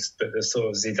against, but the sort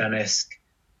of Zidane-esque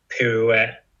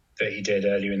pirouette that he did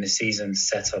earlier in the season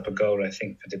set up a goal, I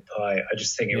think, for Depay. I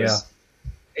just think it was,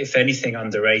 if anything,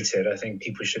 underrated. I think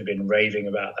people should have been raving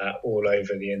about that all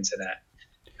over the internet.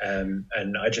 And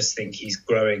I just think he's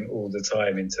growing all the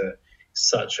time into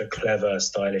such a clever,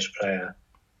 stylish player.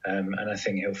 And I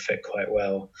think he'll fit quite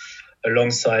well.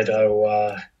 Alongside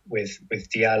Aouar, with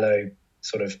Diallo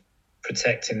sort of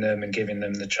protecting them and giving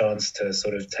them the chance to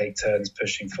sort of take turns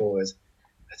pushing forward.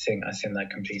 I think that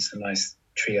completes a nice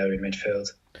trio in midfield.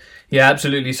 Yeah,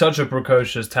 absolutely. Such a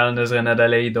precocious talent as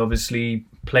Adelaide. Obviously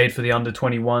played for the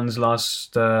under-21s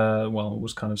last, it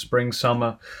was kind of spring,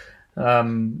 summer,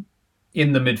 in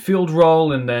the midfield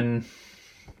role, and then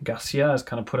Garcia has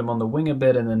kind of put him on the wing a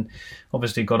bit, and then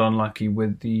obviously got unlucky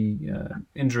with the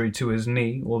injury to his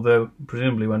knee, although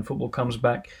presumably when football comes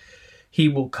back, he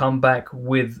will come back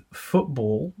with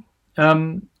football.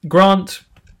 Grant,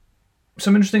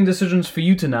 some interesting decisions for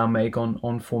you to now make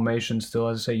on formation still.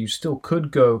 As I say, you still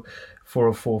could go for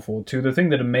a 4-4-2. The thing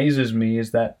that amazes me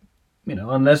is that,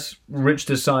 unless Rich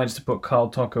decides to put Karl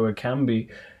Toko Ekambi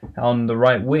on the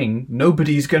right wing,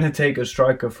 nobody's going to take a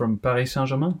striker from Paris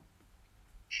Saint-Germain.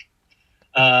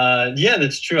 Yeah,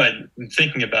 that's true. I'm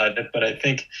thinking about it, but I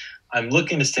think I'm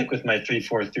looking to stick with my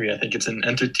 3-4-3. I think it's an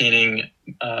entertaining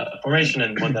formation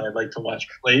and one that I'd like to watch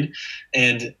played.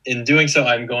 And in doing so,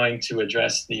 I'm going to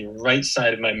address the right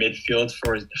side of my midfield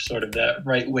for sort of that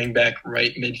right wing back,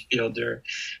 right midfielder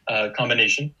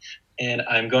combination. And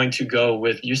I'm going to go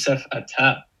with Youssef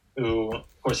Attal, who, of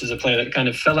course, is a player that kind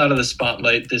of fell out of the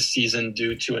spotlight this season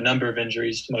due to a number of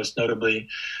injuries, most notably,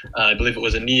 I believe it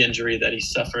was a knee injury that he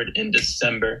suffered in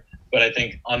December. But I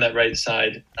think on that right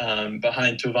side,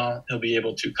 behind Thauvin, he'll be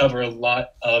able to cover a lot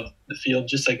of the field,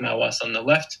 just like Mawas on the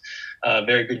left.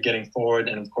 Very good getting forward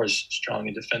and, of course, strong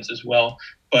in defense as well.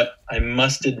 But I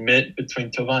must admit, between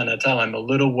Thauvin and Attal, I'm a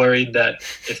little worried that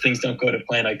if things don't go to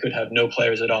plan, I could have no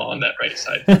players at all on that right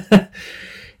side.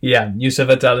 Yeah, Youssef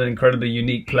Attal, an incredibly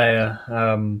unique player.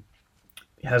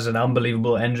 He has an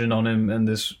unbelievable engine on him and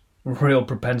this real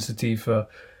propensity for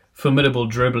formidable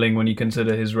dribbling when you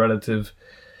consider his relative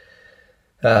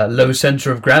low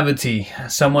center of gravity.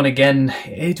 Someone, again,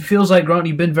 it feels like, Grant,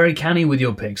 you've been very canny with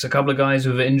your picks. A couple of guys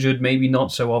who have injured, maybe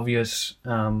not so obvious,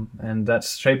 and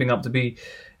that's shaping up to be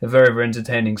a very, very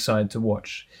entertaining side to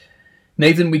watch.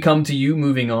 Nathan, we come to you,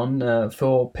 moving on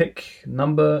for pick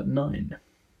number 9.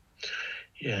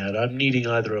 Yeah, and I'm needing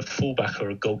either a fullback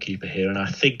or a goalkeeper here, and I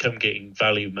think I'm getting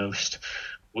value most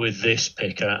with this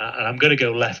pick. And I'm going to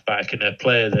go left back, and a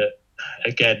player that,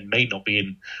 again, may not be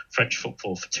in French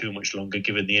football for too much longer,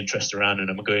 given the interest around, and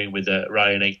I'm going with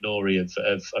Ryan Aït-Nouri of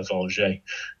Angers.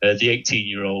 The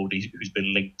 18-year-old who's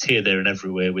been linked here, there and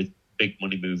everywhere with big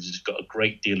money moves, has got a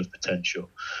great deal of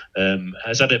potential.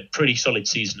 Has had a pretty solid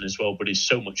season as well, but is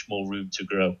so much more room to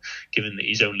grow, given that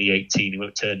he's only 18. He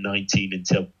won't turn 19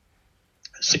 until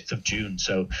 6th of June,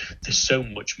 so there's so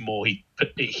much more he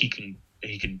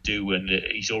can do, and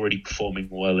he's already performing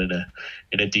well in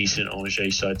a decent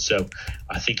Angers side. So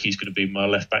I think he's going to be my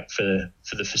left back for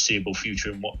the foreseeable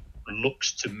future, in what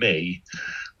looks to me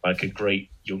like a great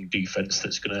young defence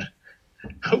that's going to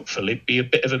hopefully be a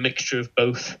bit of a mixture of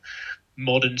both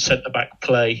modern centre-back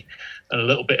play and a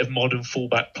little bit of modern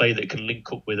full-back play that can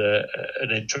link up with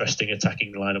an interesting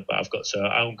attacking lineup that I've got. So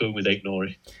I'm going with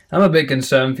Aït-Nouri. I'm a bit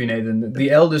concerned for you, Nathan. The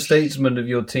elder statesman of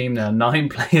your team now, 9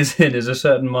 players in, is a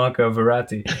certain Marco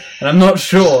Verratti. And I'm not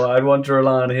sure I'd want to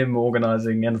rely on him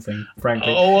organising anything,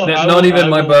 frankly. Not even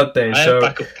my birthday. I have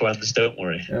backup plans, don't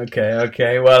worry.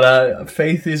 Okay. Well,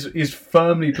 faith is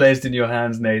firmly placed in your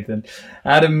hands, Nathan.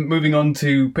 Adam, moving on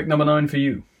to pick number 9 for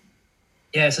you.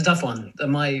 Yeah, it's a tough one.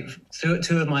 My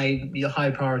two of my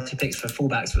high priority picks for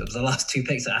fullbacks were the last 2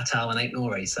 picks at Attal and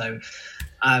Aït-Nouri. So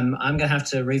I'm going to have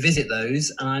to revisit those,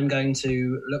 and I'm going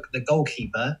to look at the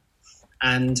goalkeeper,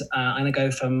 and I'm going to go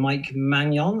for Mike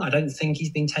Maignan. I don't think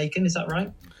he's been taken. Is that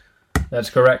right? That's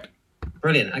correct.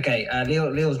 Brilliant. Okay,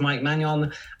 Lille's Mike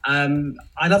Maignan.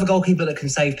 I love a goalkeeper that can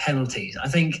save penalties. I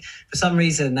think for some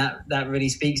reason that really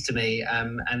speaks to me.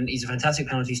 And he's a fantastic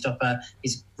penalty stopper.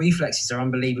 His reflexes are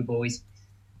unbelievable.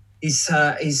 He's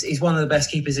one of the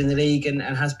best keepers in the league and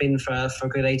has been for a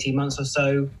good 18 months or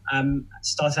so.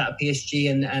 Started out at PSG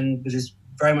and was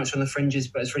very much on the fringes,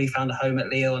 but has really found a home at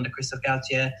Lille under Christophe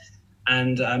Galtier,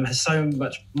 and has so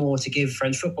much more to give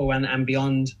French football and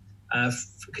beyond,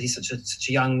 because he's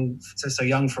so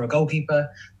young for a goalkeeper.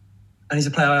 And he's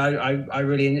a player I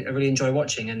really enjoy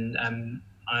watching, and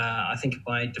I think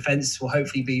my defence will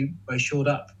hopefully be shored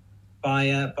up by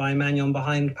Maignan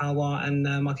behind Palois and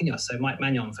Marquinhos. So Mike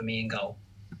Maignan for me in goal.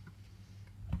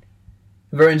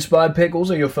 Very inspired pick.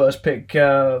 Also your first pick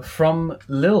from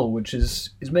Lille, which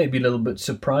is maybe a little bit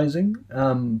surprising,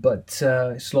 but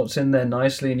slots in there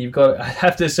nicely. And you've got, I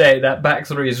have to say, that back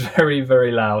three is very,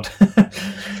 very loud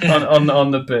on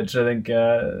the pitch. I think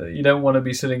you don't want to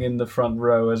be sitting in the front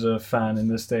row as a fan in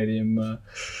the stadium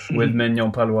with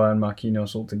Maignan, Palois and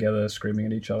Marquinhos all together screaming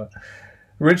at each other.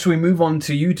 Rich, we move on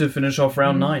to you to finish off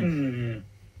round 9.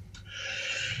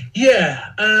 Yeah,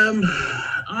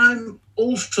 I'm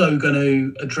also going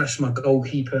to address my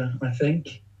goalkeeper, I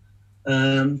think.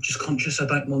 Just conscious I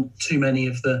don't want too many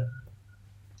of the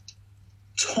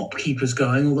top keepers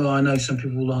going, although I know some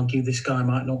people will argue this guy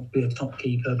might not be a top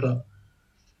keeper, but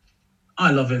I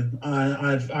love him.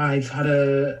 I've had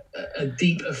a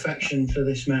deep affection for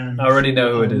this man. I already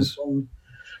know who it is.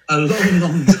 A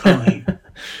long time.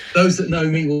 Those that know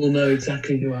me will know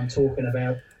exactly who I'm talking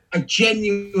about. I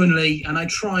genuinely, and I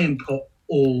try and put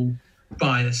all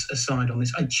bias aside on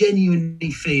this, I genuinely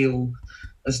feel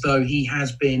as though he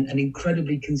has been an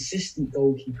incredibly consistent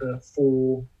goalkeeper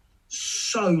for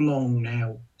so long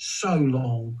now, so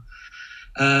long.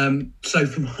 So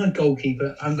for my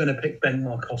goalkeeper, I'm going to pick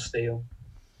Benoit Costil.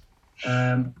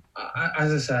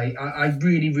 As I say, I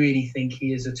really, really think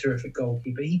he is a terrific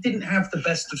goalkeeper. He didn't have the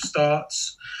best of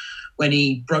starts when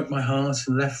he broke my heart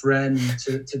and left Rennes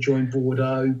to join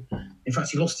Bordeaux. In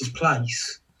fact, he lost his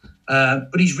place.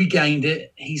 But he's regained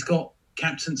it. He's got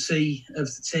captaincy of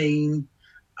the team.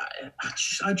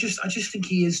 I just think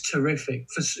he is terrific.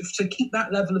 To keep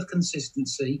that level of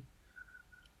consistency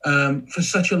for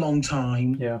such a long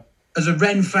time. Yeah. As a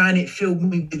Rennes fan, it filled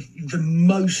me with the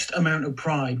most amount of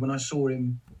pride when I saw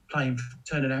him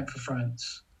turning out for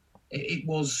France. It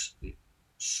was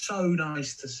so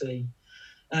nice to see.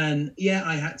 And yeah,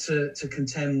 I had to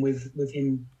contend with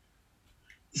him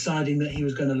deciding that he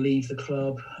was going to leave the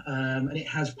club. And it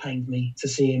has pained me to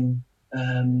see him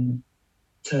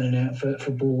turning out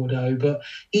for Bordeaux. But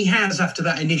he has, after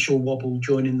that initial wobble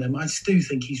joining them, I do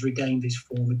think he's regained his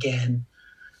form again.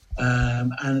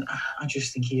 And I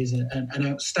just think he is an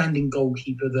outstanding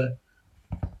goalkeeper that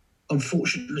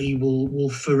unfortunately will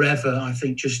forever, I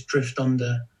think, just drift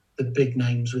under the big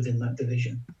names within that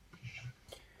division.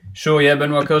 Sure, yeah,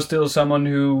 Benoit Costil, someone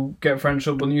who Get French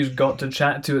Football News got to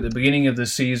chat to at the beginning of the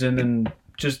season, and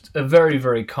just a very,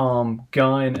 very calm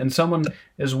guy, and someone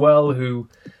as well who,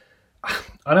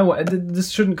 I don't know,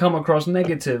 this shouldn't come across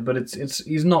negative, but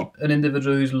he's not an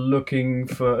individual who's looking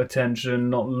for attention,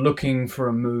 not looking for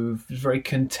a move. He's very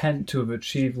content to have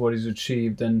achieved what he's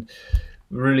achieved, and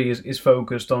really is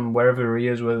focused on wherever he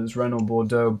is, whether it's Rennes or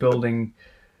Bordeaux, building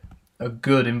a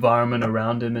good environment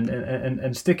around him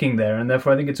and sticking there. And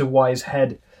therefore I think it's a wise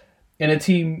head in a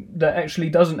team that actually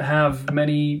doesn't have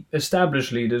many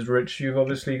established leaders. Rich, you've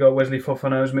obviously got Wesley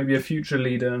Fofana, who's maybe a future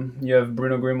leader. You have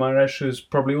Bruno Guimaraes, who's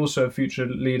probably also a future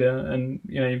leader, and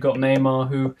you've got Neymar,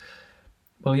 who,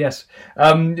 well, yes.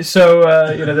 Depends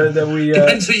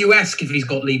who you ask if he's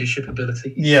got leadership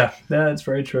ability. Yeah, that's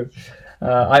very true.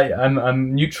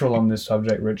 I'm neutral on this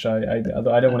subject, Rich. I don't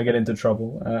want to get into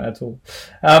trouble at all.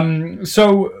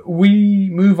 So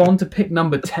we move on to pick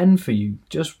number 10 for you.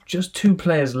 Just 2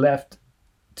 players left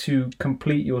to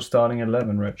complete your starting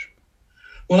 11, Rich.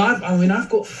 Well, I've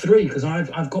got 3 because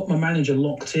I've got my manager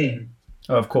locked in.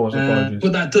 Oh, of course, apologies.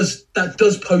 But that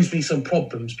does pose me some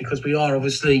problems because we are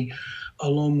obviously a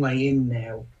long way in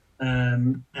now,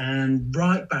 and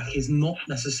right back is not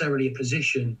necessarily a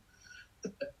position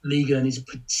Liga and is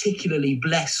particularly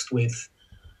blessed with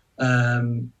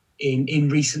in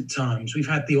recent times. We've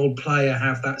had the odd player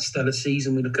have that stellar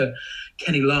season. We look at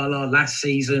Kenny Lala last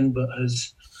season, but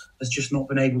has just not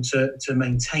been able to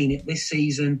maintain it this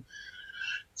season.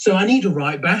 So I need a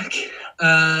right back,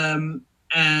 and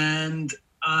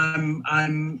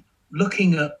I'm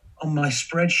looking on my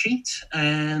spreadsheet,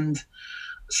 and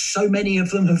so many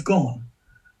of them have gone.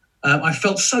 I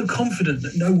felt so confident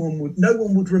that no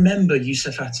one would remember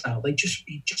Youssef Attal. He'd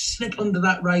just slip under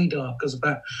that radar because of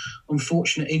that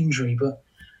unfortunate injury. But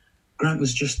Grant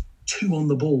was just too on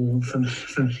the ball for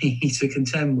me to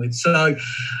contend with. So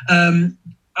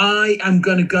I am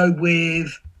going to go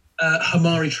with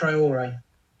Hamari Traore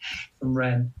from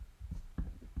Rennes.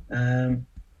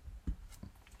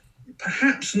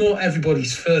 Perhaps not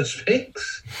everybody's first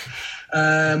picks,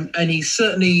 and he's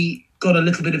certainly got a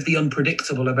little bit of the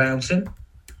unpredictable about him,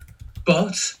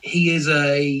 but he is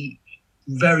a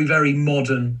very, very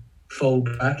modern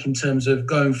fullback in terms of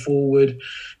going forward.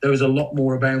 There is a lot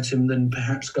more about him than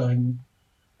perhaps going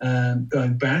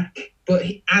back. But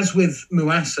as with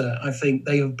Mouassa, I think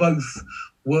they have both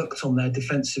worked on their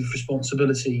defensive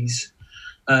responsibilities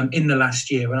in the last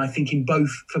year, and I think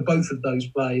for both of those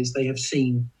players, they have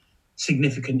seen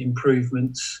significant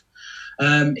improvements.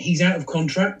 He's out of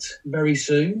contract very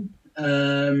soon.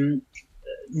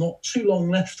 Not too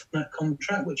long left on that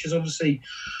contract, which has obviously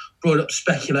brought up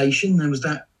speculation. There was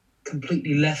that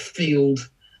completely left field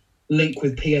link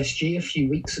with PSG a few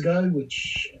weeks ago,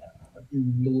 which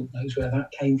Lord knows where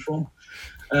that came from.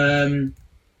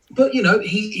 But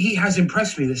he has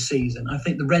impressed me this season. I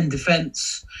think the Rennes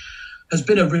defence has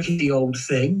been a really old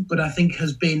thing, but I think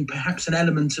has been perhaps an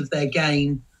element of their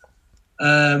game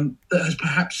that has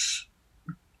perhaps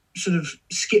sort of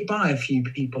skipped by a few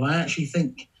people. I actually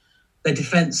think their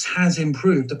defence has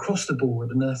improved across the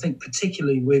board, and I think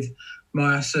particularly with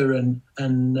Mouassa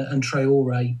and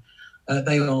Traore,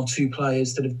 they are 2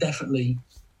 players that have definitely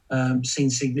seen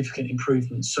significant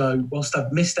improvements. So whilst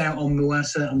I've missed out on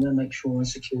Mouassa, I'm going to make sure I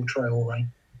secure Traore.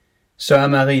 So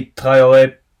Hamari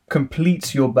Traore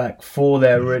completes your back four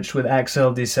there, Rich, with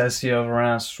Axel Disasi of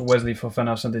Reims, Wesley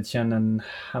Fofana of Saint-Etienne, and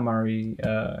Hamari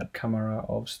Camara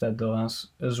of Stade de Reims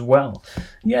as well.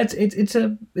 Yeah, it's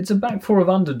a back four of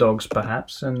underdogs,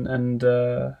 perhaps,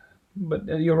 but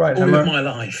you're right. All of my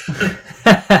life.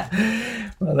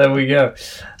 Well, there we go.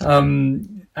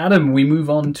 Adam, we move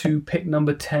on to pick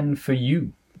number 10 for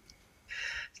you.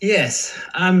 Yes,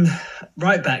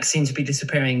 right backs seem to be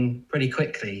disappearing pretty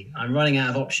quickly. I'm running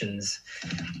out of options,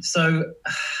 so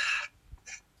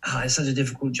it's such a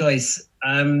difficult choice.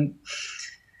 So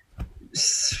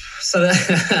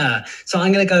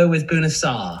I'm going to go with Bouna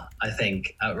Sarr, I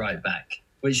think, at right back,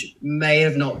 which may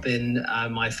have not been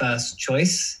my first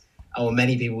choice, or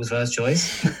many people's first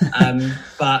choice,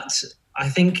 but I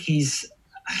think he's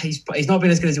not been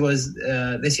as good as he was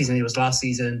this season. He was last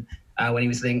season. When he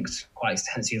was linked quite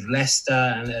extensively with Leicester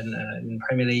and in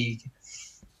Premier League.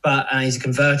 But he's a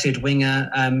converted winger.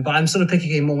 But I'm sort of picking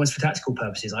him almost for tactical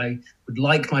purposes. I would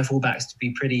like my fullbacks to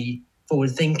be pretty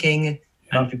forward-thinking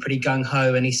and be pretty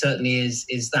gung-ho, and he certainly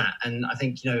is that. And I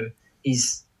think,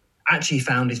 he's actually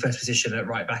found his best position at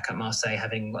right-back at Marseille,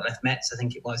 having left Metz, I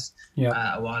think it was,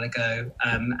 a while ago.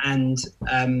 I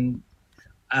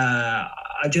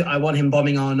want him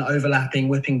bombing on, overlapping,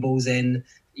 whipping balls in,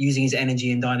 using his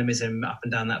energy and dynamism up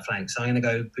and down that flank. So I'm going to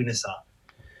go Bouna Sarr.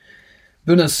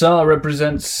 Bouna Sarr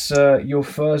represents your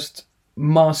first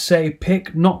Marseille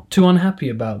pick. Not too unhappy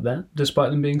about that,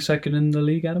 despite them being second in the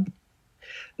league, Adam?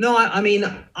 No, I mean,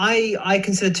 I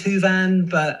consider Thuvan,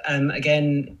 but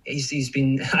again, he's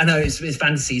been... I know it's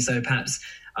fantasy, so perhaps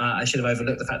I should have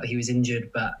overlooked the fact that he was injured,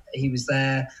 but he was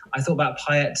there. I thought about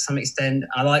Payet to some extent.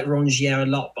 I like Rongier a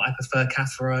lot, but I prefer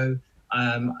Cafaro.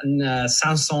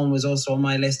 Sanson was also on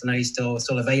my list. I know he's still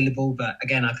available, but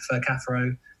again, I prefer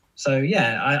Cafaro. So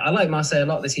yeah, I like Marseille a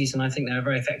lot this season. I think they're a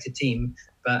very effective team,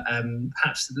 but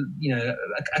perhaps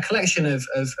a collection of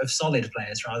solid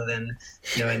players rather than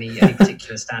any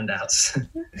particular standouts.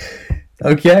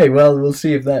 Okay, well, we'll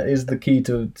see if that is the key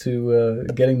to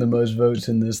getting the most votes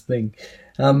in this thing.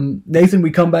 Nathan,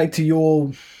 we come back to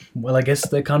your, well, I guess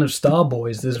they're kind of star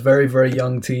boys. This very, very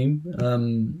young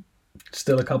team.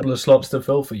 Still a couple of slots to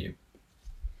fill for you.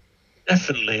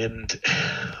 Definitely, and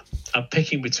I'm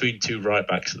picking between two right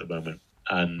backs at the moment,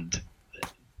 and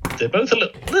they're both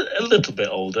a little bit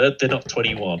older. They're not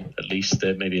 21, at least.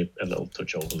 They're maybe a little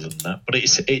touch older than that. But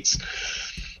it's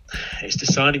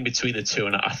deciding between the two,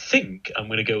 and I think I'm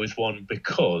going to go with one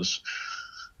because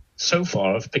so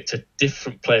far I've picked a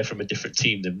different player from a different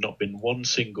team. There've not been one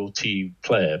single team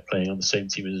player playing on the same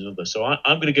team as another. So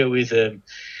I'm going to go with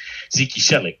Zeki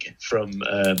Çelik from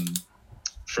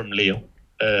Lyon.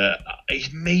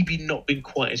 He's maybe not been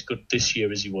quite as good this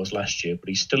year as he was last year, but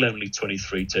he's still only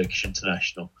 23, Turkish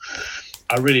international.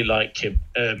 I really like him.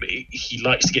 He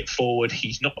likes to get forward.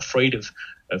 He's not afraid of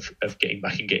getting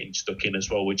back and getting stuck in as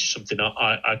well, which is something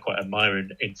I quite admire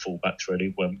in fullbacks,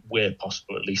 really, where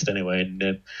possible, at least anyway.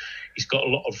 And he's got a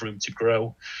lot of room to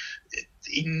grow.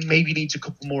 He maybe needs a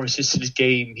couple more assists in his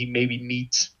game. He maybe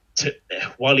needs to,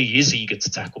 while he is eager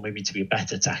to tackle, maybe to be a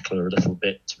better tackler a little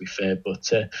bit, to be fair. But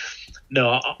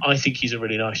no, I think he's a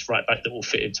really nice right back that will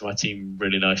fit into my team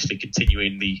really nicely,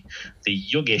 continuing the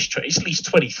youngish. He's at least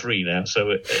 23 now,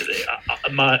 so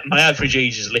my average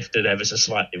age is lifted ever so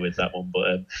slightly with that one.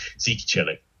 But Zeki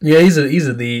Çelik. Yeah, he's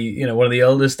one of the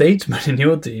elder statesmen in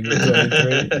your team.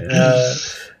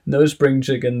 No spring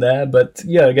chicken there, but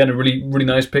yeah, again, a really, really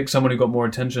nice pick. Someone who got more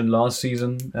attention last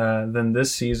season than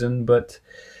this season, but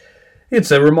it's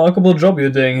a remarkable job you're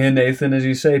doing here, Nathan, as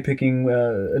you say, picking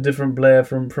a different player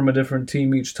from a different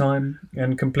team each time,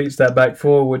 and completes that back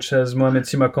four, which has Mohamed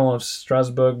Simakan of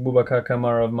Strasbourg, Boubacar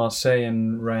Kamara of Marseille,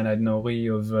 and Ryan Aït-Nouri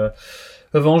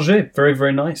of Angers. Very,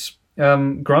 very nice.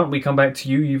 Grant, we come back to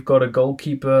you. You've got a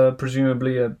goalkeeper,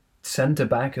 presumably a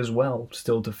centre-back as well,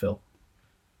 still to fill.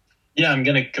 Yeah, I'm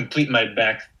going to complete my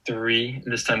back three,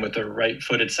 this time with a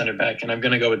right-footed centre-back, and I'm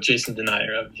going to go with Jason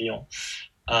Denayer of Lyon.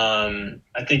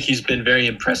 I think he's been very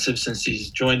impressive since he's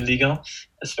joined Ligue 1,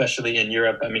 especially in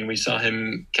Europe. I mean, we saw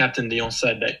him captain Lyon's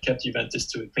side that kept Juventus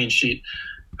to a clean sheet.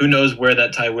 Who knows where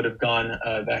that tie would have gone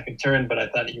back in Turin, but I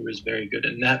thought he was very good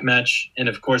in that match. And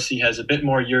of course, he has a bit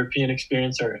more European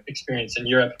experience in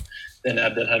Europe than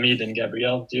Abdelhamid and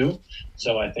Gabriel do.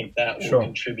 So I think that will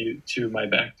contribute to my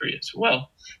back three as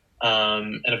well.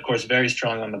 And of course, very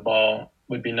strong on the ball.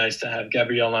 Would be nice to have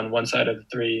Gabriel on one side of the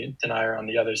three, Denayer on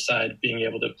the other side, being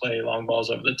able to play long balls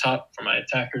over the top for my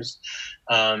attackers.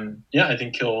 I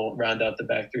think he'll round out the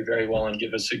back three very well and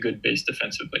give us a good base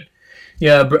defensively.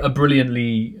 Yeah, a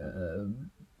brilliantly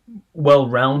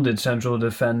well-rounded central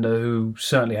defender who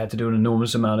certainly had to do an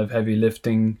enormous amount of heavy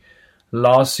lifting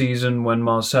last season when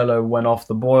Marcelo went off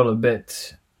the boil a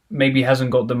bit, maybe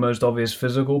hasn't got the most obvious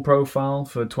physical profile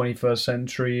for 21st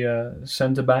century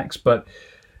centre-backs, but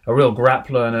a real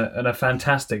grappler and a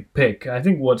fantastic pick. I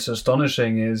think what's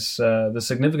astonishing is the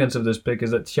significance of this pick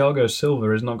is that Thiago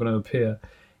Silva is not going to appear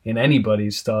in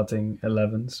anybody's starting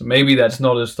 11. So maybe that's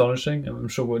not astonishing. I'm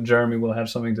sure Jeremy will have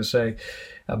something to say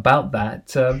about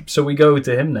that. So we go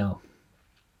to him now.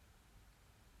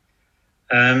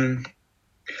 I'm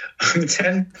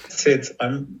tempted.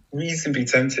 I'm reasonably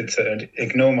tempted to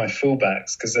ignore my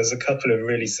fullbacks because there's a couple of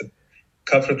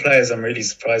players I'm really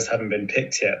surprised haven't been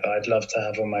picked yet that I'd love to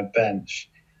have on my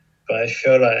bench. But I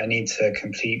feel like I need to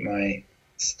complete my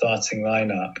starting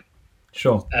lineup.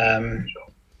 Sure.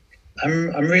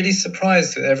 I'm really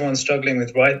surprised that everyone's struggling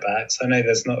with right backs. I know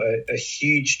there's not a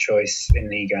huge choice in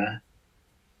Liga,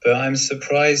 but I'm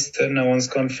surprised that no one's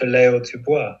gone for Leo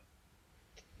Dubois.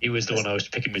 He was the one I was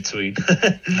picking between.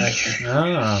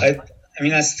 I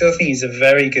mean, I still think he's a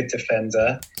very good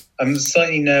defender. I'm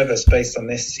slightly nervous based on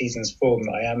this season's form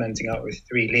that I am ending up with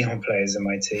 3 Lyon players in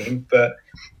my team, but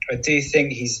I do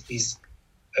think he's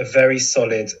a very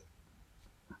solid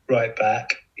right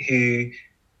back who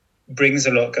brings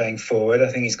a lot going forward. I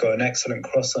think he's got an excellent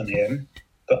cross on him,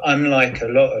 but unlike a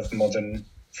lot of modern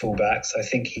fullbacks, I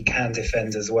think he can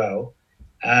defend as well.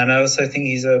 And I also think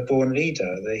he's a born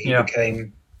leader, that he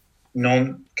became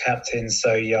non-captain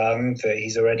so young that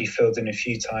he's already filled in a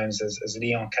few times as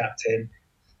Lyon captain.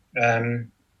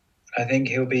 I think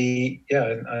he'll be,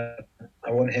 I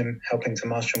want him helping to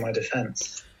marshal my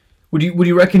defence. Would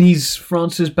you reckon he's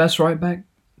France's best right back,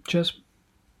 Jez?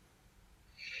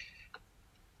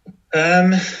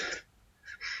 I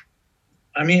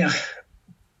mean,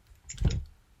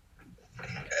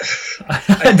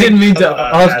 I didn't mean to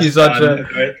ask you such a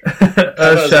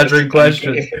earth-shattering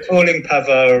question. If you're calling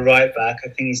Pavard a right back, I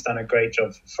think he's done a great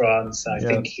job for France. I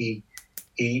think he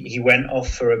went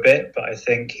off for a bit, but I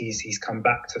think he's come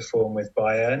back to form with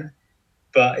Bayern.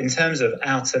 But in terms of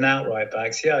out-and-out right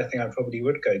backs, I think I probably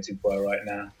would go Dubois right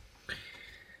now.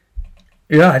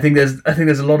 Yeah, I think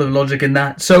there's a lot of logic in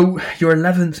that. So your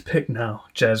 11th pick now,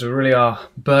 Jez. We really are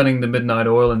burning the midnight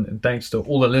oil, and thanks to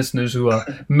all the listeners who are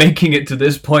making it to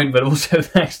this point, but also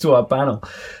thanks to our panel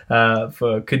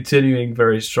for continuing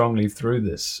very strongly through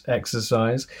this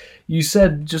exercise. You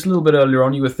said just a little bit earlier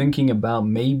on you were thinking about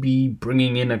maybe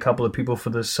bringing in a couple of people for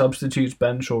the substitutes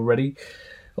bench already.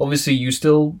 Obviously, you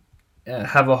still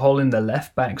have a hole in the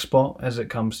left back spot as it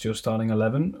comes to your starting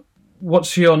 11.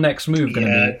 What's your next move going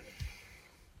to be?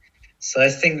 So I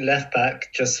think left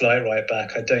back, just like right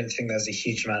back, I don't think there's a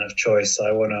huge amount of choice. So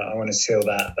I want to seal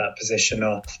that position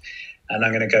off, and I'm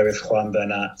going to go with Juan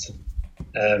Bernat.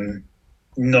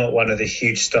 Not one of the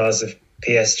huge stars of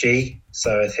PSG,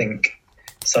 so I think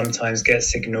sometimes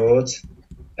gets ignored.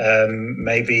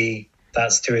 Maybe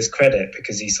that's to his credit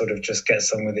because he sort of just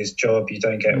gets on with his job. You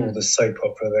don't get all the soap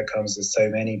opera that comes with so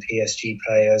many PSG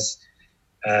players,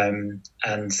 and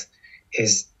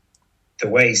the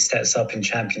way he steps up in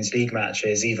Champions League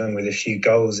matches, even with a few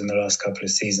goals in the last couple of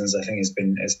seasons, I think has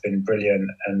been brilliant,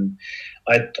 and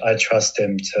I trust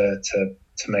him to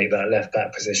make that left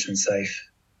back position safe.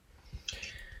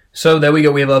 So there we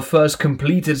go. We have our first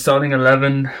completed starting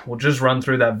 11. We'll just run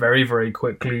through that very, very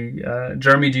quickly.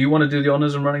 Jeremy, do you want to do the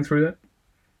honours in running through that?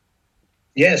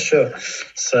 Yeah, sure.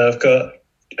 So I've got.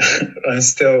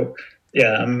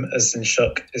 I'm as in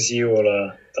shock as you all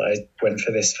are that I went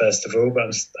for this first of all,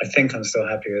 but I think I'm still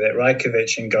happy with it.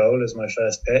 Raikovic in goal as my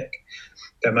first pick.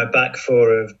 Then my back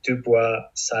four of Dubois,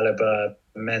 Saliba,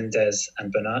 Mendes and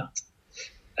Bernat.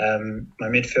 My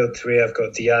midfield three, I've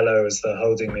got Diallo as the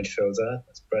holding midfielder.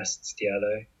 That's Brest's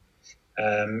Diallo.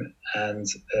 And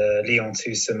Lyon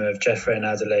twosome of Jeffrey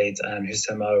Adelaide and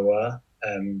Houssem Aouar,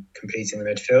 completing the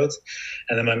midfield.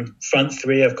 And then my front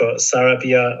three, I've got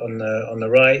Sarabia on the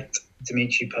right,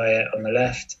 Dimitri Payet on the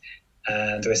left,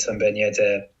 and Wissam Ben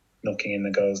Yedder knocking in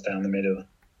the goals down the middle.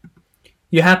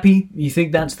 You happy? You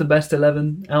think that's the best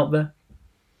 11 out there?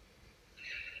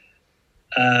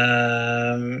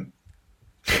 I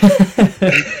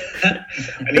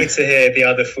need to hear the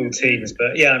other full teams,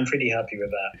 but yeah, I'm pretty happy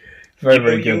with that.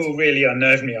 Very good. You will really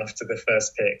unnerve me after the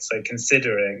first pick, so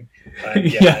considering...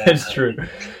 that's true.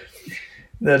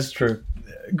 That's true.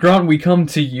 Grant, we come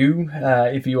to you.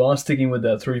 If you are sticking with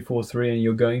that 3-4-3 and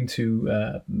you're going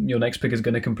to... your next pick is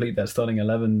going to complete that starting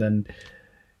 11, then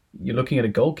you're looking at a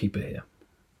goalkeeper here.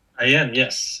 I am,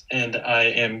 yes. And I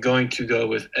am going to go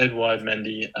with Edouard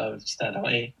Mendy of Stade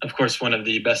Rennais. Of course, one of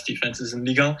the best defenses in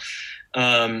Ligue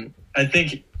 1. I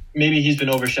think maybe he's been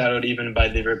overshadowed even by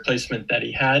the replacement that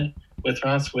he had with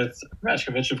Reims, with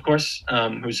Rashkovic, of course,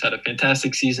 who's had a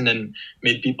fantastic season and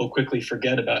made people quickly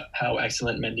forget about how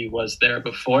excellent Mendy was there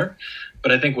before.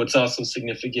 But I think what's also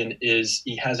significant is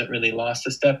he hasn't really lost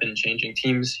a step in changing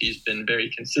teams. He's been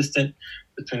very consistent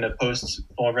between the posts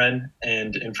for Rennes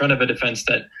and in front of a defense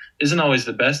that isn't always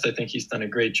the best. I think he's done a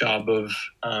great job of,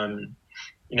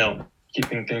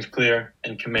 keeping things clear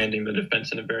and commanding the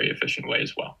defense in a very efficient way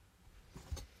as well.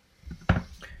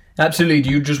 Absolutely. Do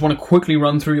you just want to quickly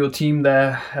run through your team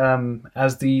there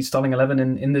as the starting 11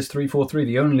 in this 3-4-3?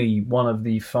 The only one of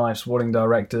the 5 sporting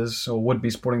directors or would-be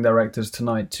sporting directors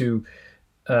tonight to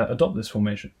adopt this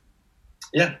formation.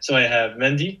 Yeah, so I have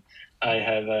Mendy, I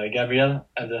have Gabriel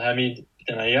Abdelhamid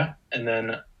Benaya, and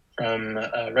then from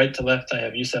right to left, I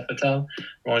have Youssef Attal,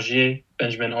 Rongier,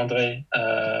 Benjamin André,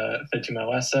 Fetou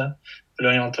Mawassa,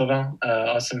 Florian Thauvin,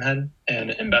 Osimhen, and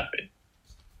Mbappé.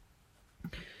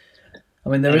 I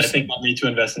mean, I think I'll need to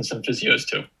invest in some physios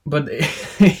too. But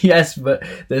yes, but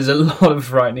there's a lot of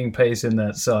frightening pace in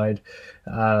that side.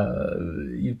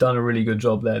 You've done a really good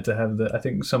job there to have I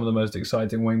think some of the most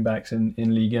exciting wing backs in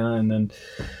Ligue 1, and then,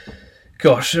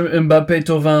 gosh, Mbappé,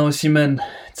 Thauvin, Osimhen.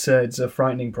 It's a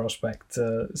frightening prospect.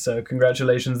 So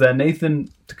congratulations there, Nathan.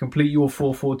 To complete your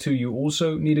 4-4-2, you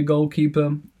also need a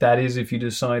goalkeeper. That is, if you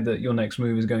decide that your next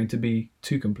move is going to be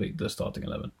to complete the starting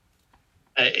 11.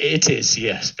 It is,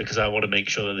 yes, because I want to make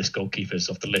sure that this goalkeeper is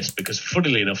off the list. Because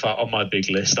funnily enough, on my big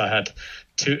list, I had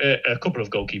a couple of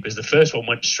goalkeepers. The first one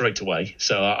went straight away,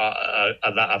 so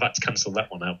I've had to cancel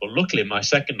that one out. But luckily, my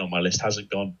second on my list hasn't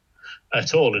gone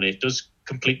at all, and it does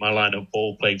complete my lineup,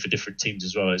 all playing for different teams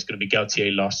as well. It's going to be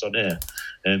Gauthier Larsonnière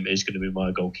is going to be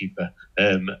my goalkeeper.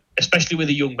 Especially with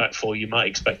a young back four, you might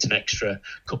expect an extra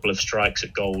couple of strikes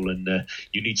at goal, and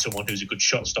you need someone who's a good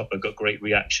shot stopper, got great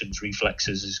reactions,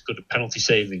 reflexes, is good at penalty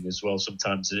saving as well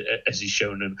sometimes, as he's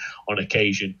shown on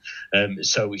occasion.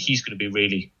 So he's going to be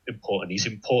really important. He's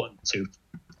important to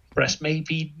press,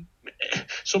 maybe.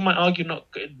 Some might argue not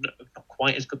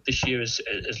quite as good this year as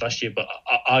last year, but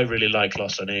I really like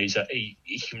Larsonnière.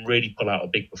 He can really pull out a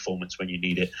big performance when you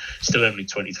need it. Still only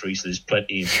 23, so there's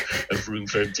plenty of room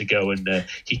for him to go, and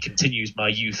he continues my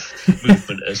youth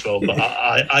movement as well. But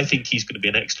I think he's going to be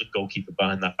an excellent goalkeeper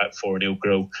behind that back four, and he'll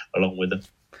grow along with him.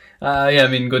 I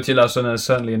mean, Gauthier Larsonnière is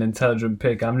certainly an intelligent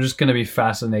pick. I'm just going to be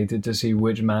fascinated to see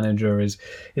which manager is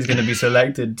going to be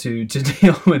selected to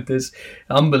deal with this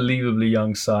unbelievably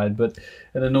young side, but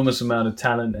an enormous amount of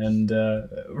talent and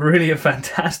really a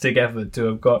fantastic effort to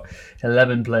have got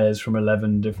 11 players from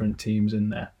 11 different teams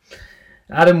in there.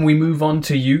 Adam, we move on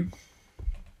to you.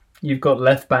 You've got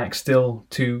left back still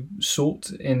to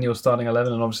sort in your starting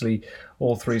 11, and obviously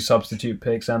all 3 substitute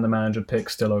picks and the manager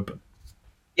pick still open.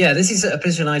 Yeah, this is a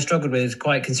position I struggled with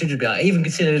quite considerably. I even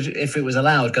considered, if it was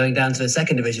allowed, going down to the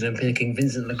second division and picking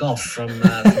Vincent Le Goff from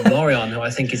Lorient, who I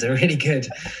think is a really good,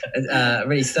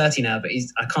 really 30 now, but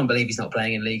I can't believe he's not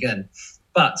playing in Ligue 1.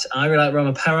 But I really like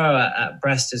Romain Perraud at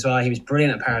Brest as well. He was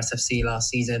brilliant at Paris FC last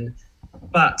season.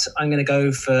 But I'm going to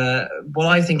go for what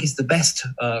I think is the best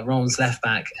Reims left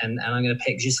back, and I'm going to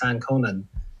pick Ghislain Konan.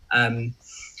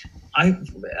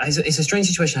 It's a strange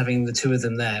situation having the two of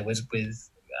them there with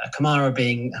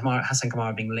Hassan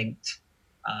Kamara being linked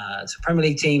to Premier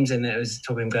League teams, and it was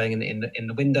talk of him going in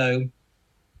the window.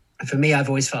 For me, I've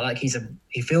always felt like he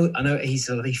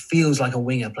feels like a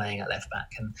winger playing at left back,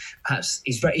 and perhaps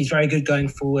he's very good going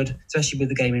forward, especially with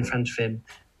the game in front of him.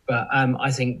 But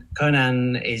I think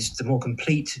Konan is the more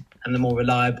complete and the more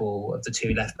reliable of the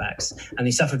two left backs. And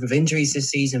he suffered with injuries this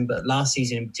season, but last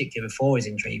season in particular, before his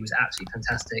injury, he was absolutely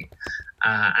fantastic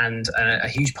and a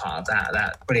huge part of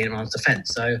that brilliant Reims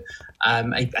defence. So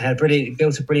I had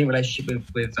built a brilliant relationship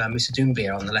with Moussa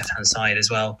Doumbia on the left-hand side as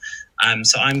well.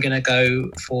 So I'm going to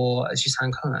go for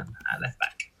Ghislain Konan at left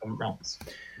back from Reims.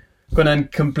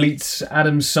 Konan completes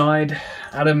Adam's side.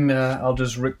 Adam, I'll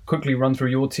just quickly run through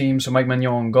your team. So Mike Magnan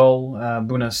on goal,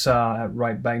 Bouna Sarr at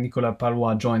right back, Nicolas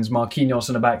Palois joins Marquinhos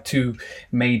in the back two,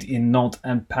 made in Nantes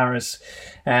and Paris.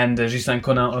 And Ghislain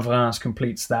Konan of Reims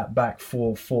completes that back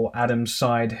four for Adam's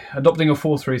side, adopting a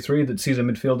 4-3-3 that sees a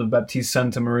midfield of Baptiste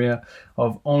Santamaria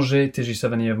of Angers, TJ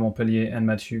Savanier of Montpellier, and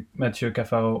Mathieu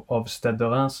Cafaro of Stade de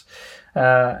Reims.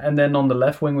 And then on the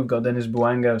left wing, we've got Denis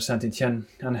Bouanga of Saint-Etienne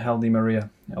and Hel Di Maria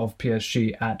of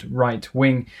PSG at right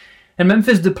wing. And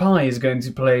Memphis Depay is going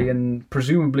to play in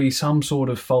presumably some sort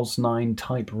of false nine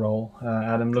type role.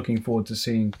 Adam, looking forward to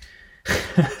seeing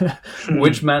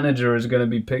Which manager is going to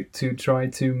be picked to try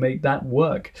to make that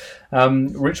work?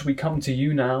 Rich, we come to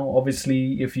you now.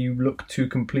 Obviously, if you look to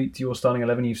complete your starting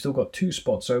 11, you've still got 2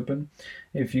 spots open.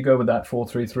 If you go with that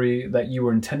 4-3-3 that you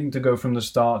were intending to go from the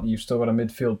start, you've still got a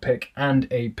midfield pick and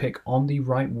a pick on the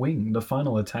right wing, the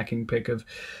final attacking pick of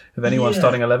anyone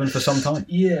starting 11 for some time.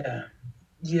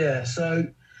 Yeah. So,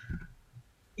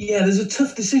 there's a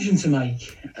tough decision to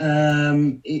make.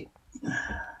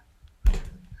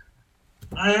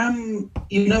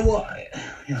 You know what?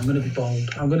 I'm going to be bold.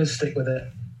 I'm going to stick with it.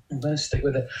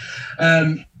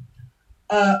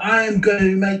 I am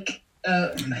going to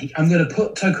I'm going to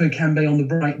put Toko Ekambi on the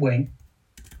right wing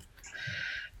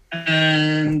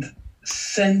and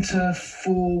centre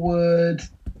forward.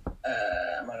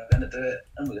 Am I going to do it?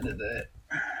 I'm going to do it.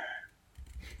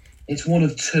 It's one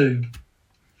of 2.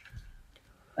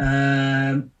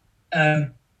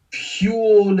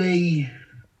 Purely.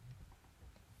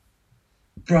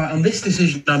 Right, on this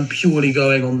decision, I'm purely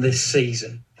going on this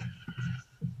season.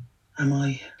 Am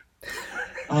I?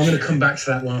 I'm going to come back to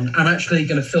that one. I'm actually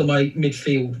going to fill my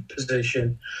midfield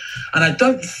position. And I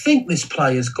don't think this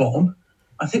player's gone.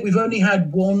 I think we've only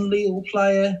had one Lille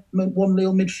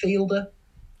midfielder.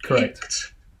 Correct.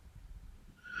 Picked.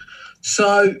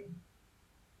 So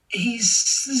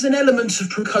there's an element of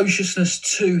precociousness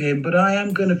to him, but I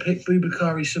am going to pick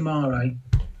Boubakary Soumaré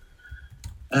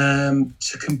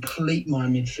to complete my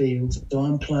midfield. So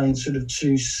I'm playing sort of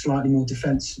 2 slightly more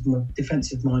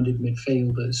defensive-minded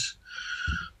midfielders,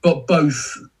 but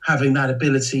both having that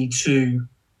ability to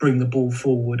bring the ball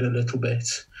forward a little bit.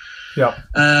 Yeah.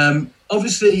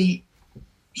 Obviously,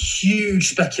 huge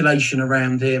speculation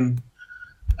around him.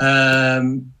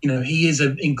 He is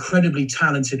an incredibly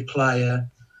talented player.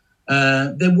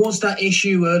 There was that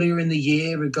issue earlier in the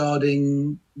year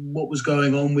regarding what was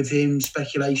going on with him,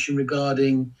 speculation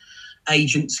regarding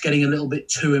agents getting a little bit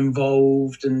too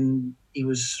involved, and he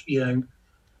was,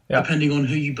 depending on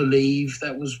who you believe,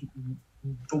 that was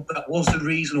the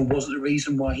reason or wasn't the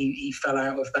reason why he fell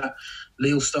out of that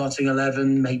Lille starting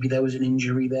 11. Maybe there was an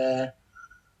injury there.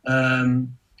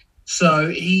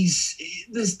 So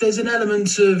there's an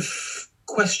element of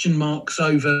question marks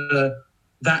over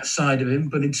that side of him,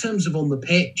 but in terms of on the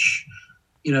pitch,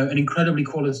 an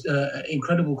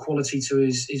incredible quality to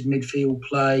his midfield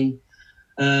play.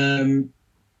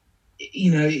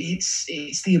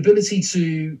 It's the ability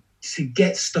to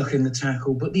get stuck in the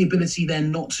tackle, but the ability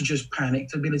then not to just panic,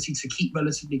 the ability to keep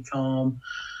relatively calm,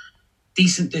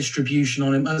 decent distribution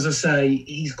on him. As I say,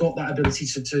 he's got that ability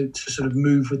to sort of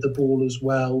move with the ball as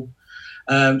well.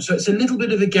 So it's a little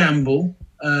bit of a gamble.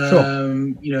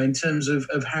 In terms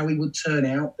of how he would turn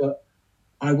out, but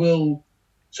I will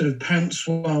sort of pounce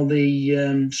strike while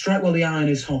the iron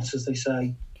is hot, as they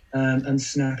say, and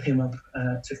snap him up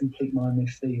to complete my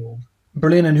midfield.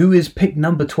 Brilliant. And who is pick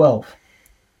number 12?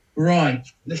 Right,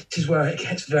 this is where it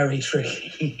gets very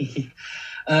tricky.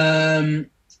 I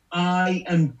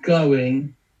am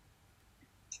going.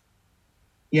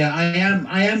 Yeah,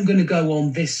 I am going to go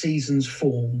on this season's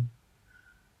form.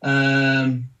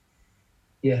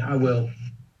 Yeah, I will.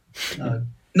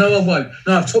 No, I won't.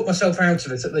 No, I've talked myself out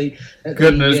of it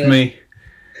Goodness me.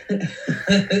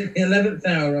 The 11th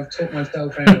hour, I've talked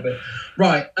myself out of it.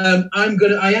 Right, I am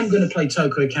gonna play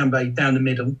Toko Ekambi down the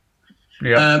middle.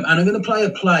 Yeah. And I'm going to play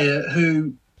a player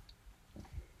who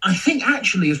I think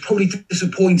actually is probably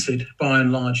disappointed by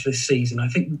and large this season. I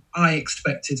think I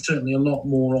expected certainly a lot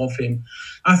more of him.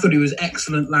 I thought he was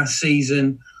excellent last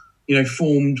season.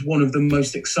 Formed one of the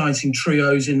most exciting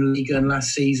trios in Liga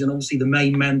last season. Obviously, the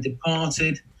main man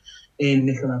departed in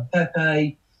Nicolas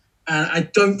Pepe. And I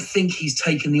don't think he's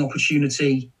taken the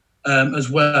opportunity as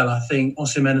well. I think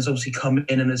Osimhen has obviously come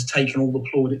in and has taken all the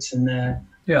plaudits in there.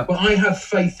 Yeah. But I have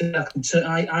faith that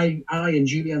I and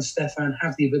Julian Stefan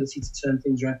have the ability to turn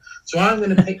things around. So I'm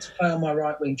going to pick to play on my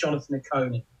right wing, Jonathan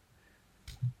Ikone.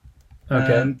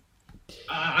 Okay.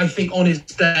 I think on his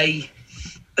day,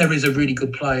 there is a really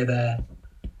good player there.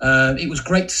 It was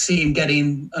great to see him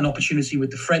getting an opportunity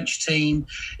with the French team.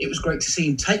 It was great to see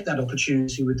him take that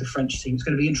opportunity with the French team. It's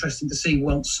going to be interesting to see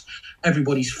once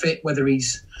everybody's fit, whether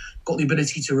he's got the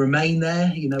ability to remain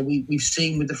there. We've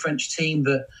seen with the French team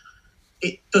that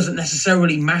it doesn't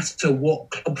necessarily matter what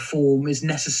club form is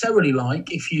necessarily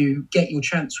like. If you get your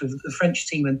chance with the French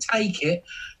team and take it,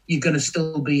 you're going to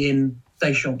still be in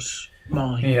Deschamps'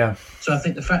 mind. Yeah. So I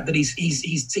think the fact that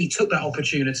he took that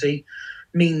opportunity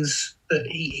means that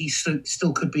he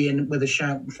still could be in with a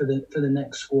shout for the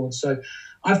next squad. So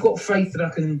I've got faith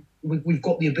that we've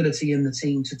got the ability in the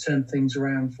team to turn things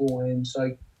around for him.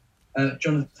 So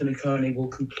Jonathan Ikone will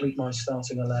complete my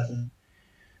starting 11.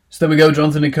 So there we go.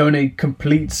 Jonathan Ikone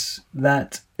completes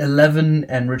that 11,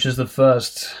 and Rich is the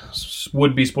first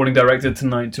would-be sporting director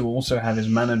tonight to also have his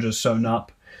manager sewn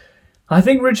up. I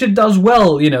think Richard does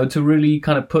well, to really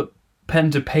kind of put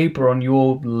pen to paper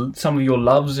on some of your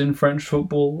loves in French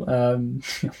football.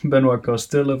 Benoit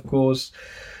Costil, of course.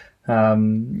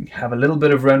 Have a little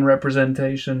bit of Rennes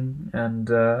representation, and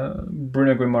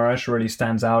Bruno Guimaraes really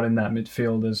stands out in that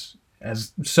midfield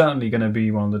as certainly going to be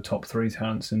one of the top 3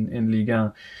 talents in Ligue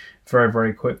 1 very,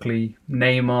 very quickly.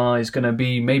 Neymar is going to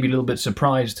be maybe a little bit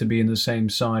surprised to be in the same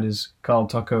side as Karl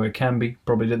Toko Ekambi.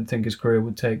 Probably didn't think his career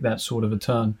would take that sort of a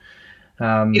turn.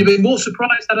 You'd have been more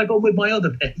surprised had I gone with my other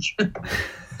bench.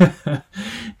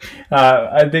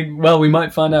 I think, we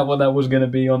might find out what that was going to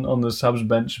be on the subs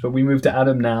bench, but we move to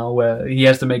Adam now, where he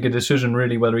has to make a decision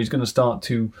really whether he's going to start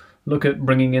to look at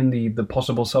bringing in the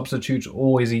possible substitutes,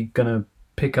 or is he going to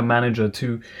pick a manager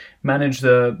to manage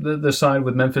the side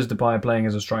with Memphis Depay playing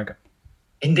as a striker.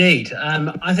 Indeed.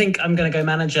 I think I'm going to go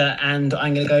manager, and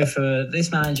I'm going to go for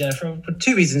this manager for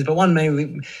 2 reasons, but one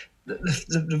maybe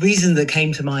the reason that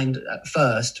came to mind at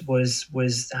first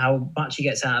was how much he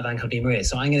gets out of Angel Di Maria.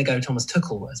 So I'm going to go Thomas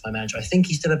Tuchel as my manager. I think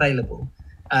he's still available,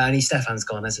 and Stefan's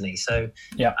gone, hasn't he? So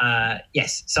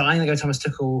yes. So I'm going to go Thomas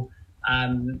Tuchel.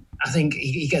 I think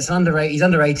he gets he's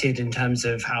underrated in terms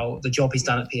of how the job he's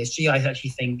done at PSG. I actually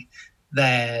think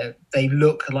they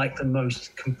look like the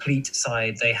most complete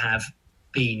side they have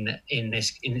been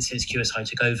since QSI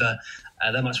took over.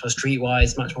 They're much more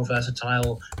streetwise, much more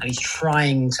versatile, and he's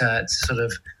trying to sort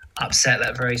of upset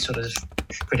that very sort of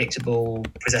predictable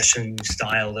possession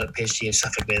style that PSG have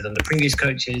suffered with under previous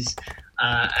coaches.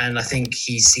 And I think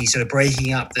he's sort of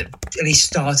breaking up, at least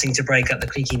starting to break up the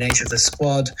cliquey nature of the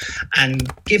squad.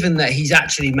 And given that he's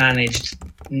actually managed,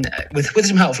 with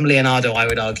some help from Leonardo, I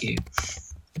would argue,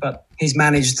 but he's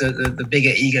managed the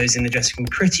bigger egos in the dressing room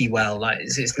pretty well. Like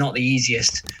it's not the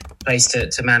easiest place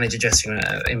to manage a dressing room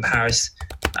in Paris.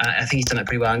 I think he's done it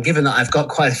pretty well. And given that I've got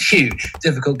quite a few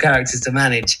difficult characters to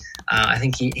manage, I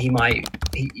think he might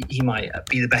be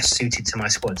the best suited to my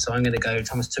squad. So I'm going to go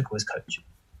Thomas Tuchel as coach.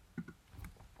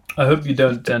 I hope you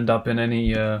don't end up in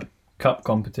any cup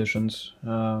competitions.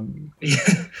 Yeah,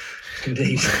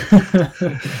 indeed.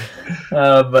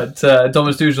 But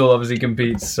Thomas Tuchel obviously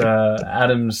competes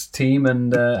Adam's team,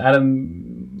 and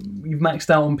Adam, you've maxed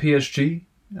out on PSG,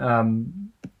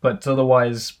 but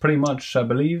otherwise pretty much, I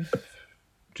believe,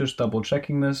 just double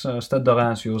checking this, Stade de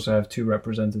Reims, you also have 2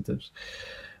 representatives.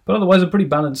 But otherwise a pretty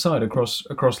balanced side across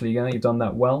Ligue 1. You've done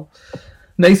that well.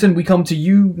 Nathan, we come to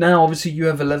you now. Obviously, you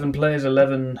have 11 players,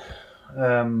 11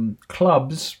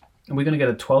 clubs. Are we going to get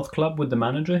a 12th club with the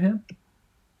manager here?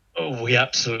 Oh, we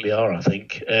absolutely are, I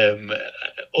think.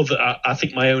 I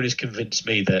think my owners convinced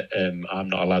me that I'm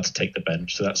not allowed to take the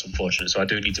bench, so that's unfortunate. So I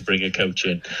do need to bring a coach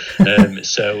in.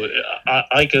 So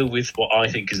I go with what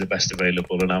I think is the best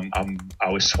available, and I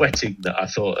was sweating that I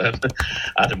thought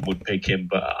Adam would pick him,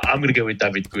 but I'm going to go with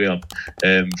David Guillon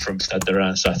from Stade de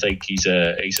Reims. I think he's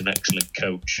an excellent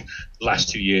coach. The last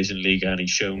 2 years in Ligue 1, he's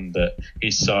shown that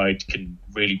his side can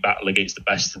really battle against the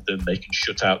best of them. They can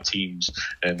shut out teams.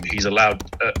 He's allowed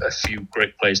a few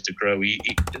great players to grow.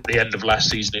 At the end of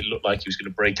last season, it looked like he was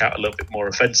going to break out a little bit more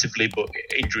offensively, but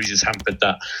injuries has hampered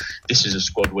that. This is a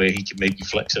squad where he can maybe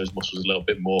flex those muscles a little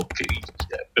bit more,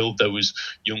 build those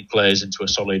young players into a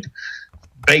solid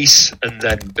base, and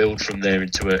then build from there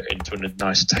into a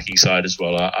nice attacking side as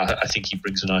well. I think he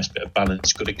brings a nice bit of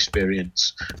balance, good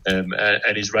experience, and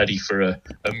is ready for a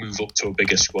move up to a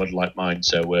bigger squad like mine.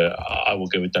 So I will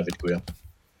go with David Guillon.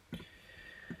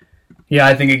 Yeah,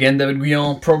 I think again David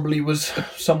Guillon probably was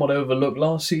somewhat overlooked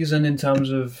last season in terms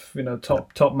of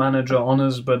top manager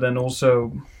honours, but then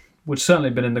also would certainly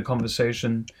been in the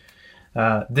conversation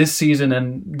this season,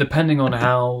 and depending on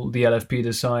how the LFP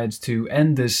decides to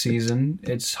end this season,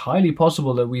 it's highly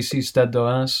possible that we see Stade de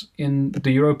Reims in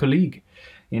the Europa League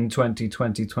in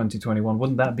 2020-2021.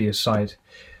 Wouldn't that be a sight?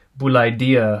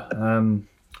 Boulaïdia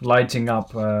lighting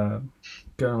up,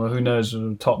 who knows,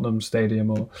 Tottenham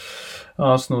Stadium or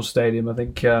Arsenal Stadium. I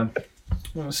think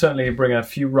will certainly bring a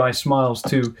few wry smiles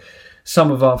to some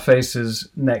of our faces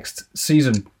next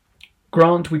season.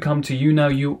 Grant, we come to you now.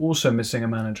 You're also missing a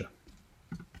manager.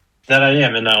 That I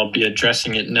am, and I'll be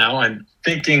addressing it now. I'm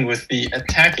thinking with the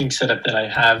attacking setup that I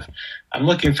have, I'm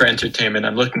looking for entertainment.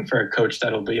 I'm looking for a coach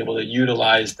that will be able to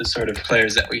utilize the sort of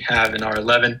players that we have in our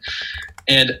 11.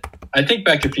 And I think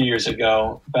back a few years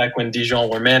ago, back when Dijon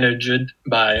were managed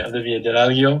by Olivier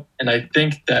Delaglio, and I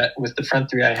think that with the front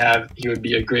three I have, he would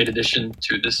be a great addition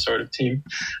to this sort of team.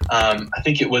 I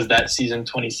think it was that season,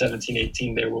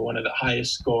 2017-18, they were one of the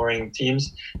highest scoring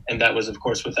teams, and that was, of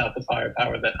course, without the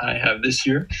firepower that I have this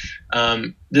year.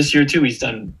 This year, too, he's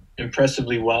done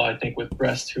impressively well, I think, with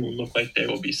Brest, who look like they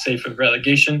will be safe of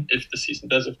relegation if the season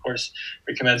does, of course,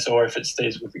 recommence, or if it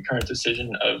stays with the current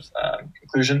decision of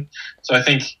conclusion. So I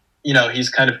think, he's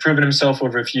kind of proven himself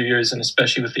over a few years, and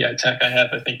especially with the attack I have,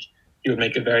 I think he would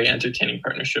make a very entertaining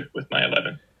partnership with my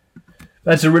 11.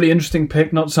 That's a really interesting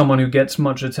pick, not someone who gets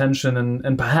much attention,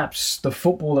 and perhaps the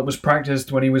football that was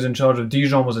practiced when he was in charge of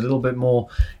Dijon was a little bit more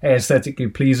aesthetically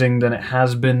pleasing than it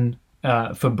has been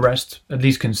for Brest, at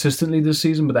least consistently this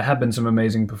season, but there have been some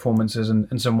amazing performances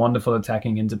and some wonderful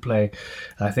attacking interplay.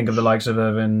 I think of the likes of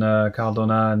Irvin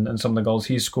Cardona and some of the goals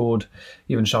he scored,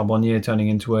 even Charbonnier turning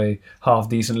into a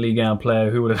half-decent Ligue 1 player.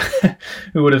 Who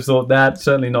would have thought that?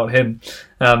 Certainly not him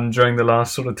during the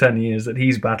last sort of 10 years that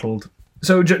he's battled.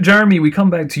 So, Jeremy, we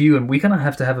come back to you, and we kind of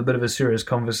have to have a bit of a serious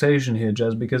conversation here,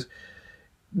 Jez, because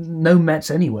no Mets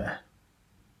anywhere.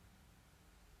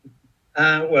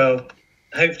 Well,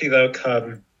 hopefully they'll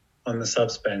come on the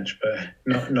subs bench, but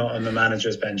not on the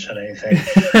manager's bench, I don't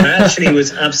think. I actually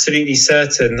was absolutely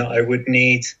certain that I would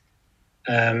need,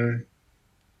 I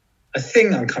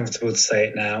think I'm comfortable to say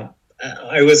it now,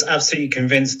 I was absolutely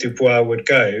convinced Dubois would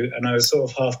go, and I was sort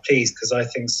of half pleased because I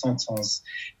think Santons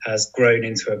has grown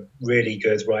into a really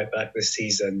good right back this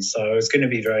season. So I was going to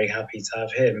be very happy to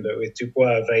have him, but with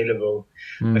Dubois available,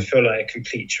 I feel like a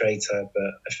complete traitor, but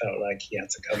I felt like he had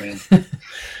to come in.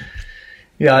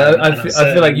 Yeah, I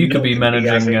feel like you could be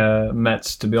managing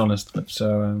Mets, to be honest.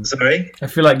 So sorry, I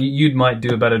feel like you might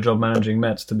do a better job managing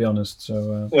Mets, to be honest.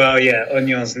 So well, yeah,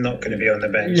 Ognon's not going to be on the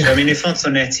bench. Yeah. I mean, if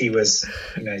Antonetti was,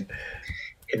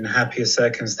 in happier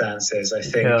circumstances, I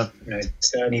think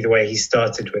certainly the way he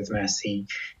started with Messi,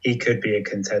 he could be a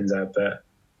contender, but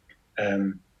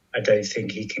I don't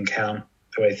think he can count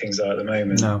the way things are at the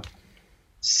moment. No.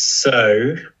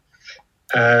 So.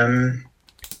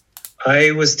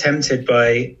 I was tempted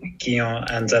by Guillon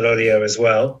and Dalloglio as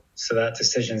well, so that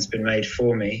decision's been made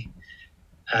for me.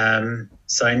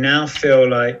 So I now feel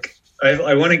like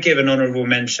I want to give an honourable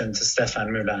mention to Stéphane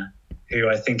Moulin, who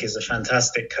I think is a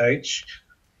fantastic coach,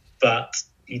 but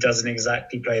he doesn't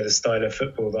exactly play the style of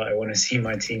football that I want to see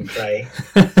my team play.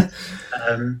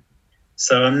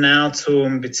 So I'm now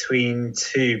torn between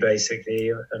two,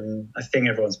 basically, and I think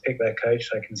everyone's picked their coach,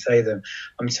 so I can say them.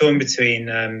 I'm torn between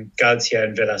Galtier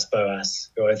and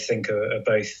Villas-Boas, who I think are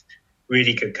both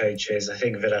really good coaches. I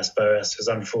think Villas-Boas was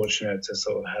unfortunate to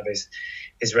sort of have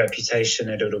his reputation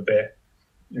a little bit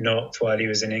knocked while he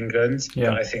was in England.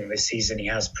 Yeah. But I think this season he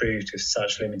has proved with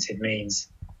such limited means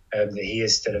that he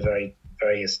is still a very,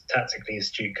 very tactically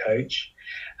astute coach.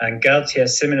 And Galtier,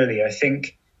 similarly, I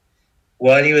think,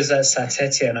 while he was at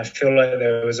Saint-Etienne, I feel like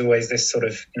there was always this sort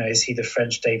of, is he the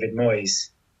French David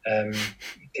Moyes? Can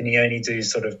he only do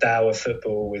sort of dour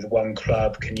football with one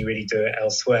club? Can you really do it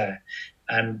elsewhere?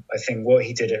 And I think what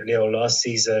he did at Lille last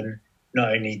season,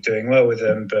 not only doing well with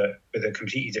them, but with a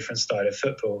completely different style of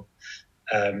football,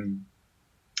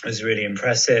 was really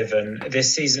impressive. And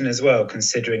this season as well,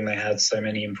 considering they had so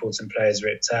many important players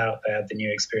ripped out, they had the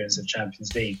new experience of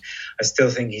Champions League, I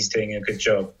still think he's doing a good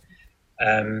job.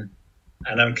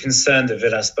 And I'm concerned that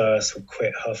Villas-Boas will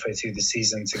quit halfway through the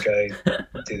season to go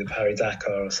do the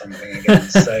Paris-Dakar or something again.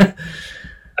 So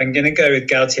I'm going to go with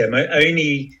Galtier. My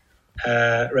only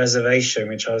reservation,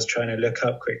 which I was trying to look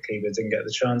up quickly but didn't get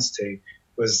the chance to,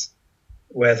 was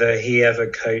whether he ever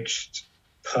coached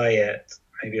Payet,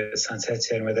 maybe at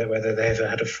Saint-Etienne, whether they ever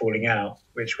had a falling out,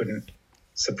 which wouldn't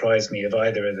surprise me of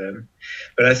either of them.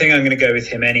 But I think I'm going to go with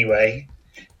him anyway.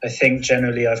 I think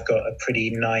generally I've got a pretty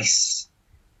nice...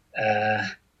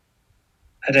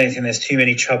 I don't think there's too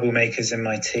many troublemakers in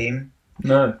my team.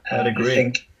 No, I'd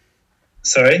agree.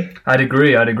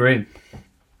 I'd agree.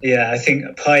 Yeah, I think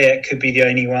Payet could be the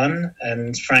only one.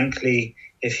 And frankly,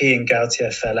 if he and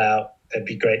Galtier fell out, there'd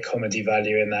be great comedy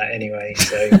value in that anyway.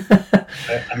 So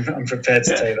I'm prepared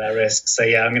to take that risk. So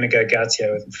yeah, I'm going to go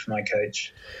Galtier for my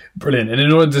coach. Brilliant. And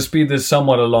in order to speed this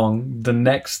somewhat along, the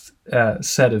next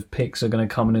set of picks are going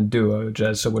to come in a duo,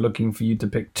 Jez. So we're looking for you to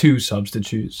pick two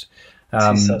substitutes.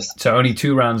 So only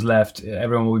 2 rounds left.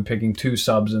 Everyone will be picking 2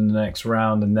 subs in the next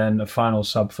round, and then a final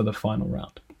sub for the final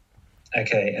round.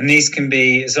 Okay, and these can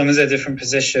be, as long as they're different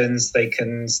positions, they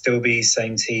can still be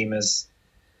same team as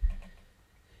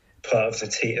part of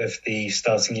the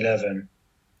starting 11.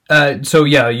 So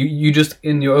yeah, you just,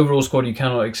 in your overall squad, you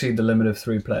cannot exceed the limit of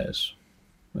 3 players.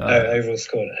 Overall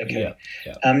squad. Okay.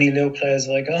 Yeah. How many Lille players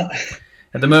have I got?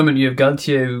 At the moment, you have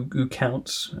Galtier who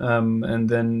counts, and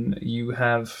then you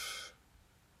have.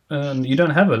 You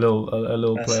don't have a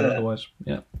Lille player otherwise.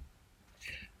 Yeah.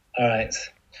 All right.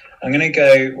 I'm going to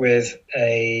go with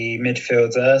a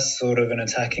midfielder, sort of an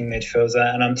attacking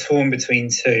midfielder, and I'm torn between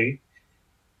two.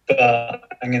 But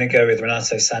I'm going to go with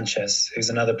Renato Sanchez, who's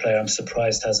another player I'm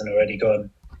surprised hasn't already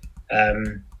gone.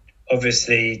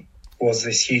 Obviously, was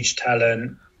this huge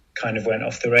talent, kind of went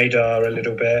off the radar a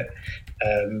little bit.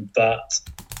 But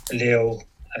Lille,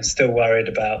 I'm still worried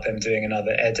about them doing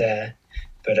another Eder.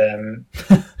 But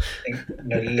I think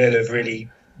Lille are really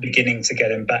beginning to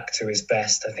get him back to his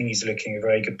best. I think he's looking a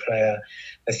very good player.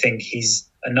 I think he's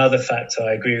another factor.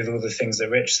 I agree with all the things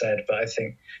that Rich said, but I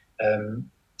think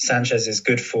Sanchez's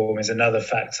good form is another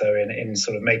factor in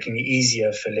sort of making it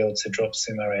easier for Lille to drop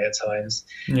Soumaré at times.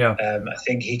 Yeah. I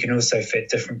think he can also fit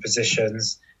different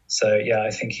positions. So, yeah,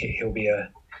 I think he'll be a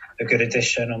good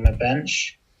addition on my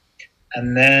bench.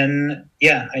 And then,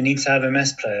 yeah, I need to have a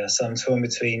mess player. So I'm torn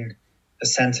between a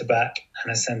centre-back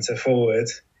and a centre-forward.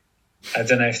 I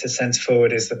don't know if the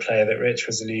centre-forward is the player that Rich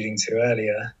was alluding to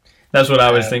earlier. That's what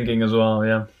I was thinking as well,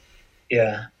 yeah.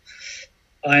 Yeah.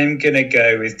 I'm going to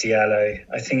go with Diallo.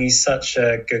 I think he's such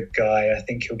a good guy. I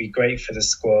think he'll be great for the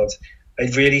squad. I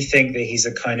really think that he's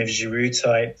a kind of Giroud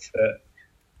type that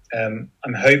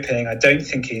I'm hoping. I don't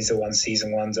think he's a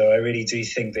one-season wonder. I really do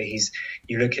think that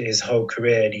you look at his whole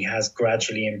career and he has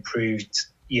gradually improved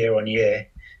year on year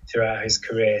throughout his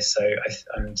career. So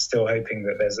I'm still hoping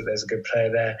that there's a good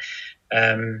player there.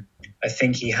 I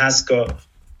think he has got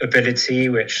ability,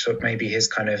 which sort of maybe his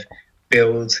kind of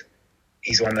build.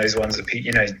 He's one of those ones that,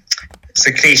 it's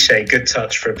a cliche, good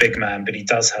touch for a big man, but he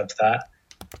does have that.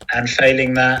 And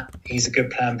failing that, he's a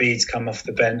good plan B to come off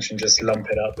the bench and just lump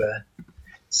it up there.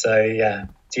 So, yeah,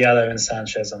 Diallo and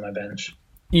Sanchez on my bench.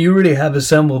 You really have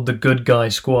assembled the good guy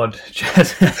squad.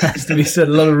 Just has to be said,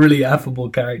 a lot of really affable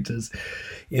characters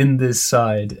in this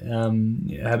side.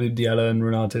 Habib Diallo and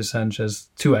Renato Sanchez,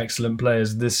 two excellent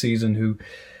players this season who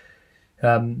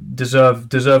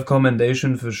deserve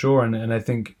commendation for sure, and I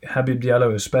think Habib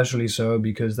Diallo especially so,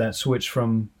 because that switch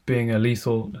from being a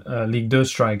lethal Ligue 2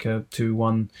 striker to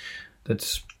one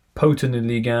that's potent in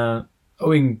Ligue 1,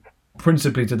 owing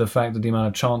principally to the fact that the amount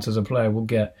of chances a player will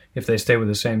get if they stay with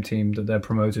the same team that they're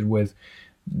promoted with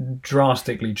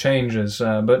drastically changes.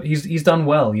 But he's done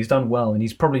well, and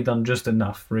he's probably done just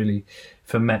enough really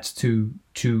for Metz to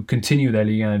continue their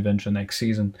Ligue 1 adventure next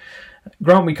season.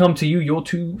 Grant, we come to you. Your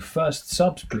two first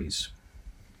subs, please.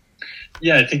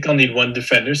 Yeah, I think I'll need one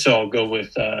defender, so I'll go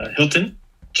with Hilton,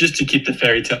 just to keep the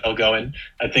fairy tale going.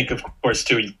 I think, of course,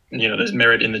 too, there's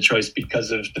merit in the choice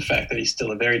because of the fact that he's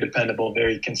still a very dependable,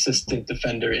 very consistent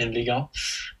defender in Liga.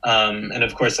 And,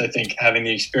 of course, I think having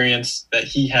the experience that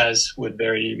he has would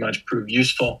very much prove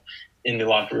useful in the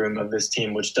locker room of this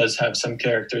team, which does have some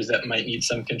characters that might need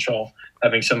some control.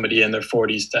 Having somebody in their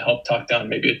 40s to help talk down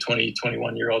maybe a 20,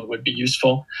 21-year-old would be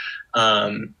useful.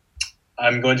 I'm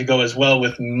going to go as well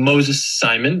with Moses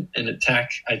Simon in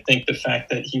attack. I think the fact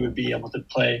that he would be able to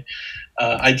play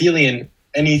ideally in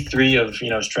any three of,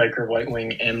 striker, right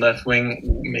wing, and left wing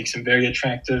makes him very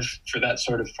attractive for that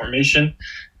sort of formation.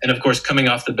 And of course, coming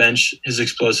off the bench, his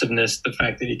explosiveness, the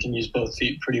fact that he can use both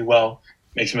feet pretty well,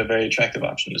 makes him a very attractive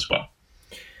option as well.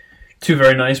 Two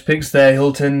very nice picks there.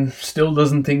 Hilton still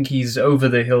doesn't think he's over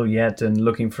the hill yet and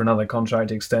looking for another contract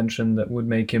extension that would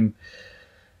make him,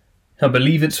 I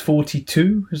believe it's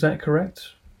 42. Is that correct?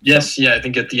 Yes, yeah. I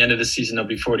think at the end of the season he'll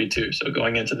be 42. So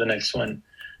going into the next one,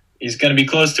 he's going to be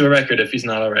close to a record if he's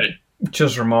not already.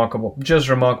 Just remarkable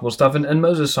stuff. And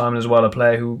Moses Simon as well, a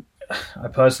player who I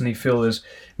personally feel has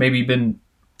maybe been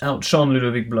outshone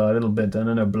Ludovic Blas a little bit. I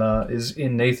don't know, Blas is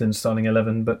in Nathan's starting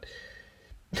 11, but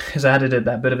has added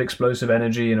that bit of explosive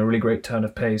energy and a really great turn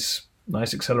of pace,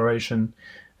 nice acceleration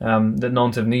that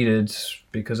Nantes have needed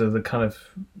because of the kind of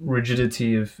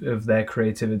rigidity of their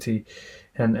creativity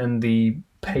and the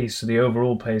pace, the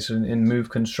overall pace in move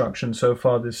construction so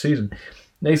far this season.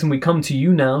 Nathan, we come to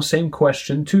you now. Same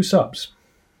question, two subs.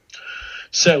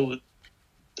 So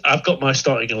I've got my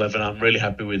starting 11. I'm really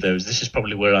happy with those. This is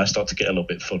probably where I start to get a little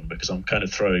bit fun because I'm kind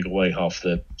of throwing away half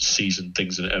the season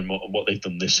things and what they've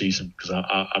done this season because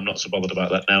I'm not so bothered about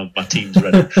that now. My team's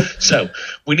ready. So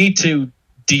we need to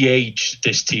de-age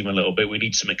this team a little bit. We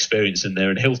need some experience in there,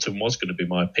 and Hilton was going to be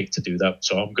my pick to do that.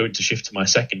 So I'm going to shift to my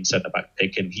second centre-back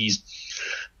pick, and he's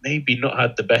maybe not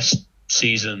had the best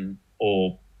season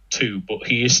or two, but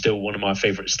he is still one of my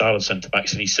favourite style of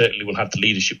centre-backs, and he certainly will have the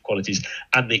leadership qualities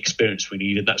and the experience we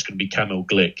need, and that's going to be Kamil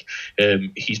Glik.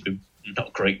 He's been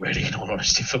not great, really, in all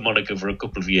honesty, for Monaco for a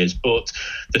couple of years. But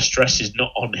the stress is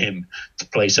not on him to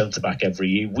play centre-back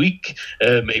every week.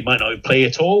 He might not play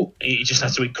at all. He just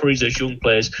has to encourage those young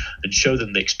players and show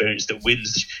them the experience that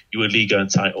wins you a Ligue 1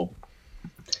 title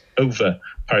over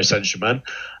Paris Saint-Germain.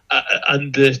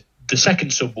 And the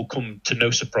second sub will come to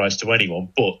no surprise to anyone.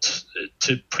 But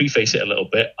to preface it a little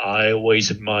bit, I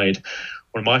always admired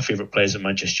one of my favourite players at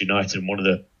Manchester United, and one of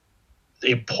the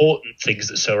important things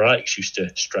that Sir Alex used to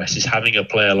stress is having a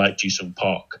player like Ji-sung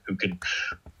Park who can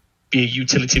be a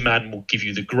utility man, will give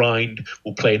you the grind,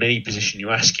 will play in any position you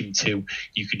ask him to.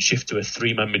 You can shift to a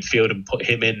 3-man midfield and put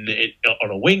him in on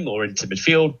a wing or into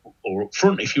midfield or up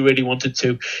front if you really wanted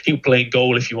to. He would play in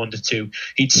goal if you wanted to.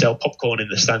 He'd sell popcorn in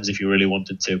the stands if you really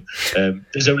wanted to.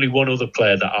 There's only one other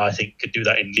player that I think could do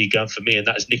that in Ligue 1 for me, and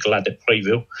that is Nicolas de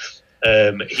Préville.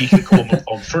 He can come up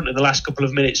on front in the last couple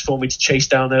of minutes for me to chase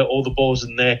down there all the balls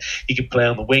in there. He can play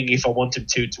on the wing if I want him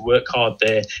to work hard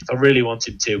there. If I really want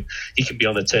him to, he can be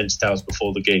on the turnstiles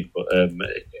before the game. But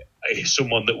he's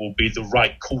someone that will be the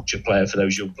right culture player for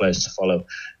those young players to follow.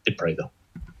 De Préville.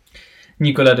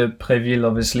 Nicolas de Préville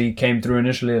obviously came through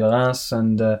initially at Reims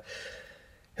and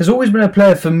has always been a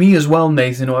player for me as well,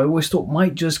 Nathan, who I always thought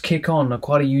might just kick on,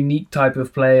 quite a unique type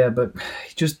of player, but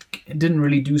he just didn't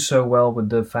really do so well with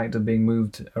the fact of being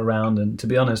moved around. And to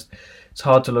be honest, it's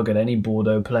hard to look at any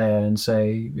Bordeaux player and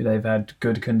say they've had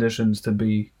good conditions to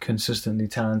be consistently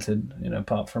talented.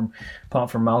 Apart from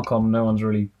Malcolm, no one's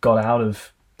really got out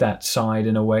of that side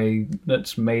in a way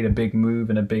that's made a big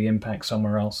move and a big impact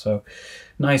somewhere else. So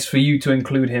nice for you to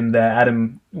include him there.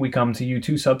 Adam, we come to you,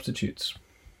 2 substitutes.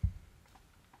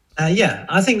 I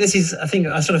think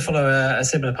I sort of follow a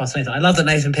similar path to Nathan. I love that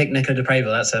Nathan picked Nicolas de Préville.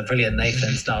 That's a brilliant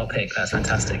Nathan style pick. That's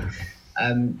fantastic.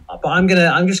 But I'm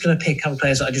just gonna pick a couple of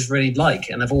players that I just really like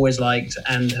and I've always liked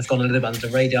and have gone a little bit under the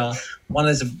radar. One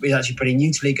is actually pretty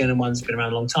new to Ligue 1 and one's been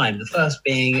around a long time. The first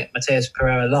being Matheus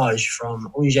Pereira-Lage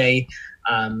from Angers.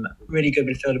 Really good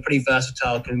midfielder, pretty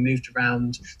versatile, can be moved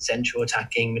around central,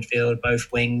 attacking, midfield,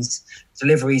 both wings.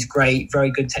 Delivery's great,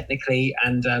 very good technically,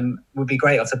 and would be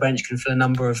great off the bench, can fill a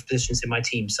number of positions in my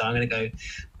team. So I'm going to go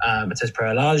Matheus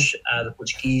Pereira-Lage, the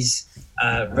Portuguese,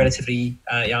 relatively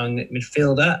young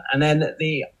midfielder. And then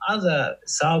the other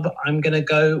sub, I'm going to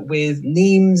go with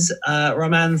Nîmes'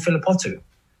 Romain Philippotou.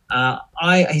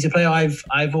 He's a player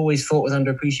I've always thought was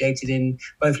underappreciated in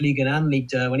both Ligue 1 and Ligue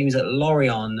 2. When he was at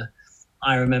Lorient,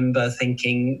 I remember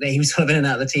thinking that he was sort of in and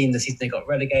out of the team the season they got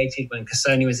relegated when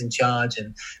Cassoni was in charge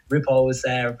and Ripoll was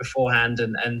there beforehand.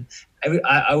 And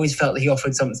I always felt that he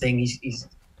offered something. He's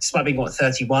despite being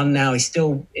 31 now, he's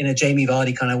still in a Jamie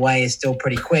Vardy kind of way. Is still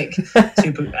pretty quick,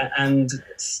 and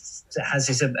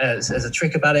has a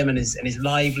trick about him and is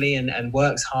lively and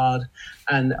works hard.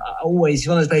 And always, he's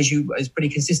one of those players who is pretty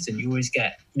consistent. You always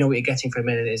get, what you're getting from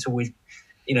him, and it's always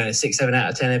 6-7 out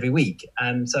of 10 every week.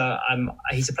 And so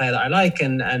he's a player that I like,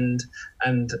 and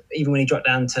even when he dropped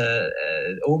down to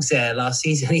Auxerre last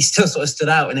season, he still sort of stood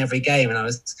out in every game. And I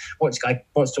watched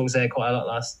Auxerre quite a lot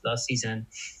last season.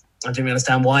 I didn't really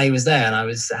understand why he was there, and I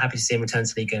was happy to see him return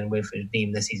to Ligue 1 with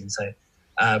Nîmes this season. So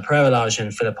Pereira-Lage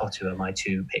and Philippotou are my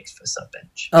 2 picks for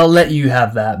sub-bench. I'll let you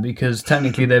have that because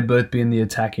technically they'd both be in the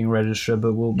attacking register,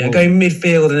 but we'll go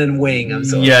midfield and then wing.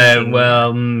 It's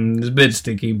a bit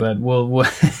sticky, but we'll we'll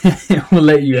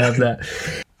let you have that.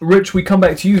 Rich, we come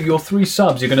back to you. Your 3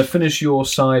 subs. You're going to finish your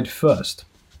side first.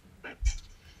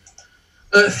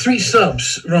 3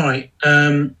 subs, right?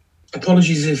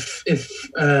 Apologies if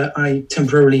I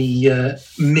temporarily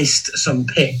missed some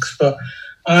picks, but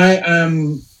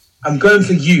I'm going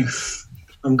for youth.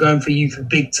 I'm going for youth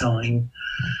big time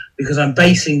because I'm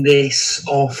basing this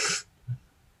off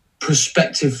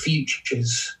prospective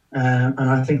futures. And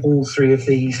I think all 3 of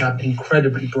these have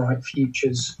incredibly bright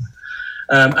futures.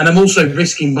 And I'm also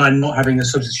risking by not having a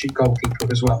substitute goalkeeper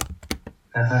as well.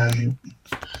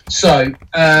 So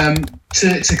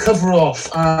to cover off,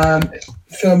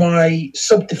 for my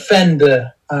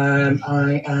sub-defender,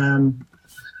 I am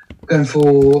going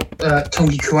for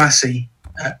Tanguy Kouassi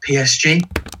at PSG.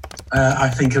 I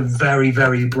think a very,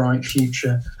 very bright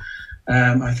future.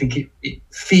 I think it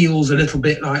feels a little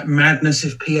bit like madness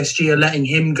if PSG are letting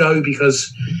him go,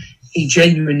 because he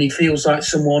genuinely feels like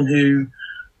someone who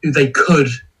they could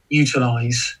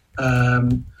utilise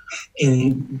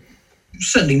in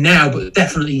certainly now, but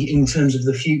definitely in terms of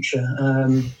the future.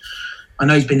 I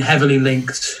know he's been heavily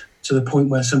linked to the point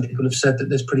where some people have said that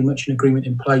there's pretty much an agreement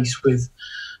in place with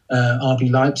RB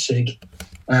Leipzig.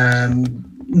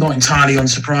 Not entirely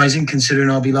unsurprising, considering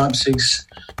RB Leipzig's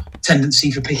tendency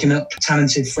for picking up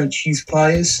talented French youth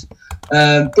players.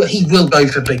 But he will go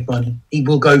for big money. He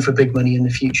will go for big money in the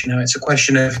future. Now, it's a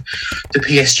question of, do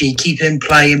PSG keep him,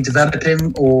 play him, develop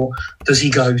him, or does he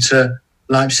go to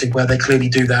Leipzig, where they clearly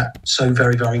do that so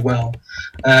very, very well?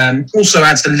 Also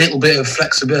adds a little bit of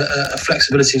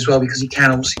flexibility as well, because he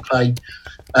can obviously play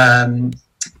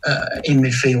in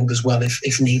midfield as well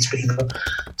if needs be. But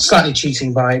slightly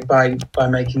cheating by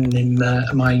making him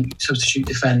my substitute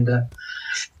defender.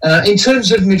 In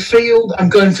terms of midfield, I'm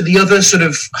going for the other sort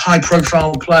of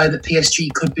high-profile player that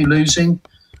PSG could be losing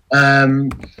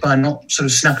by not sort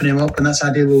of snapping him up, and that's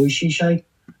Adil Louishiche.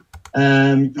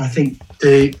 I think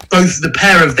both the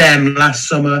pair of them last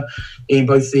summer in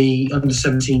both the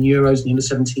Under-17 Euros and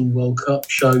the Under-17 World Cup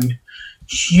showed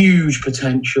huge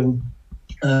potential.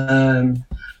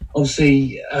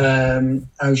 Obviously,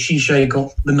 Louishiche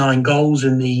got the 9 goals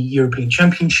in the European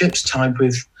Championships, tied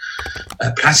with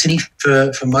Platini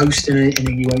for most in a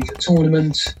UEFA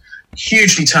tournament.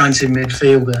 Hugely talented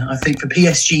midfielder. I think for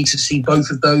PSG to see both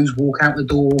of those walk out the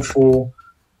door for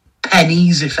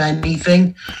pennies, if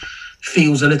anything,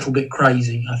 feels a little bit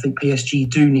crazy. I think PSG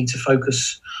do need to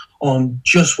focus on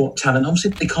just what talent.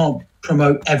 Obviously, they can't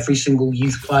promote every single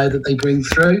youth player that they bring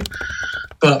through,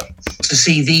 but to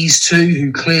see these two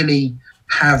who clearly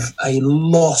have a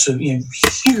lot of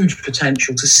huge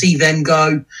potential, to see them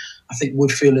go, I think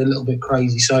would feel a little bit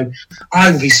crazy. So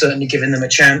I will be certainly giving them a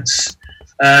chance.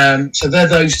 So they're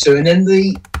those two. And then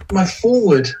my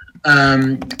forward,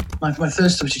 my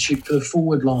first substitute for the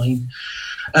forward line,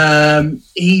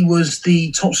 he was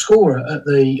the top scorer at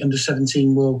the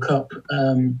Under-17 World Cup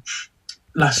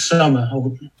last summer.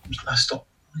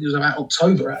 It was about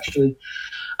October, actually.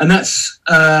 And that's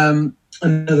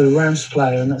another Rams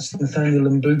player, and that's Nathaniel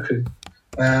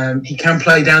Mbuku. He can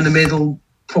play down the middle,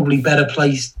 probably better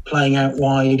placed playing out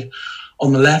wide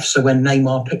on the left. So when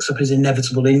Neymar picks up his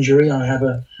inevitable injury, I have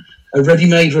a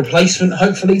ready-made replacement,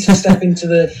 hopefully, to step into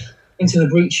the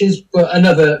breaches. But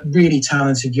another really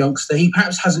talented youngster. He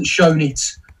perhaps hasn't shown it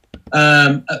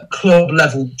at club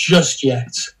level just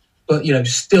yet, but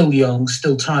still young,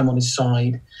 still time on his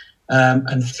side,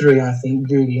 and 3, I think,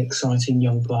 really exciting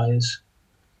young players.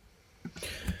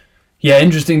 Yeah,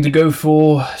 interesting to go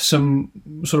for some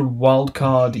sort of wild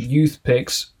card youth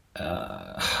picks.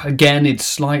 Again, it's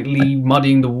slightly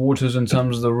muddying the waters in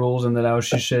terms of the rules, and that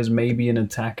Louishiche is maybe an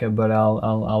attacker, but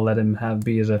I'll let him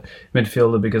be as a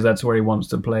midfielder because that's where he wants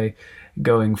to play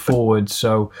going forward.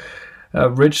 So,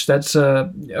 Rich, that's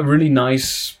a really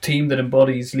nice team that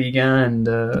embodies Ligue 1 and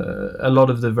a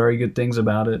lot of the very good things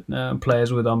about it.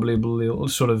 Players with unbelievable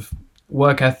sort of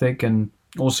work ethic and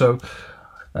also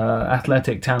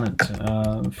athletic talent,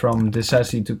 from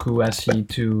Disasi to Kouassi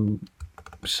to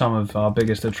some of our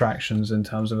biggest attractions in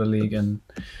terms of a league, and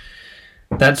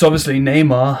that's obviously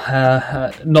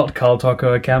Neymar, not Carl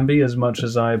Toko Ekambi, as much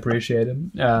as I appreciate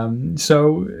him.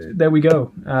 So there we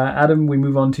go. Adam, we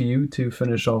move on to you to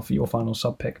finish off your final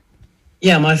sub pick.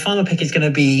 Yeah, my final pick is going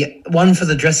to be one for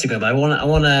the dressing room. I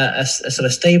want a sort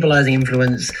of stabilising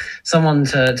influence, someone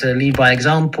to lead by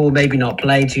example, maybe not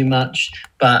play too much,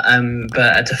 but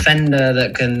a defender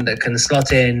that can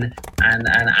slot in and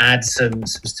add some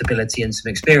stability and some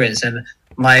experience. And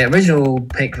my original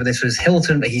pick for this was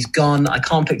Hilton, but he's gone. I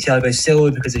can't pick Thiago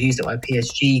Silva because I used up my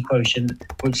PSG quotient,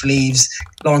 which leaves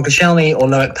Laurent Koscielny or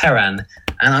Loic Perrin.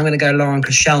 And I'm going to go Laurent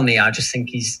Koscielny. I just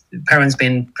think Perrin's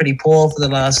been pretty poor for the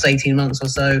last 18 months or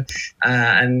so.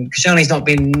 And Koscielny's not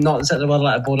set the world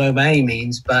out of Bordeaux by any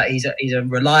means, but he's a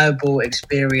reliable,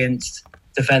 experienced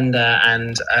defender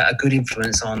and a good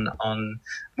influence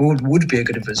would be a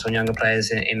good influence on younger players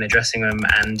in the dressing room,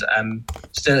 and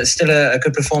still a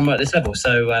good performer at this level.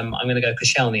 So I'm going to go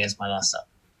Koscielny as my last sub.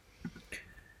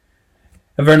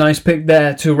 A very nice pick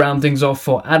there to round things off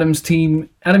for Adam's team.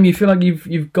 Adam, you feel like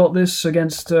you've got this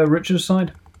against Richard's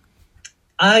side?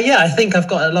 Yeah, I think I've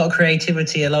got a lot of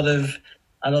creativity, a lot of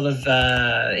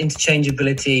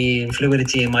interchangeability and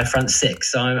fluidity in my front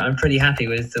six. So I'm pretty happy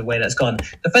with the way that's gone.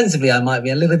 Defensively, I might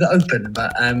be a little bit open,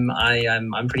 but I'm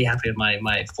pretty happy with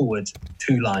my forward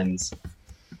 2 lines.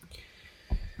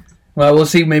 Well, we'll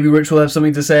see. Maybe Rich will have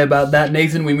something to say about that.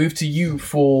 Nathan, we move to you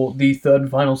for the third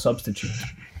and final substitute.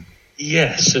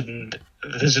 Yes, and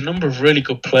there's a number of really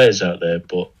good players out there,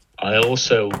 but I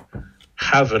also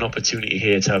have an opportunity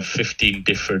here to have 15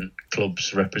 different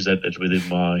clubs represented within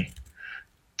my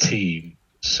team.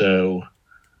 So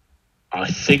I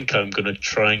think I'm going to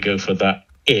try and go for that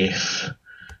if.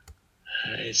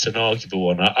 It's an arguable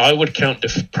one. I would count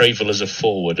Prevel as a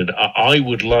forward, and I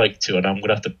would like to, and I'm going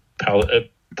to have to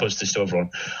post this to everyone,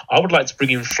 I would like to bring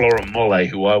in Florent Mollet,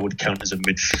 who I would count as a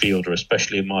midfielder,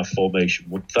 especially in my formation.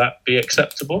 Would that be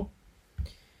acceptable?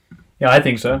 Yeah, I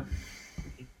think so.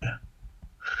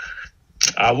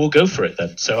 I will go for it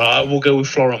then. So I will go with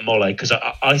Florent Mollet, because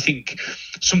I think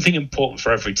something important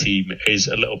for every team is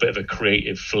a little bit of a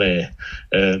creative flair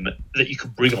that you can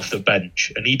bring off the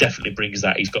bench, and he definitely brings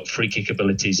that. He's got free kick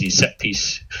abilities. His set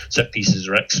pieces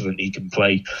are excellent. He can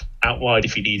play out wide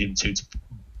if you need him to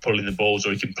pull in the balls,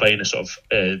 or he can play in a sort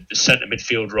of centre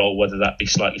midfield role, whether that be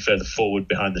slightly further forward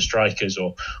behind the strikers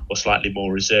or slightly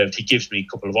more reserved. He gives me a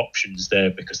couple of options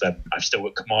there, because then I've still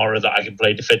got Kamara that I can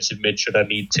play defensive mid should I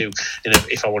need to,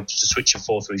 if I wanted to switch a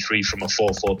 4-3-3 from a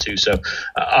 4-4-2. So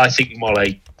I think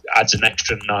Mollet adds an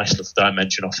extra nice little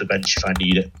dimension off the bench if I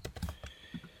need it.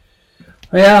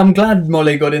 Yeah, I'm glad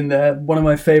Mollet got in there. One of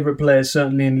my favourite players,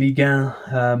 certainly in Ligue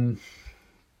 1.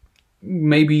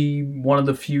 Maybe one of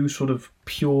the few sort of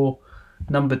pure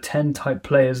number 10 type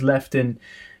players left in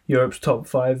Europe's top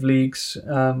 5 leagues.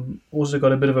 Also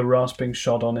got a bit of a rasping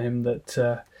shot on him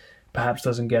that perhaps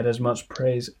doesn't get as much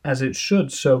praise as it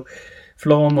should. So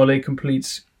Florent Mollet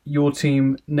completes your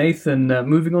team. Nathan,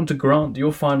 moving on to Grant,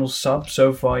 your final sub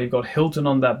so far. You've got Hilton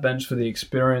on that bench for the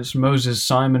experience, Moses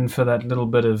Simon for that little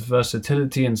bit of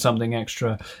versatility and something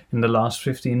extra in the last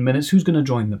 15 minutes. Who's going to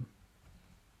join them?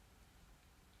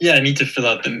 Yeah, I need to fill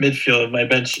out the midfield of my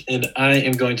bench, and I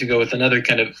am going to go with another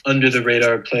kind of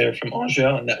under-the-radar player from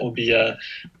Angers, and that will be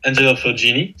Angelo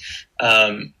Fulgini.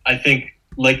 I think,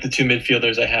 like the two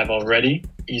midfielders I have already,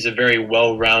 he's a very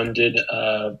well-rounded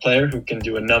player who can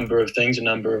do a number of things, a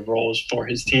number of roles for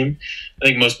his team. I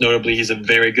think most notably, he's a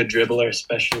very good dribbler,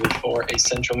 especially for a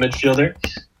central midfielder.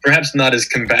 Perhaps not as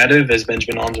combative as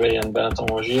Benjamin Andre and Valentin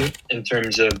Rongier. In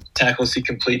terms of tackles he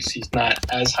completes, he's not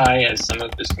as high as some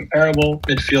of his comparable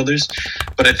midfielders.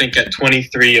 But I think at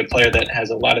 23, a player that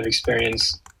has a lot of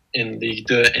experience in Ligue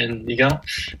 2 and Ligue 1,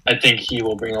 I think he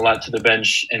will bring a lot to the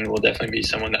bench and will definitely be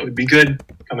someone that would be good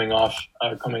coming onto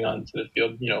the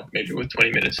field, maybe with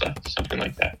 20 minutes left, something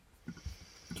like that.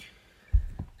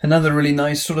 Another really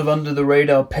nice sort of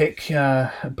under-the-radar pick,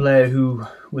 a player who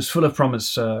was full of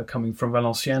promise coming from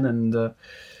Valenciennes, and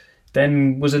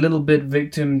then was a little bit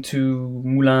victim to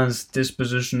Moulin's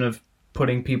disposition of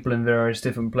putting people in various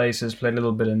different places. Played a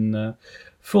little bit in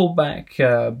full-back,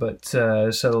 but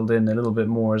settled in a little bit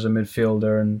more as a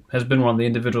midfielder, and has been one of the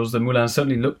individuals that Moulin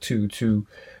certainly looked to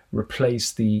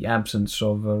replace the absence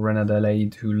of Renard El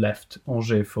Aid, who left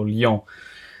Angers for Lyon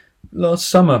last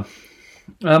summer.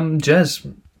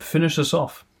 Jez, finish us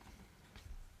off.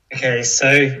 Okay, so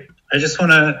I just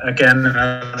want to, again,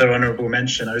 another honourable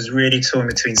mention. I was really torn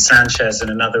between Sanchez and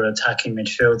another attacking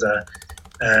midfielder,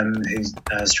 who's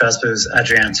Strasbourg's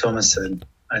Adrien Thomason.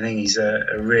 I think he's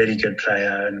a really good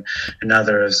player, and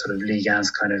another of sort of Ligue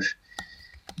 1's kind of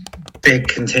big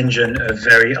contingent of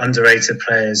very underrated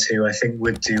players who I think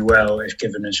would do well if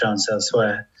given a chance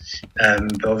elsewhere.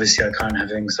 But obviously I can't have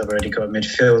him because I've already got a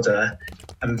midfielder.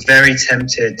 I'm very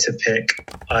tempted to pick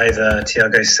either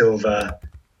Thiago Silva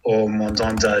or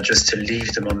Mandanda just to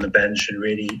leave them on the bench and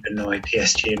really annoy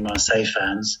PSG and Marseille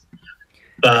fans.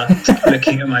 But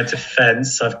looking at my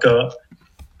defence, I've got,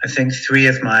 I think, 3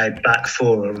 of my back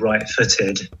 4 are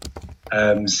right-footed.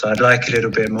 So I'd like a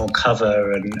little bit more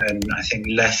cover, and I think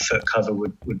left foot cover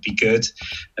would be good,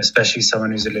 especially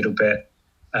someone who's a little bit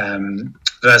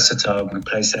versatile, can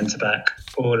play centre-back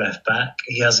or left-back.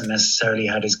 He hasn't necessarily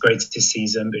had his greatest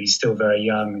season, but he's still very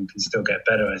young and can still get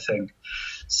better, I think.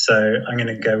 So I'm going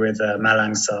to go with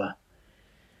Malang Sarr.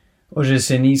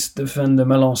 OGC Nice defender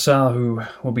Malang Sarr, who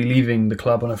will be leaving the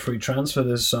club on a free transfer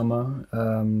this summer.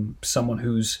 Someone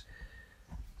who's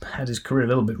had his career a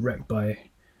little bit wrecked by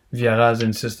Vieira's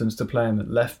insistence to play him at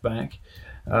left back.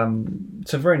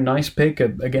 It's a very nice pick,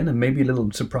 again, and maybe a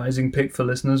little surprising pick for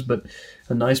listeners, but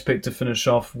a nice pick to finish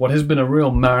off what has been a real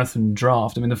marathon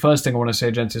draft. I mean, the first thing I want to say,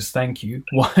 gents, is thank you.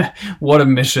 What a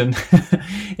mission.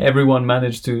 Everyone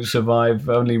managed to survive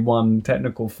only one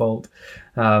technical fault,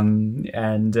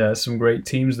 and some great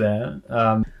teams there.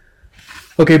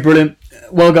 Okay, brilliant.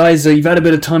 Well, guys, you've had a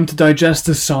bit of time to digest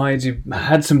the sides. You've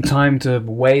had some time to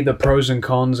weigh the pros and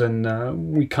cons,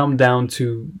 and we come down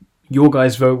to your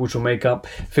guys' vote, which will make up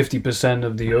 50%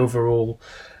 of the overall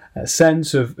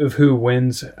sense of who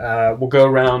wins. We'll go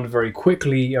around very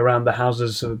quickly around the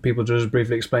houses so people just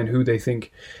briefly explain who they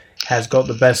think has got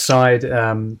the best side.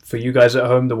 For you guys at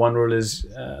home, the one rule is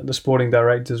the sporting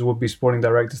directors, would-be sporting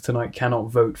directors tonight, cannot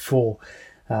vote for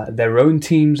their own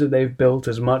teams that they've built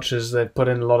as much as they've put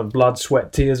in a lot of blood,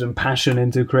 sweat, tears and passion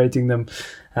into creating them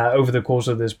over the course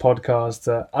of this podcast.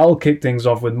 I'll kick things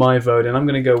off with my vote, and I'm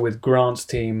going to go with Grant's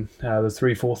team, the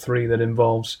 3-4-3 that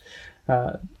involves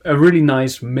a really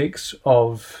nice mix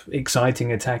of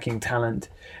exciting attacking talent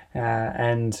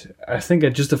And I think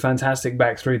just a fantastic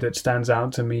back three that stands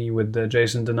out to me with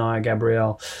Jason Denayer,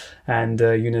 Gabriel, and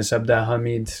Younes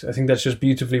Abdelhamid. I think that's just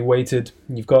beautifully weighted.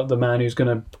 You've got the man who's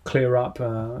going to clear up,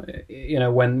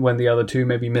 when the other two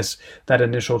maybe miss that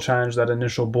initial challenge, that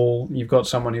initial ball. You've got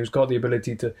someone who's got the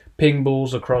ability to ping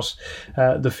balls across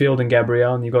the field in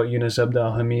Gabriel, and you've got Younes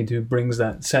Abdelhamid who brings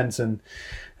that sense and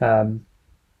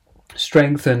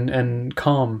strength and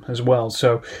calm as well.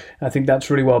 So I think that's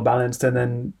really well balanced. And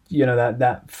then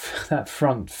that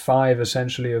front five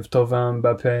essentially of Thauvin,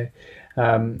 Mbappé,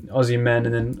 Osimhen,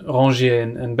 and then Rongier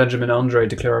and Benjamin Andre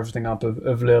to clear everything up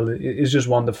of Lille is just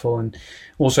wonderful. And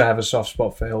also have a soft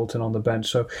spot for Hilton on the bench.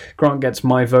 So Grant gets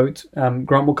my vote.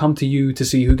 Grant, we'll come to you to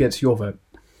see who gets your vote.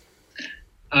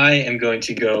 I am going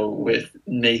to go with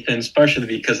Nathan's, partially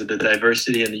because of the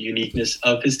diversity and the uniqueness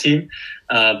of his team.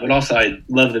 But also, I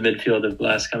love the midfield of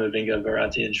Blas, Camavinga,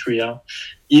 Verratti, and Sriel.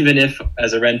 Even if,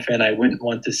 as a Rennes fan, I wouldn't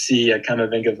want to see a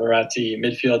Camavinga, Verratti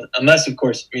midfield, unless, of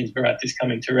course, it means Verratti's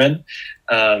coming to Rennes.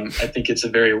 I think it's a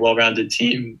very well-rounded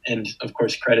team. And, of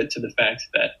course, credit to the fact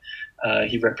that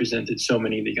he represented so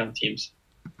many Ligue 1 teams.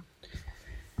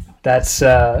 That's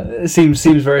seems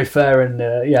very fair, and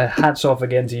hats off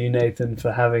again to you, Nathan,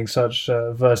 for having such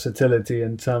versatility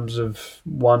in terms of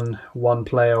one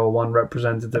player or one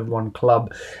representative, one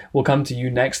club. We'll come to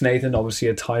you next, Nathan. Obviously,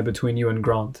 a tie between you and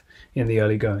Grant in the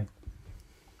early going.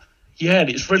 Yeah, and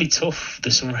it's really tough.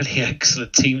 There's some really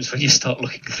excellent teams when you start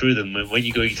looking through them. When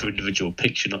you're going through individual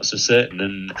picks, you're not so certain.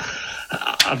 And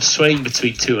I'm swaying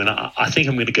between two, and I think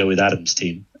I'm going to go with Adam's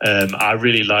team. I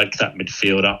really like that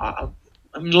midfield.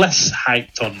 I'm less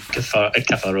hyped on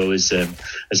Cafaro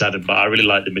as Adam, but I really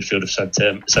like the midfield of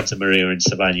Santa Maria and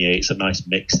Savanier. It's a nice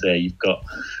mix there. You've got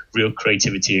real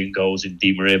creativity in goals in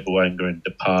Di Maria, Bouanga and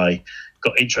Depay.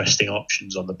 Got interesting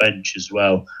options on the bench as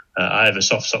well. I have a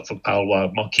soft spot for Paul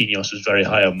Wild. Marquinhos was very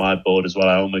high on my board as well.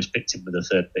 I almost picked him with the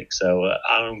third pick, so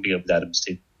I'm going to go with Adam's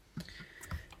team.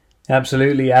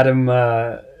 Absolutely, Adam.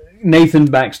 Nathan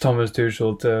backs Thomas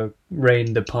Tuchel to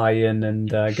rein Depay in and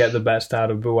get the best out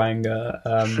of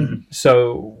Bouanga.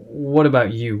 So what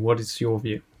about you? What is your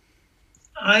view?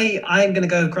 I'm going to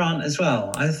go Grant as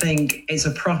well. I think it's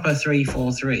a proper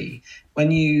 3-4-3. When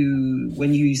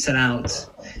you set out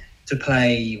to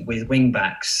play with wing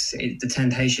backs, the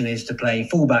temptation is to play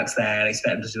fullbacks there and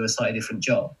expect them to do a slightly different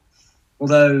job.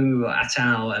 Although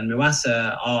Atal and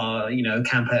Mouassa are,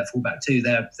 can play at fullback too,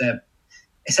 they're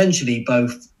essentially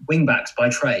both wing backs by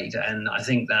trade, and I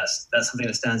think that's something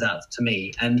that stands out to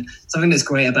me. And something that's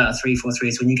great about a 3-4-3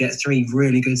 is when you get three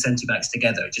really good centre backs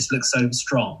together, it just looks so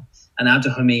strong. And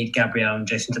Abdelhamid, Gabriel, and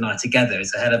Jason Denayer together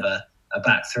is a hell of a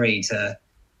back three to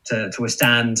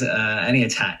withstand any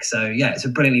attack. So yeah, it's a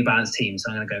brilliantly balanced team. So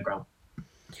I'm going to go Grant.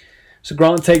 So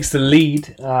Grant takes the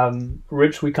lead.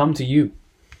 Rich, we come to you.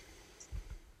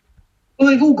 Well,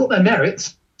 they've all got their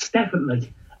merits,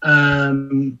 definitely.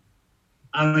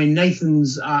 I mean,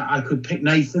 Nathan's, I could pick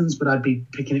Nathan's, but I'd be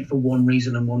picking it for one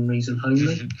reason and one reason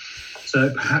only. So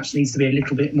it perhaps needs to be a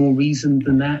little bit more reasoned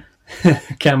than that.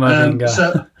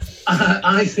 So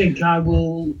I think I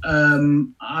will,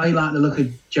 I like the look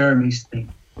of Jeremy's team.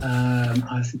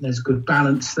 I think there's good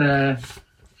balance there.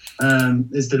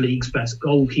 There's the league's best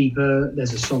goalkeeper.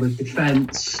 There's a solid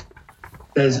defence.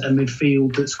 There's a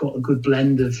midfield that's got a good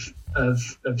blend of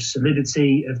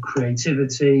solidity, of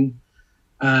creativity.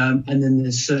 And then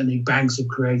there's certainly bags of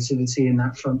creativity in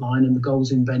that front line and the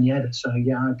goals in Ben Yedder. So,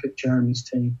 yeah, I picked Jeremy's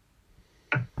team.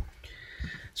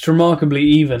 It's remarkably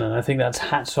even, and I think that's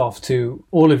hats off to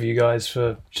all of you guys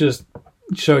for just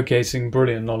showcasing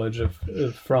brilliant knowledge of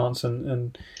France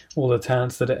and all the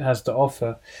talents that it has to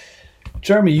offer.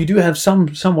 Jeremy, you do have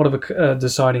somewhat of a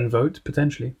deciding vote,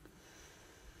 potentially.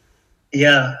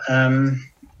 Yeah,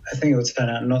 I think it will turn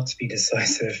out not to be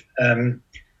decisive.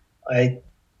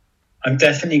 I'm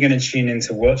definitely going to tune in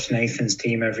to watch Nathan's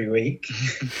team every week.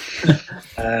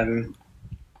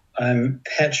 I'm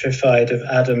petrified of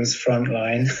Adam's front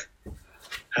line,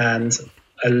 and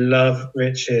I love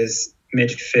Rich's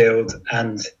midfield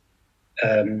and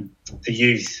the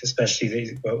youth,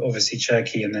 especially obviously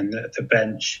Cherki and then the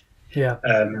bench. Yeah.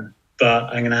 But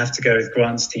I'm going to have to go with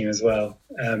Grant's team as well.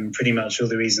 Pretty much all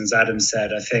the reasons Adam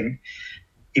said. I think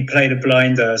he played a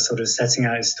blinder, sort of setting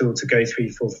out his stall to go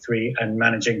 3-4-3 and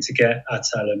managing to get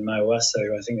Atal and Mawa. So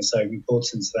I think it's so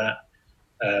important to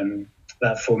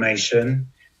that formation.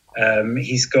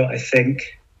 He's got, I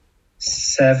think,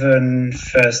 7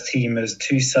 first teamers,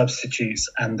 2 substitutes,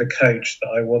 and the coach that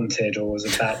I wanted or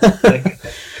was about to pick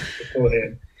before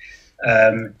him.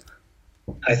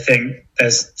 I think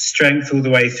there's strength all the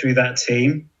way through that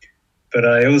team, but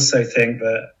I also think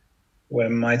that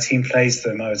when my team plays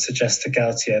them, I would suggest to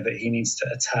Galtier that he needs to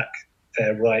attack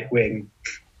their right wing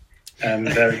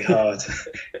very hard,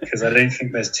 because I don't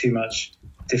think there's too much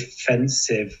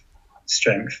defensive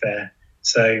strength there.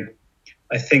 So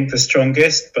I think the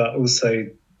strongest, but also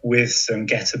with some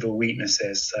gettable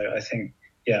weaknesses. So I think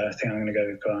I'm going to go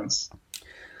with Grants.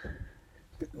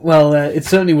 Well, it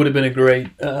certainly would have been a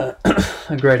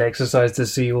great exercise to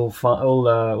see all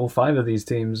five of these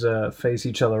teams face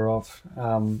each other off.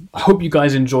 I hope you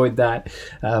guys enjoyed that.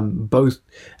 Both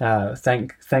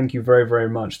thank you very, very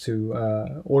much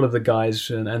to all of the guys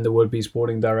and the would-be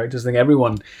sporting directors. I think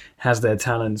everyone has their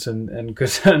talents and could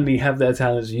certainly have their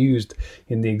talents used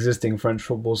in the existing French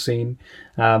football scene.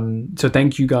 So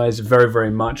thank you guys very,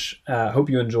 very much.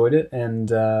 Hope you enjoyed it,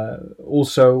 and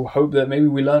also hope that maybe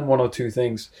we learned one or two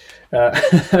things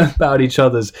about each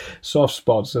other's soft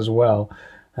spots as well.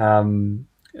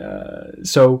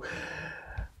 So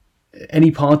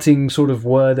any parting sort of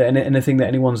word, anything that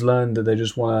anyone's learned that they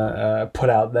just want to put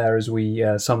out there as we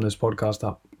sum this podcast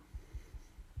up?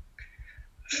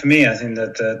 For me, I think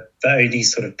that the only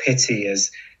sort of pity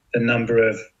is the number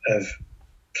of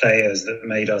players that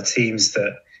made our teams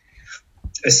that,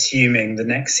 assuming the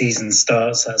next season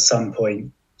starts at some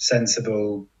point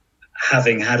sensible,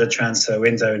 having had a transfer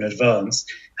window in advance,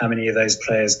 how many of those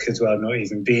players could well not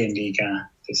even be in Ligue 1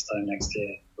 this time next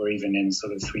year, or even in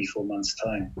sort of 3-4 months'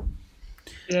 time?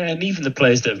 Yeah, and even the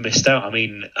players that have missed out. I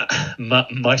mean,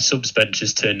 my subs bench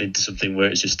has turned into something where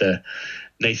it's just a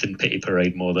Nathan pity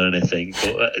parade more than anything.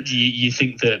 But you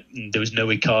think that there was no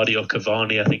Icardi or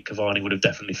Cavani. I think Cavani would have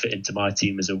definitely fit into my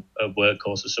team as a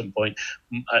workhorse at some point.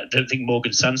 I don't think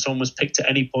Morgan Sanson was picked at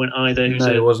any point either, who's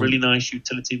a really nice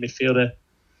utility midfielder.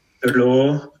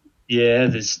 Delors. Yeah,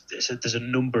 there's a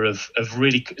number of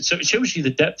really, so it shows you the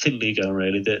depth in Ligue 1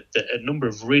 really, that a number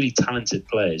of really talented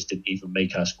players didn't even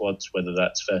make our squads, whether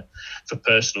that's for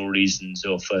personal reasons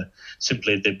or for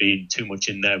simply there being too much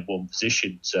in their one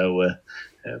position. So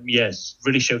yes,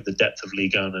 really showed the depth of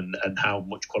Ligue 1 and how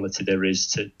much quality there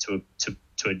is to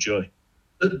enjoy.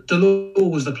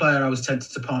 Delors was the player I was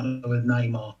tempted to partner with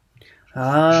Neymar.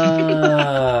 Giving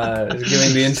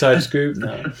the inside scoop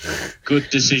now. Good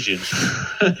decision.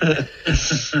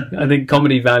 I think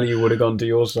comedy value would have gone to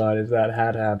your side if that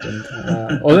had happened.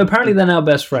 Although apparently they're now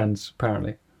best friends.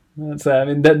 Apparently, that's. I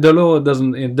mean, Delors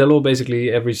doesn't. Delors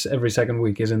basically every second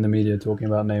week is in the media talking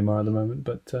about Neymar at the moment.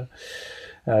 But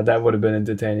that would have been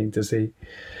entertaining to see.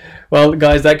 Well,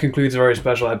 guys, that concludes a very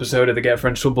special episode of the Get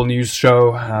French Football News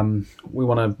Show. We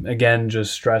want to again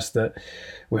just stress that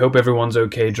we hope everyone's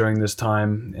okay during this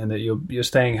time and that you're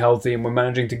staying healthy, and we're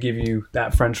managing to give you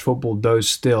that French football dose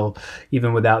still,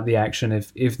 even without the action,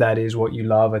 if that is what you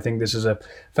love. I think this is a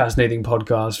fascinating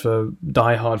podcast for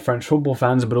die-hard French football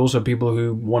fans, but also people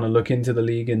who want to look into the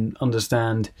league and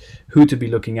understand who to be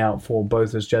looking out for,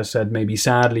 both, as Jess said, maybe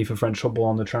sadly for French football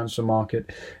on the transfer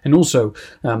market, and also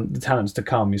the talents to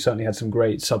come. You certainly had some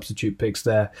great substitute picks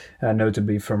there,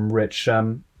 notably from Rich.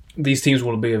 These teams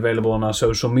will be available on our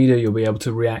social media. You'll be able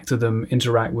to react to them,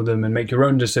 interact with them, and make your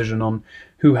own decision on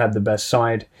who had the best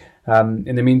side.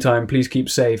 In the meantime, please keep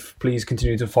safe. Please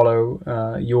continue to follow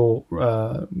your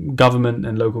government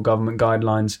and local government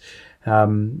guidelines.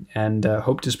 And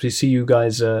hope to see you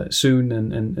guys soon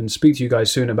and speak to you guys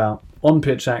soon about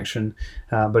on-pitch action.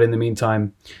 But in the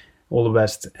meantime, all the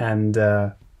best, and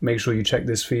make sure you check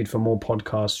this feed for more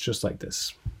podcasts just like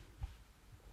this.